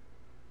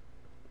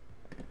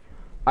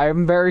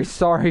 I'm very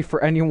sorry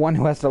for anyone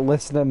who has to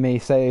listen to me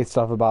say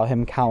stuff about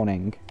him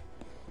counting.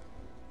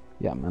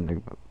 Yeah, I'm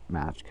ending the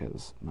match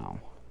because, no.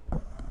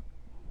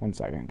 1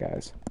 second,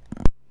 guys.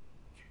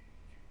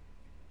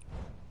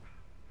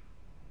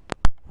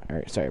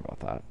 Alright, sorry about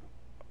that.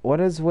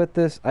 What is with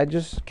this?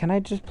 Can I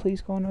just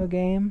please go into a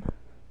game?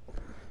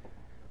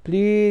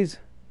 Please.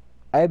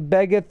 I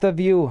beggeth of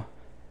you.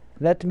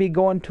 Let me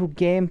go into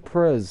game,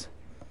 please.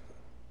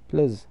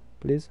 Please.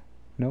 Please?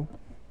 No?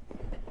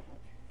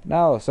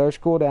 No,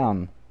 search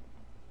cooldown.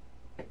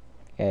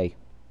 Hey.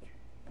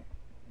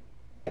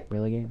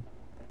 Really, game?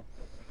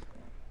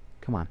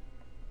 Come on.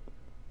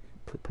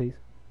 Please?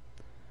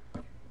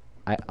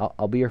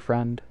 I'll be your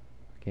friend.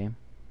 Game?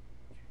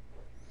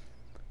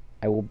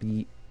 I will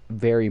be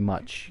very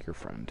much your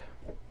friend.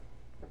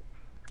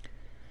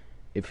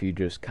 If you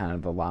just kind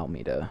of allow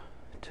me to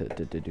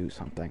do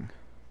something.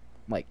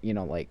 Like, you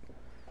know, like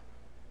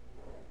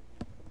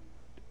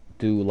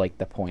do like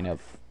the point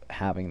of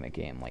having the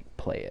game, like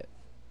play it.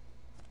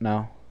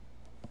 No?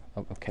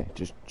 Oh, okay,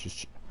 just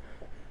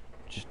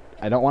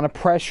I don't want to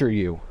pressure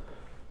you.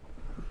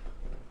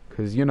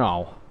 'Cause you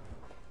know.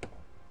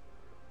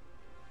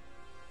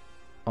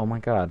 Oh my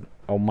god.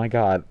 Oh my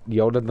god.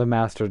 Yoda the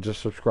Master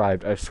just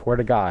subscribed. I swear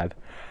to god.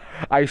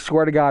 I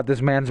swear to God,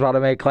 this man's about to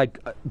make like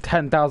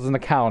 10,000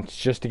 accounts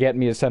just to get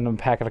me to send him a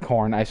packet of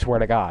corn. I swear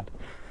to God.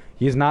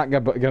 He's not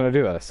gonna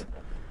do this.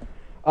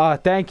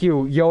 Thank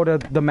you,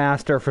 Yoda the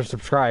Master, for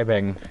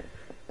subscribing.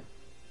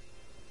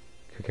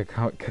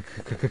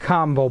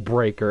 Combo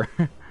breaker.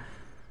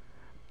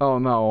 Oh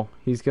no,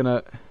 he's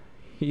gonna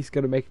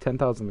make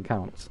 10,000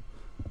 accounts.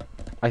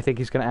 I think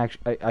he's gonna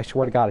actually. I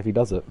swear to God, if he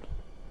does it.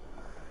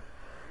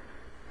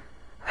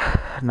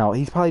 No,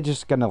 he's probably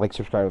just gonna like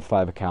subscribe with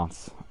 5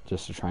 accounts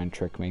just to try and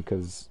trick me,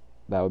 because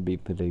that would be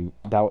pretty.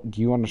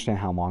 Do you understand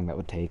how long that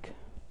would take?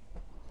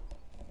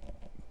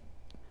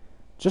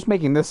 Just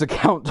making this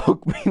account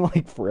took me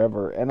like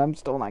forever, and I'm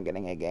still not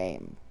getting a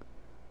game.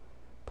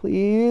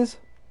 Please,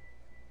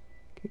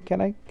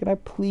 can I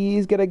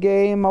please get a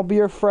game? I'll be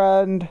your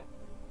friend.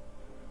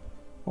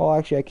 Well,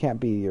 actually, I can't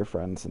be your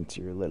friend since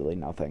you're literally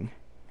nothing.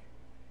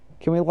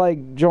 Can we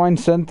like join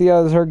Cynthia?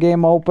 Is her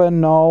game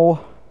open?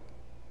 No.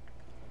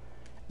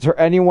 Is there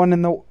anyone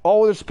in the...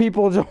 Oh, there's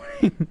people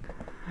joining.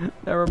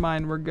 Never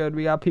mind, we're good.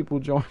 We got people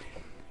joining.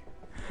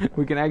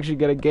 We can actually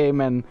get a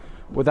game in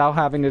without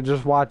having to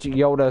just watch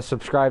Yoda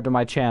subscribe to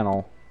my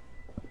channel.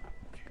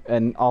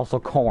 And also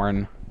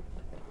Corn.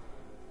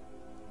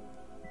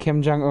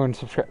 Kim Jong-un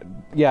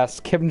subscribe... Yes,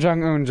 Kim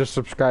Jong-un just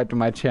subscribed to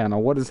my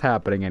channel. What is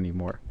happening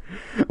anymore?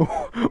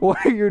 What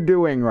are you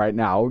doing right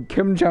now?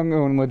 Kim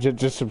Jong-un legit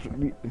just...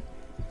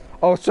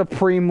 Oh,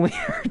 Supreme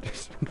Leader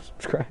just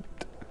subscribed.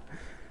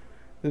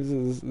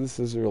 This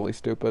is really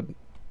stupid.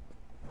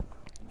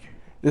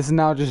 This is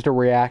now just a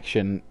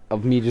reaction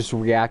of me just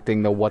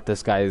reacting to what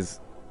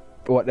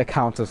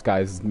accounts this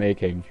guy's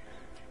making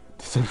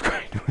to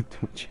subscribe to my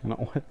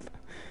channel with.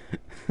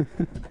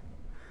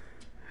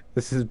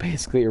 This is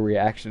basically a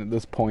reaction at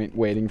this point,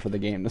 waiting for the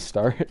game to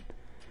start.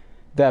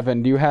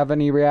 Devin, do you have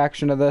any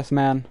reaction to this,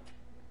 man?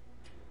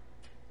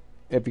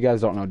 If you guys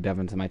don't know,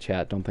 Devin's in my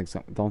chat. Don't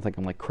think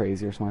I'm like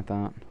crazy or something like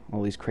that.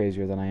 Well, at least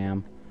crazier than I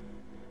am.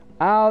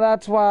 Oh,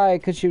 that's why,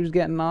 because she was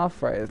getting off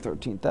Friday the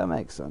 13th. That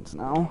makes sense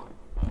now.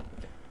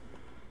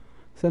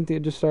 Cynthia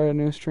just started a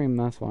new stream,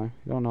 that's why.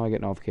 You don't know I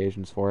get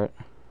notifications for it.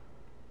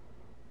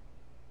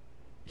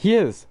 He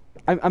is.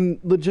 I'm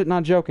legit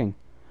not joking.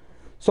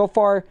 So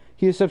far,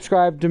 he has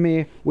subscribed to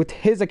me with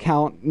his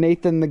account,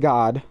 Nathan the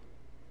God.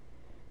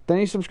 Then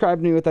he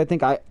subscribed to me with, I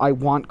think, I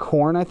want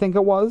corn, I think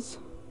it was.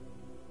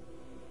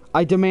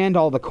 I demand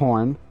all the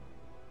corn.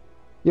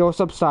 Yo, what's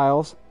up,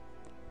 Styles?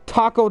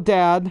 Taco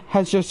Dad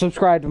has just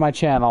subscribed to my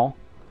channel.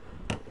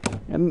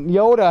 And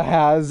Yoda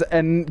has,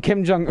 and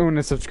Kim Jong-un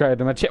has subscribed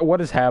to my channel.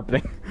 What is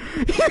happening?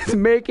 He's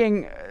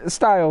making...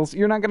 Styles,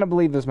 you're not going to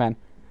believe this, man.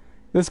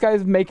 This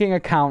guy's making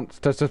accounts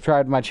to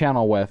subscribe to my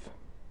channel with.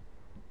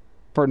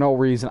 For no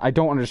reason. I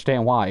don't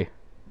understand why.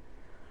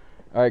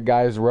 Alright,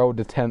 guys, road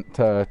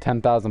to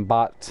 10,000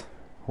 bots.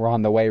 We're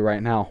on the way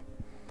right now.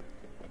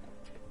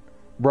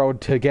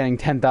 Road to getting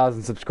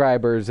 10,000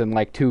 subscribers and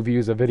like 2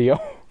 views a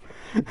video.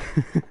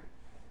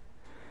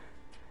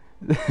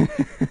 This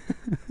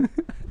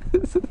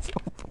is so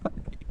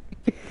funny.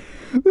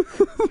 This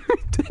is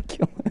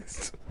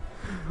ridiculous.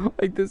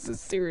 Like, this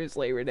is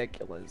seriously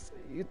ridiculous.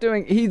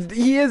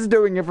 He is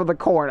doing it for the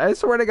corn. I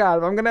swear to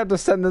God, I'm gonna have to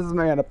send this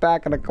man a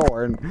packet of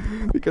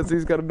corn because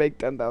he's gonna make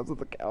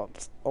 10,000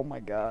 accounts. Oh my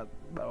God,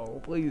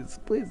 no! Please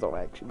don't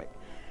actually make.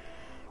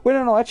 Wait,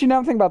 no. Actually, now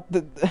I'm thinking about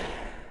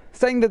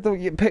saying that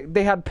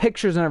they had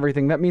pictures and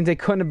everything. That means they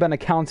couldn't have been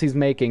accounts he's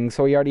making,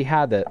 so he already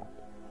had it.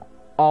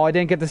 Oh, I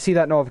didn't get to see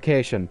that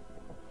notification.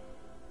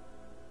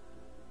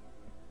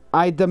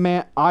 I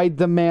demand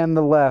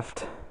the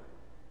left.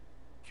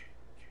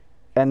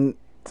 And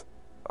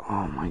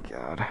oh my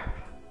God.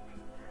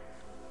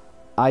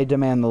 I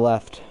demand the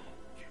left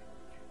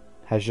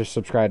has just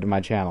subscribed to my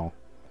channel.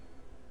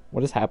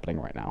 What is happening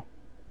right now?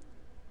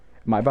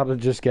 Am I about to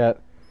just get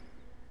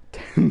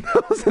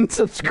 10,000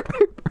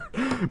 subscribers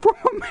from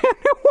a man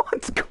who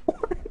wants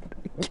corn?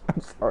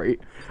 I'm sorry.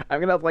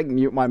 I'm gonna have to like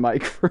mute my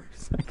mic for a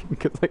second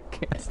because I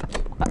can't stop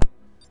laughing.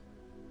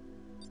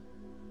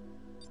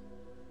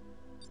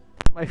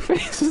 My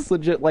face is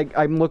legit like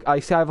I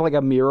have like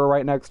a mirror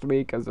right next to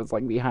me because it's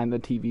like behind the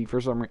TV for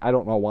some reason. I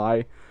don't know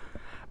why,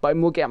 but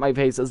I'm looking at my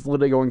face. It's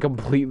literally going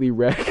completely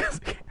red because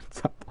I can't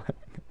stop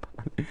laughing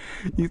about it.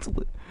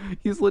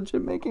 He's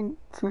legit making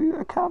 3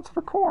 accounts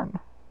for corn.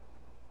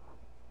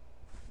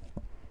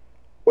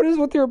 What is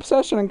with your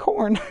obsession in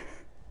corn?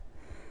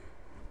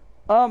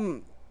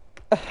 Oh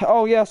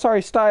yeah,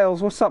 sorry,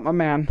 Styles. What's up, my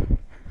man?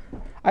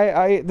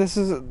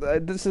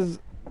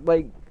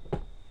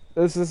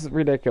 This is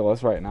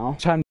ridiculous right now.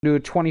 Time to do a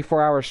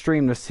 24-hour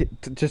stream to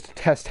just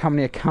test how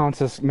many accounts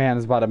this man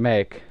is about to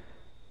make.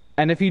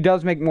 And if he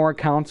does make more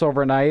accounts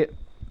overnight,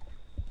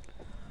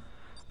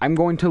 I'm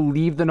going to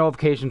leave the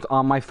notifications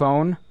on my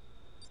phone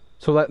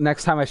so that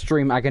next time I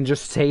stream, I can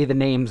just say the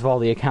names of all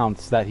the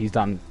accounts that he's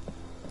done.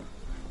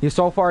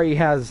 So far, he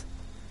has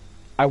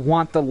I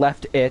want the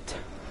left it.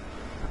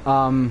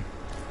 Tell him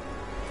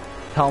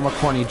a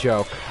corny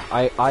joke.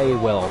 I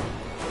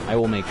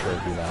will make sure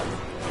to do that.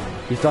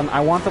 He's done I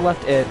want the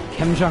left it,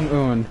 Kim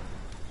Jong-un,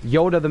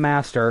 Yoda the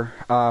Master,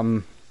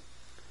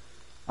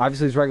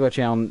 Obviously, his regular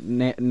channel,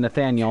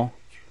 Nathaniel.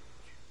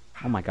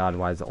 Oh my god,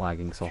 why is it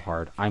lagging so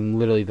hard? I'm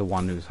literally the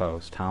one who's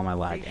host. How am I They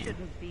lagging?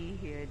 shouldn't be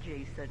here,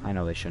 Jason. I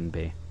know they shouldn't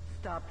be.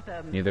 Stop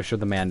them. Neither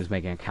should the man who's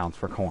making accounts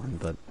for corn,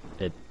 but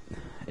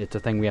it's a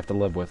thing we have to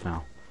live with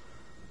now.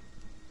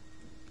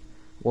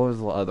 What was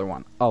the other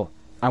one? Oh,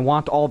 I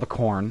want all the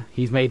corn.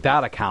 He's made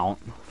that account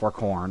for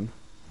corn.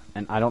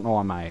 And I don't know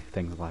why my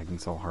thing's lagging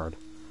so hard.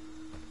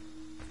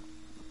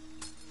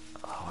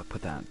 Oh, I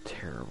put that in a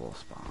terrible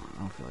spot. I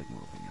don't feel like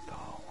moving it though.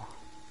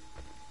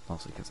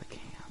 Mostly because I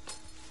can't.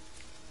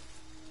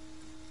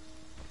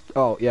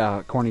 Oh,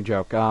 yeah, corny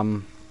joke.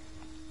 I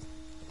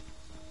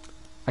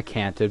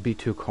can't. It'd be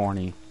too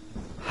corny.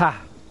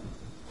 Ha!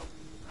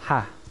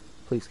 Ha!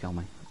 Please kill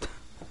me.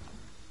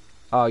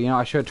 Oh, you know,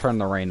 I should turn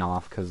the rain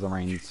off, because the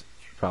rain's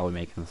probably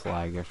making this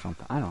lag or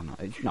something. I don't know.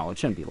 No, it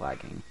shouldn't be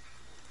lagging.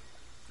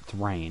 It's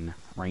rain.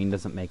 Rain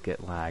doesn't make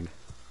it lag.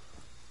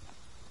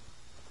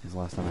 Is the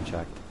last time I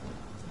checked.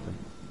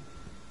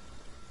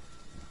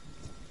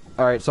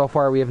 Alright, so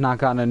far we have not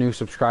gotten a new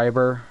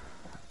subscriber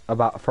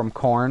from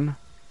Corn.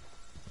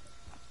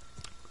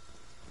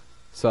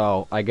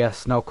 So, I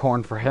guess no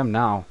corn for him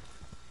now.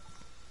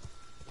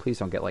 Please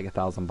don't get like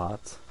 1,000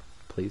 bots.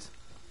 Please.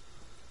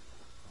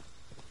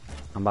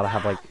 I'm about to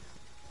have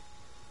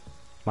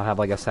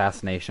like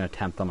assassination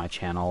attempt on my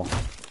channel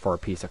for a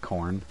piece of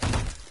corn.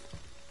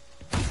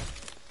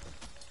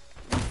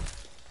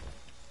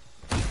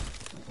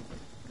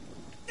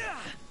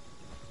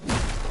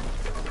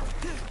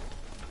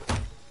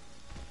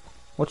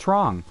 What's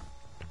wrong?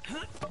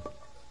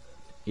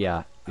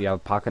 Yeah, you have a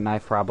pocket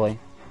knife probably.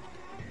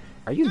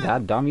 Are you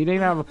that dumb? You don't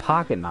even have a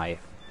pocket knife.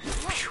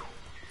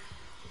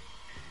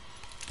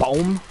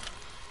 Boom.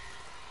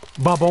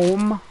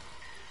 Ba-boom.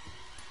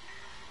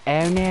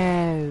 Oh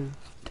no.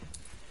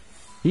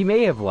 He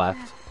may have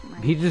left.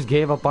 He just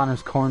gave up on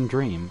his corn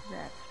dream.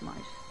 That's my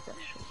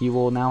special. He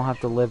will now have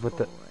to live with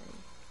boy. it.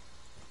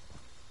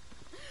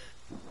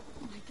 Oh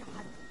my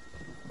god.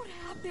 What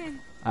happened?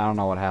 I don't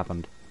know what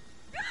happened.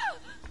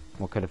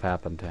 What could have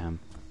happened to him?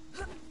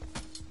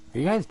 Are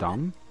you guys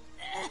dumb?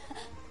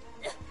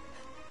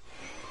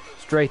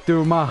 Straight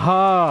through my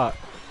heart.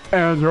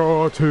 And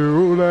you're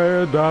too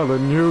late,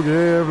 darling. You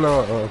give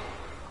love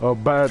a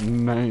bad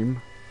name.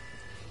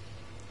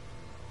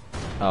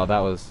 Oh, that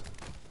was...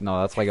 No,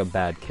 that's like a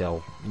bad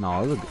kill.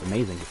 No, it was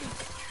amazing.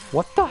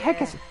 What the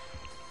heck is...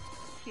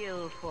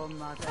 Kill for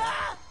mother.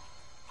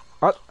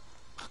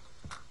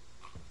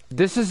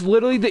 This is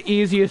literally the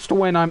easiest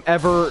win I'm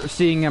ever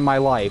seeing in my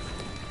life.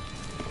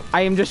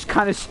 I am just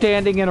kind of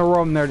standing in a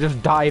room, they're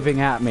just diving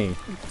at me.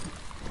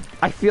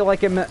 I feel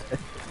like I'm... I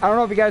don't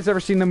know if you guys ever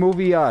seen the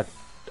movie, I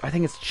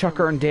think it's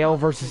Chucker and Dale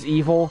versus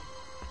Evil.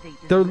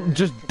 They're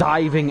just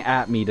diving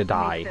at me to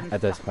die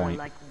at this point.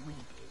 Like we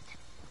did.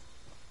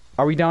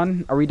 Are we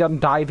done? Are we done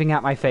diving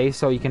at my face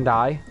so you can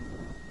die?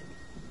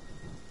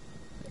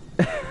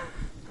 You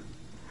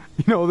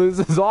know, this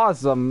is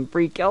awesome.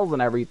 Free kills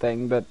and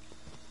everything, but...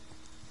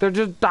 They're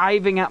just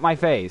diving at my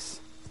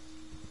face.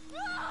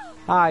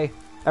 Hi.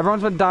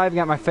 Everyone's been diving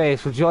at my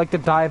face. Would you like to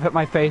dive at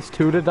my face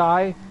too to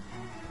die?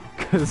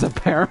 Because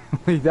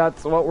apparently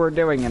that's what we're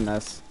doing in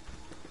this.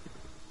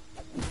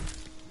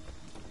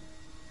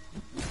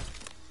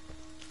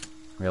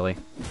 Really?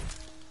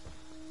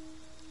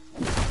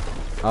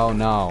 Oh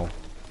no.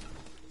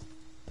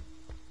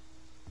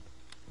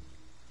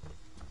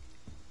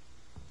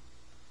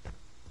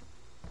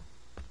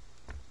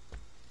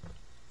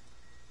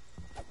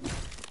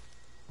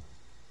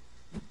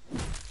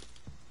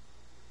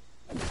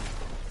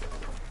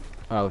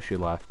 Oh, she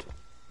left.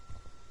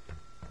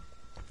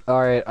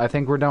 Alright, I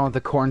think we're done with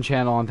the corn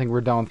channel. I think we're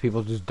done with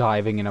people just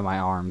diving into my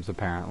arms,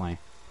 apparently.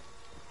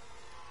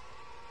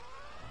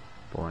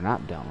 But we're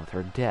not done with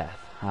her death.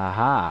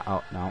 Haha.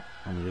 Oh, no.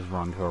 Let me just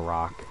run to a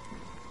rock.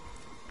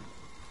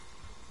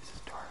 Is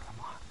this door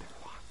unlocked? They're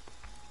locked.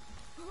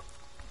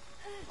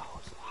 Oh,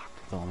 it's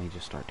locked. So let me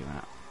just start doing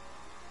it.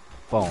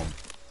 Boom.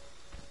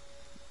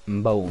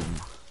 Boom.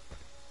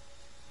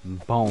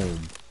 Boom.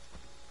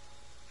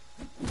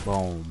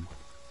 Boom.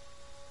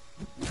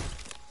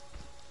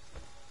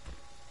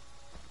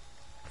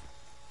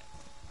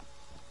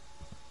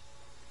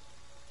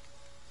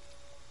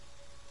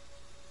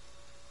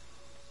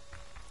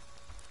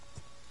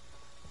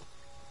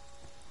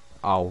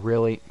 Oh,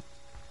 really?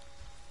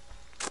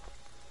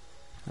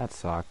 That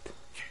sucked.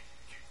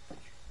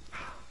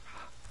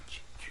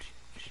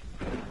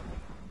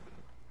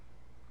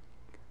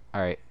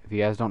 Alright, if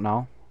you guys don't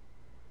know,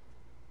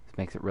 this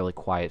makes it really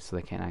quiet so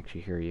they can't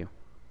actually hear you.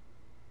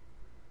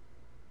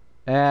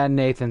 And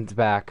Nathan's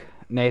back.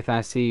 Nathan, I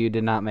see you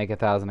did not make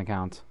 1,000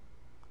 accounts.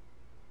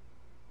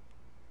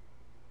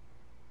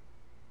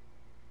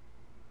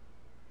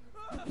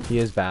 He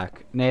is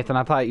back. Nathan,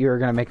 I thought you were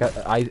gonna make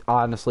a... I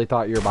honestly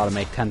thought you were about to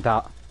make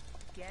 10,000.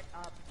 Get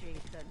up,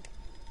 Jason.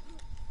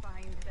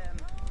 Find them.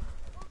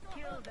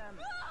 Kill them.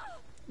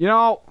 You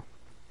know,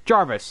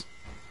 Jarvis.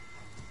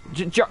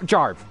 Jar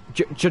Jar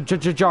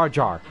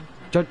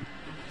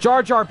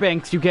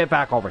Binks, you get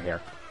back over here.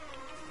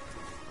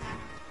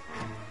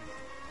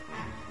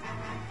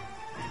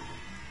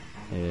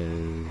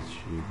 Is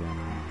she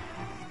gonna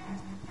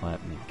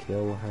let me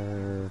kill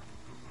her?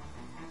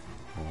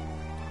 Or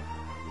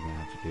are we gonna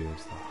have to do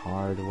this the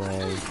hard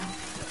way?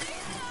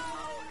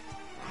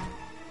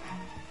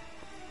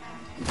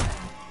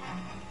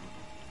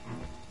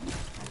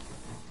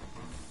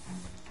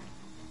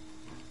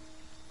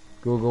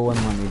 Google and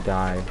let me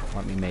die.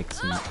 Let me make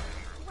some...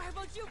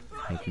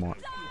 Make more...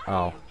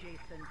 Oh.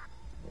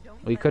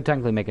 Well, you could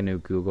technically make a new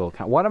Google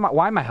account.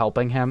 Why am I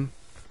helping him?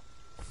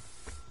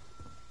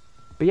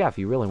 But yeah, if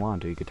you really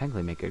want to, you could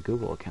technically make a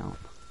Google account.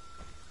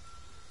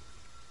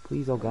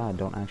 Please, oh god,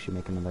 don't actually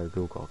make another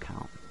Google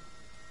account.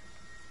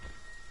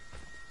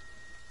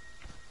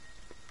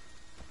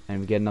 And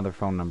we get another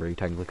phone number, you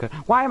technically could.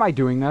 Why am I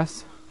doing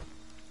this?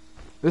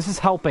 This is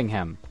helping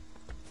him.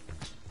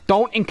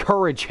 Don't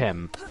encourage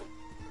him.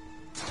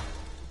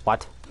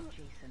 What?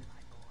 Jason,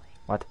 my boy.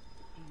 What?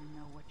 Do you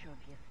know what your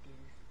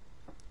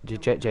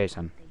gift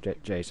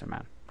is? Jason,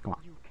 man. Come on.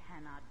 You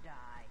cannot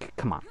die.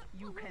 Come on.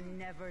 You can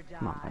never die.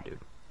 Come on, my dude.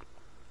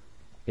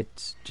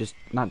 It's just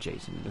not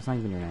Jason. It's not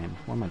even your name.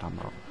 What am I talking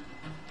about?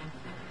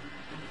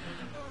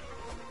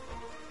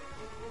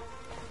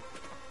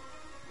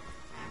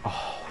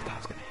 Oh, I thought I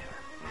was gonna hit her.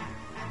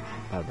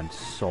 That would have been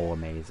so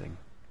amazing.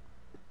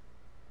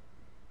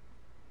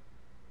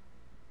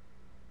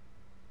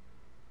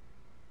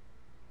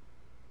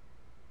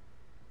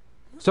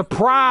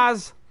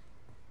 Surprise!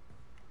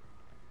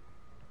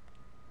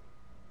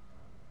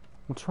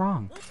 What's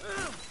wrong?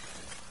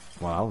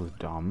 Well, that was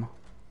dumb.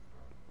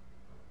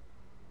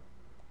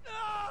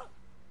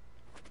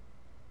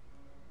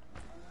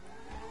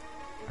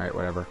 Alright,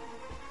 whatever.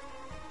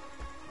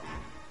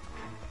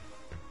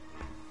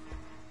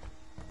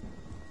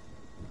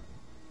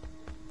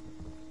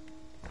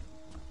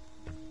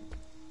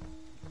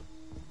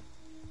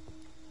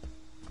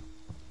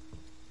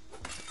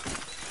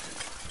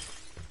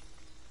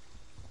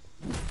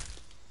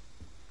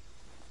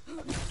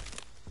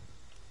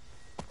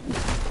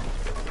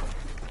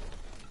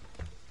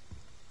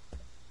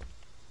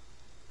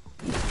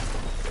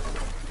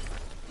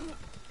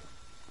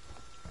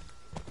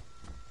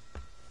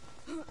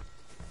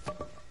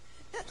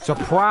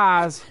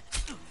 Surprise!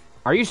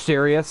 Are you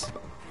serious?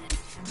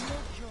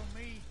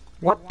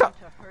 What the?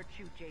 To hurt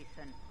you,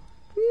 Jason.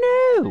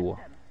 No!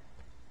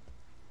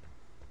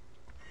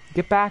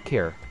 Get back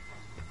here.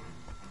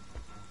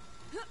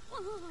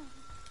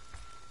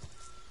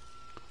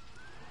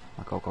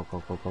 Go, go,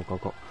 go, go, go, go,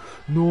 go.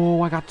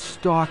 No, I got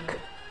stuck.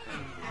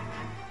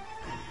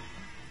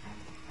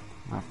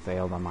 That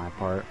failed on my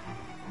part.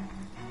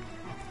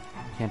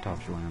 Can't tell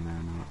if she went in there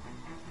or not.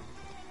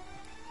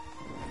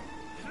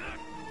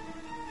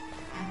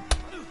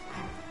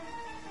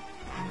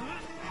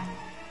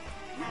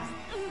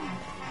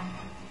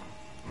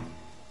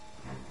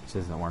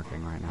 This isn't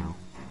working right now.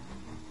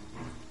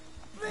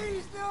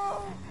 Please,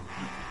 no!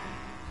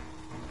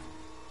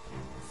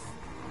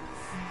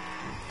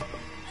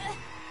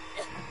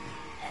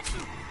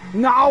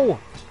 No!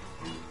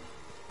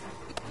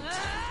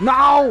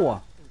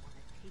 No!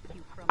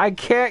 I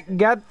can't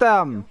get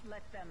them.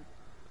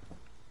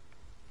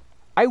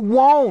 I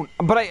won't,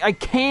 but I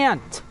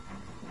can't.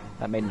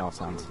 That made no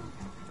sense.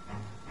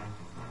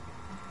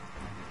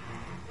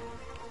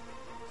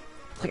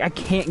 It's like I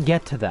can't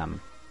get to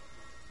them.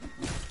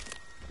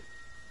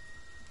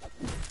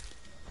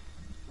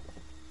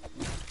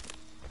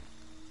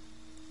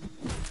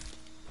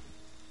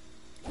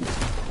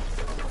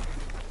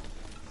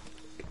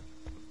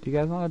 Do you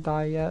guys want to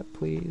die yet,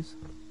 please?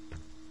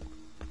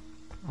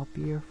 I'll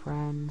be your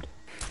friend.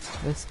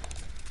 This.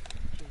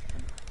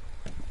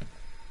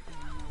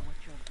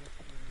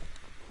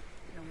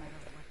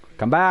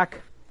 Come back.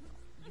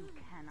 You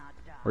cannot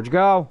die. Where'd you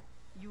go?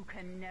 You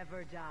can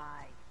never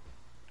die.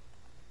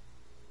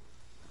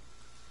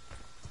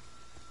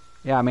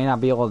 Yeah, I may not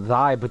be able to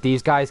die, but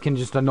these guys can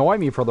just annoy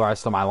me for the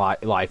rest of my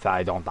life that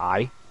I don't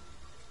die.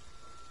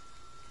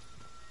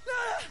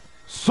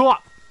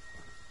 Sup?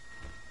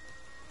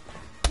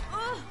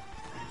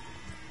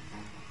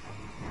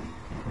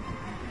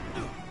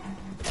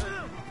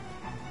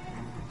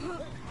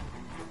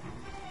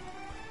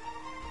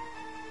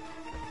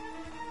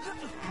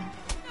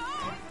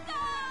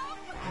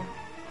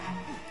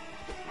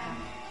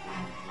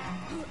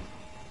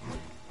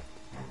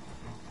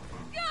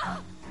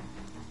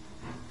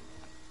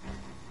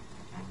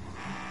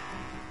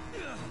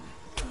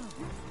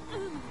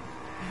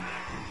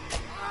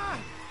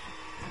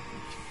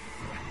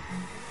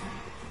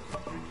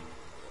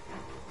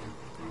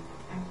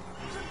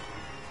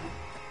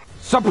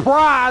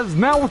 Surprise!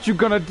 Now what you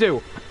gonna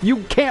do? You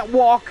can't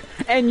walk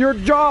and your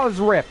jaw's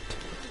ripped.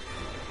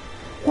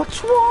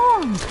 What's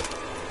wrong?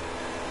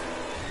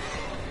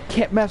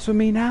 Can't mess with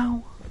me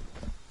now.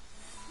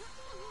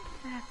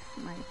 That's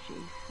my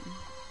Jason.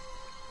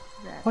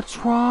 That's What's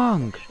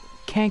wrong?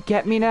 Can't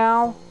get me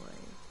now?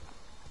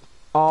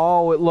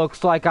 Oh, it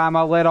looks like I'm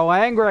a little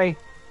angry.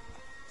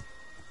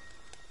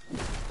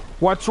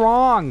 What's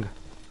wrong?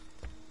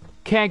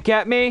 Can't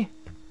get me?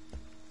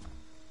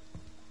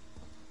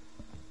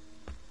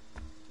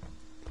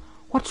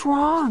 What's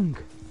wrong?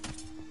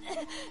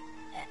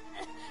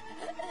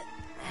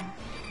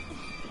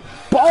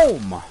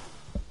 home!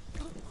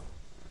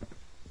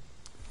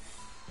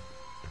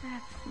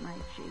 That's my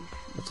Jason.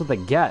 That's what they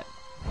get.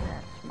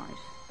 That's my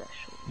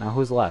special. Now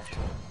who's left?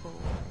 boy.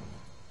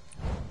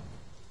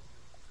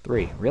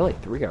 3. Really?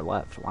 3 are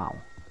left. Wow.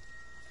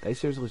 They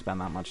seriously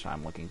spend that much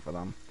time looking for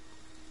them.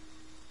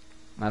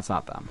 That's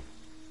not them.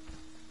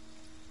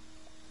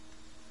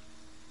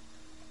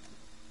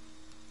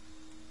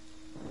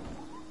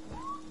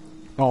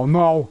 Oh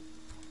no!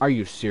 Are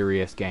you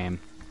serious, game?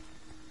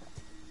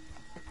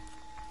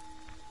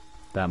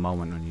 That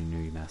moment when you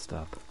knew you messed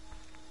up.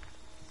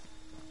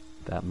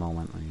 That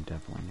moment when you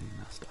definitely knew you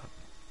messed up.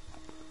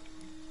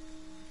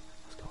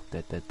 Let's go.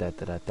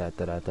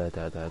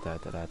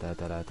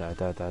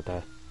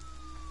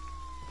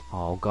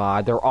 Oh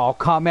god, they're all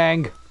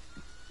coming!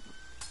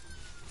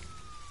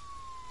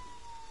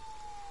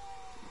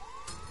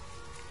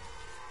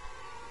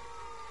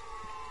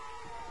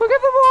 Look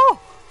at them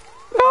all!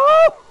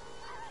 No!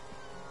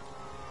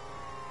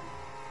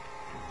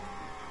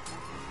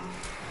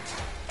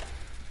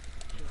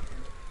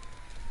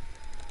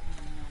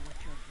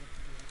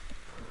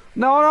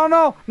 No, no,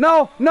 no,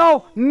 no,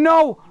 no,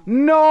 no,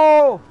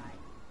 no!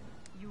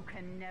 You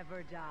can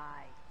never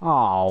die.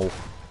 Oh.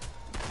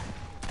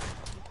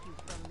 Take you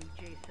from me,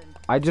 Jason.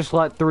 I just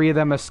let 3 of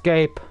them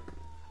escape.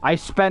 I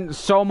spent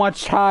so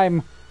much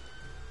time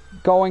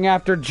going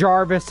after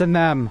Jarvis and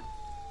them.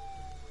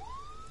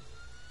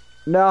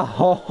 No.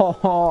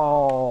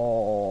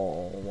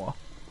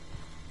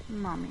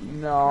 Mommy.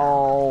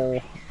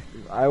 No.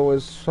 I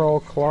was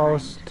so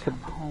close to Come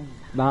home.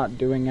 not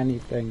doing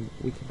anything.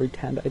 We can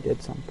pretend I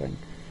did something.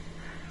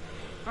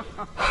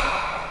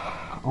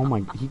 Oh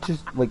my,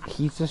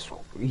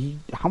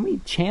 how many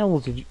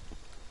channels did you...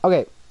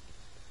 Okay.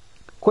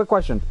 Quick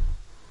question.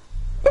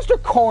 Mr.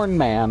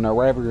 Cornman, or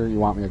whatever you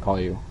want me to call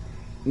you.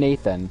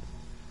 Nathan.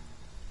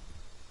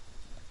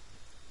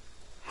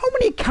 How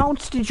many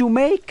accounts did you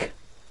make?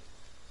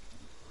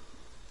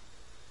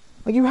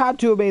 Like, you had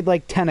to have made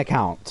like 10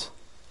 accounts.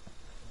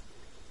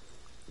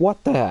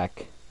 What the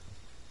heck?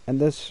 And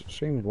this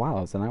stream is,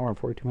 wow, it's an hour and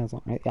 42 minutes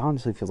long. It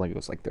honestly feels like it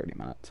was like 30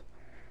 minutes.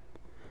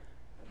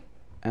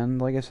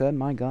 And like I said,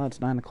 my god,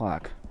 it's 9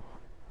 o'clock.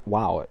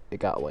 Wow, it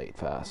got late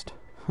fast.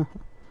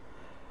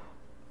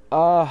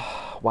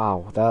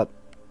 Wow, that...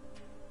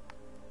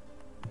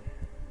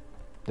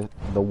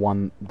 The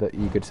one that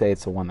you could say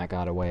it's the one that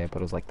got away, but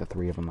it was like the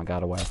 3 of them that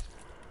got away.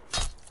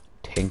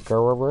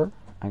 Tinkerer.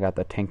 I got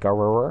the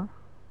Tinkerer.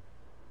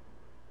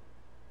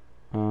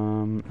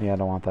 Yeah, I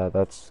don't want that.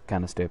 That's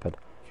kind of stupid.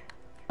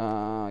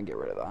 Get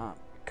rid of that.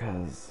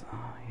 Because,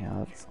 yeah,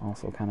 that's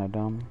also kind of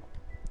dumb.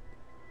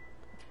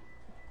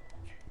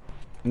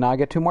 Now I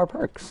get 2 more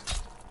perks.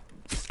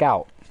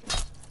 Scout.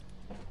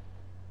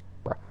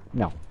 Bruh.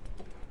 No.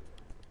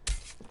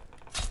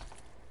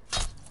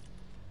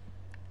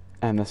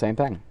 And the same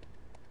thing.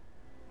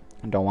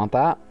 Don't want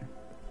that.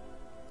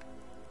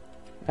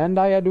 And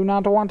I do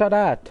not want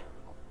that.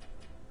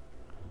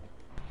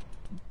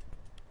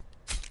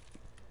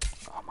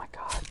 Oh my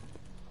god.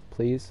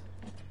 Please.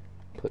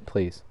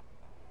 Please.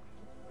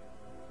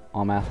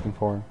 All I'm asking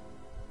for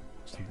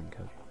is something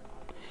good.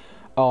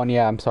 Oh, and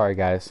yeah, I'm sorry,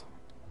 guys.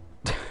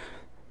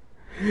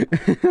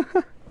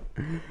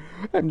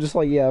 I'm just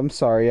like, yeah, I'm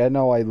sorry. I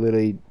know I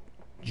literally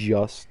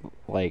just,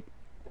 like,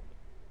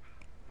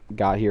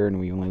 got here and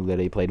we only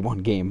literally played 1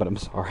 game, but I'm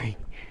sorry.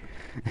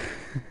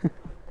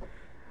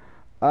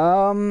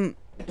 I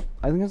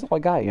think that's all I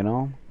got, you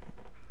know?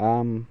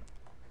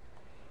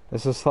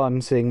 This is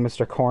fun seeing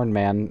Mr.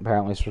 Cornman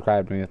apparently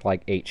subscribed to me with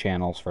like 8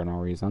 channels for no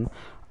reason.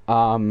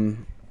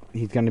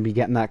 He's gonna be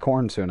getting that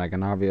corn soon, I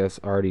can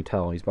already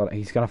tell.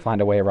 He's gonna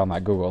find a way around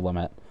that Google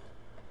limit.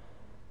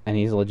 And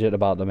he's legit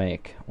about to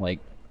make like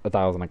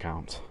 1,000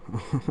 accounts.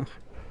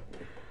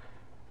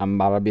 I'm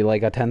about to be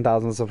like a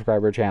 10,000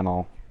 subscriber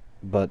channel,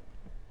 but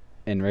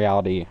in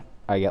reality,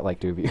 I get like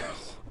 2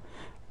 views.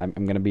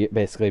 I'm gonna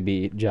basically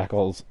be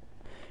Jackal's.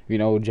 You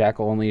know,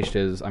 Jackal Unleashed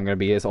is. I'm gonna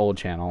be his old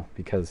channel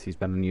because he's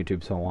been on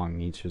YouTube so long.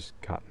 He's just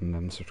gotten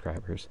them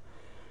subscribers,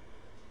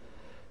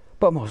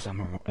 but most of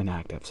them are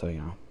inactive, so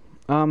you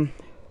know.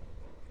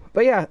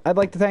 But yeah, I'd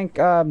like to thank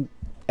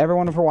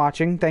everyone for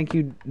watching. Thank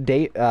you,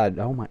 Dave.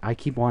 Oh my, I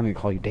keep wanting to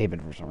call you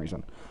David for some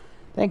reason.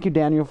 Thank you,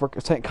 Daniel, for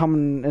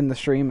coming in the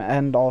stream,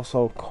 and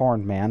also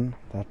Cornman.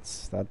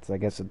 That's I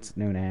guess its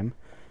new name.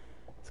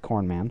 It's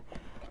Cornman.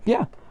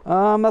 Yeah.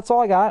 That's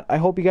all I got. I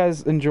hope you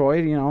guys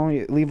enjoyed. You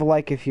know, leave a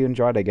like if you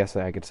enjoyed. I guess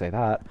I could say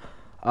that.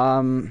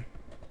 And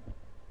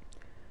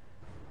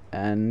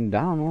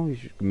I don't know. You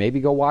should maybe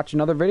go watch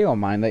another video of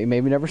mine that you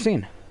maybe never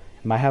seen.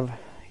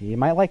 You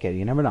might like it.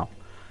 You never know.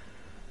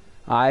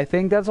 I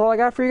think that's all I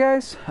got for you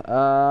guys.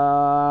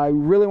 I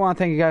really want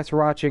to thank you guys for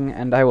watching,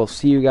 and I will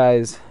see you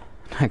guys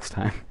next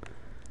time.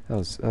 That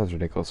was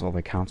ridiculous. All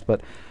that counts.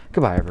 But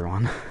goodbye,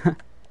 everyone.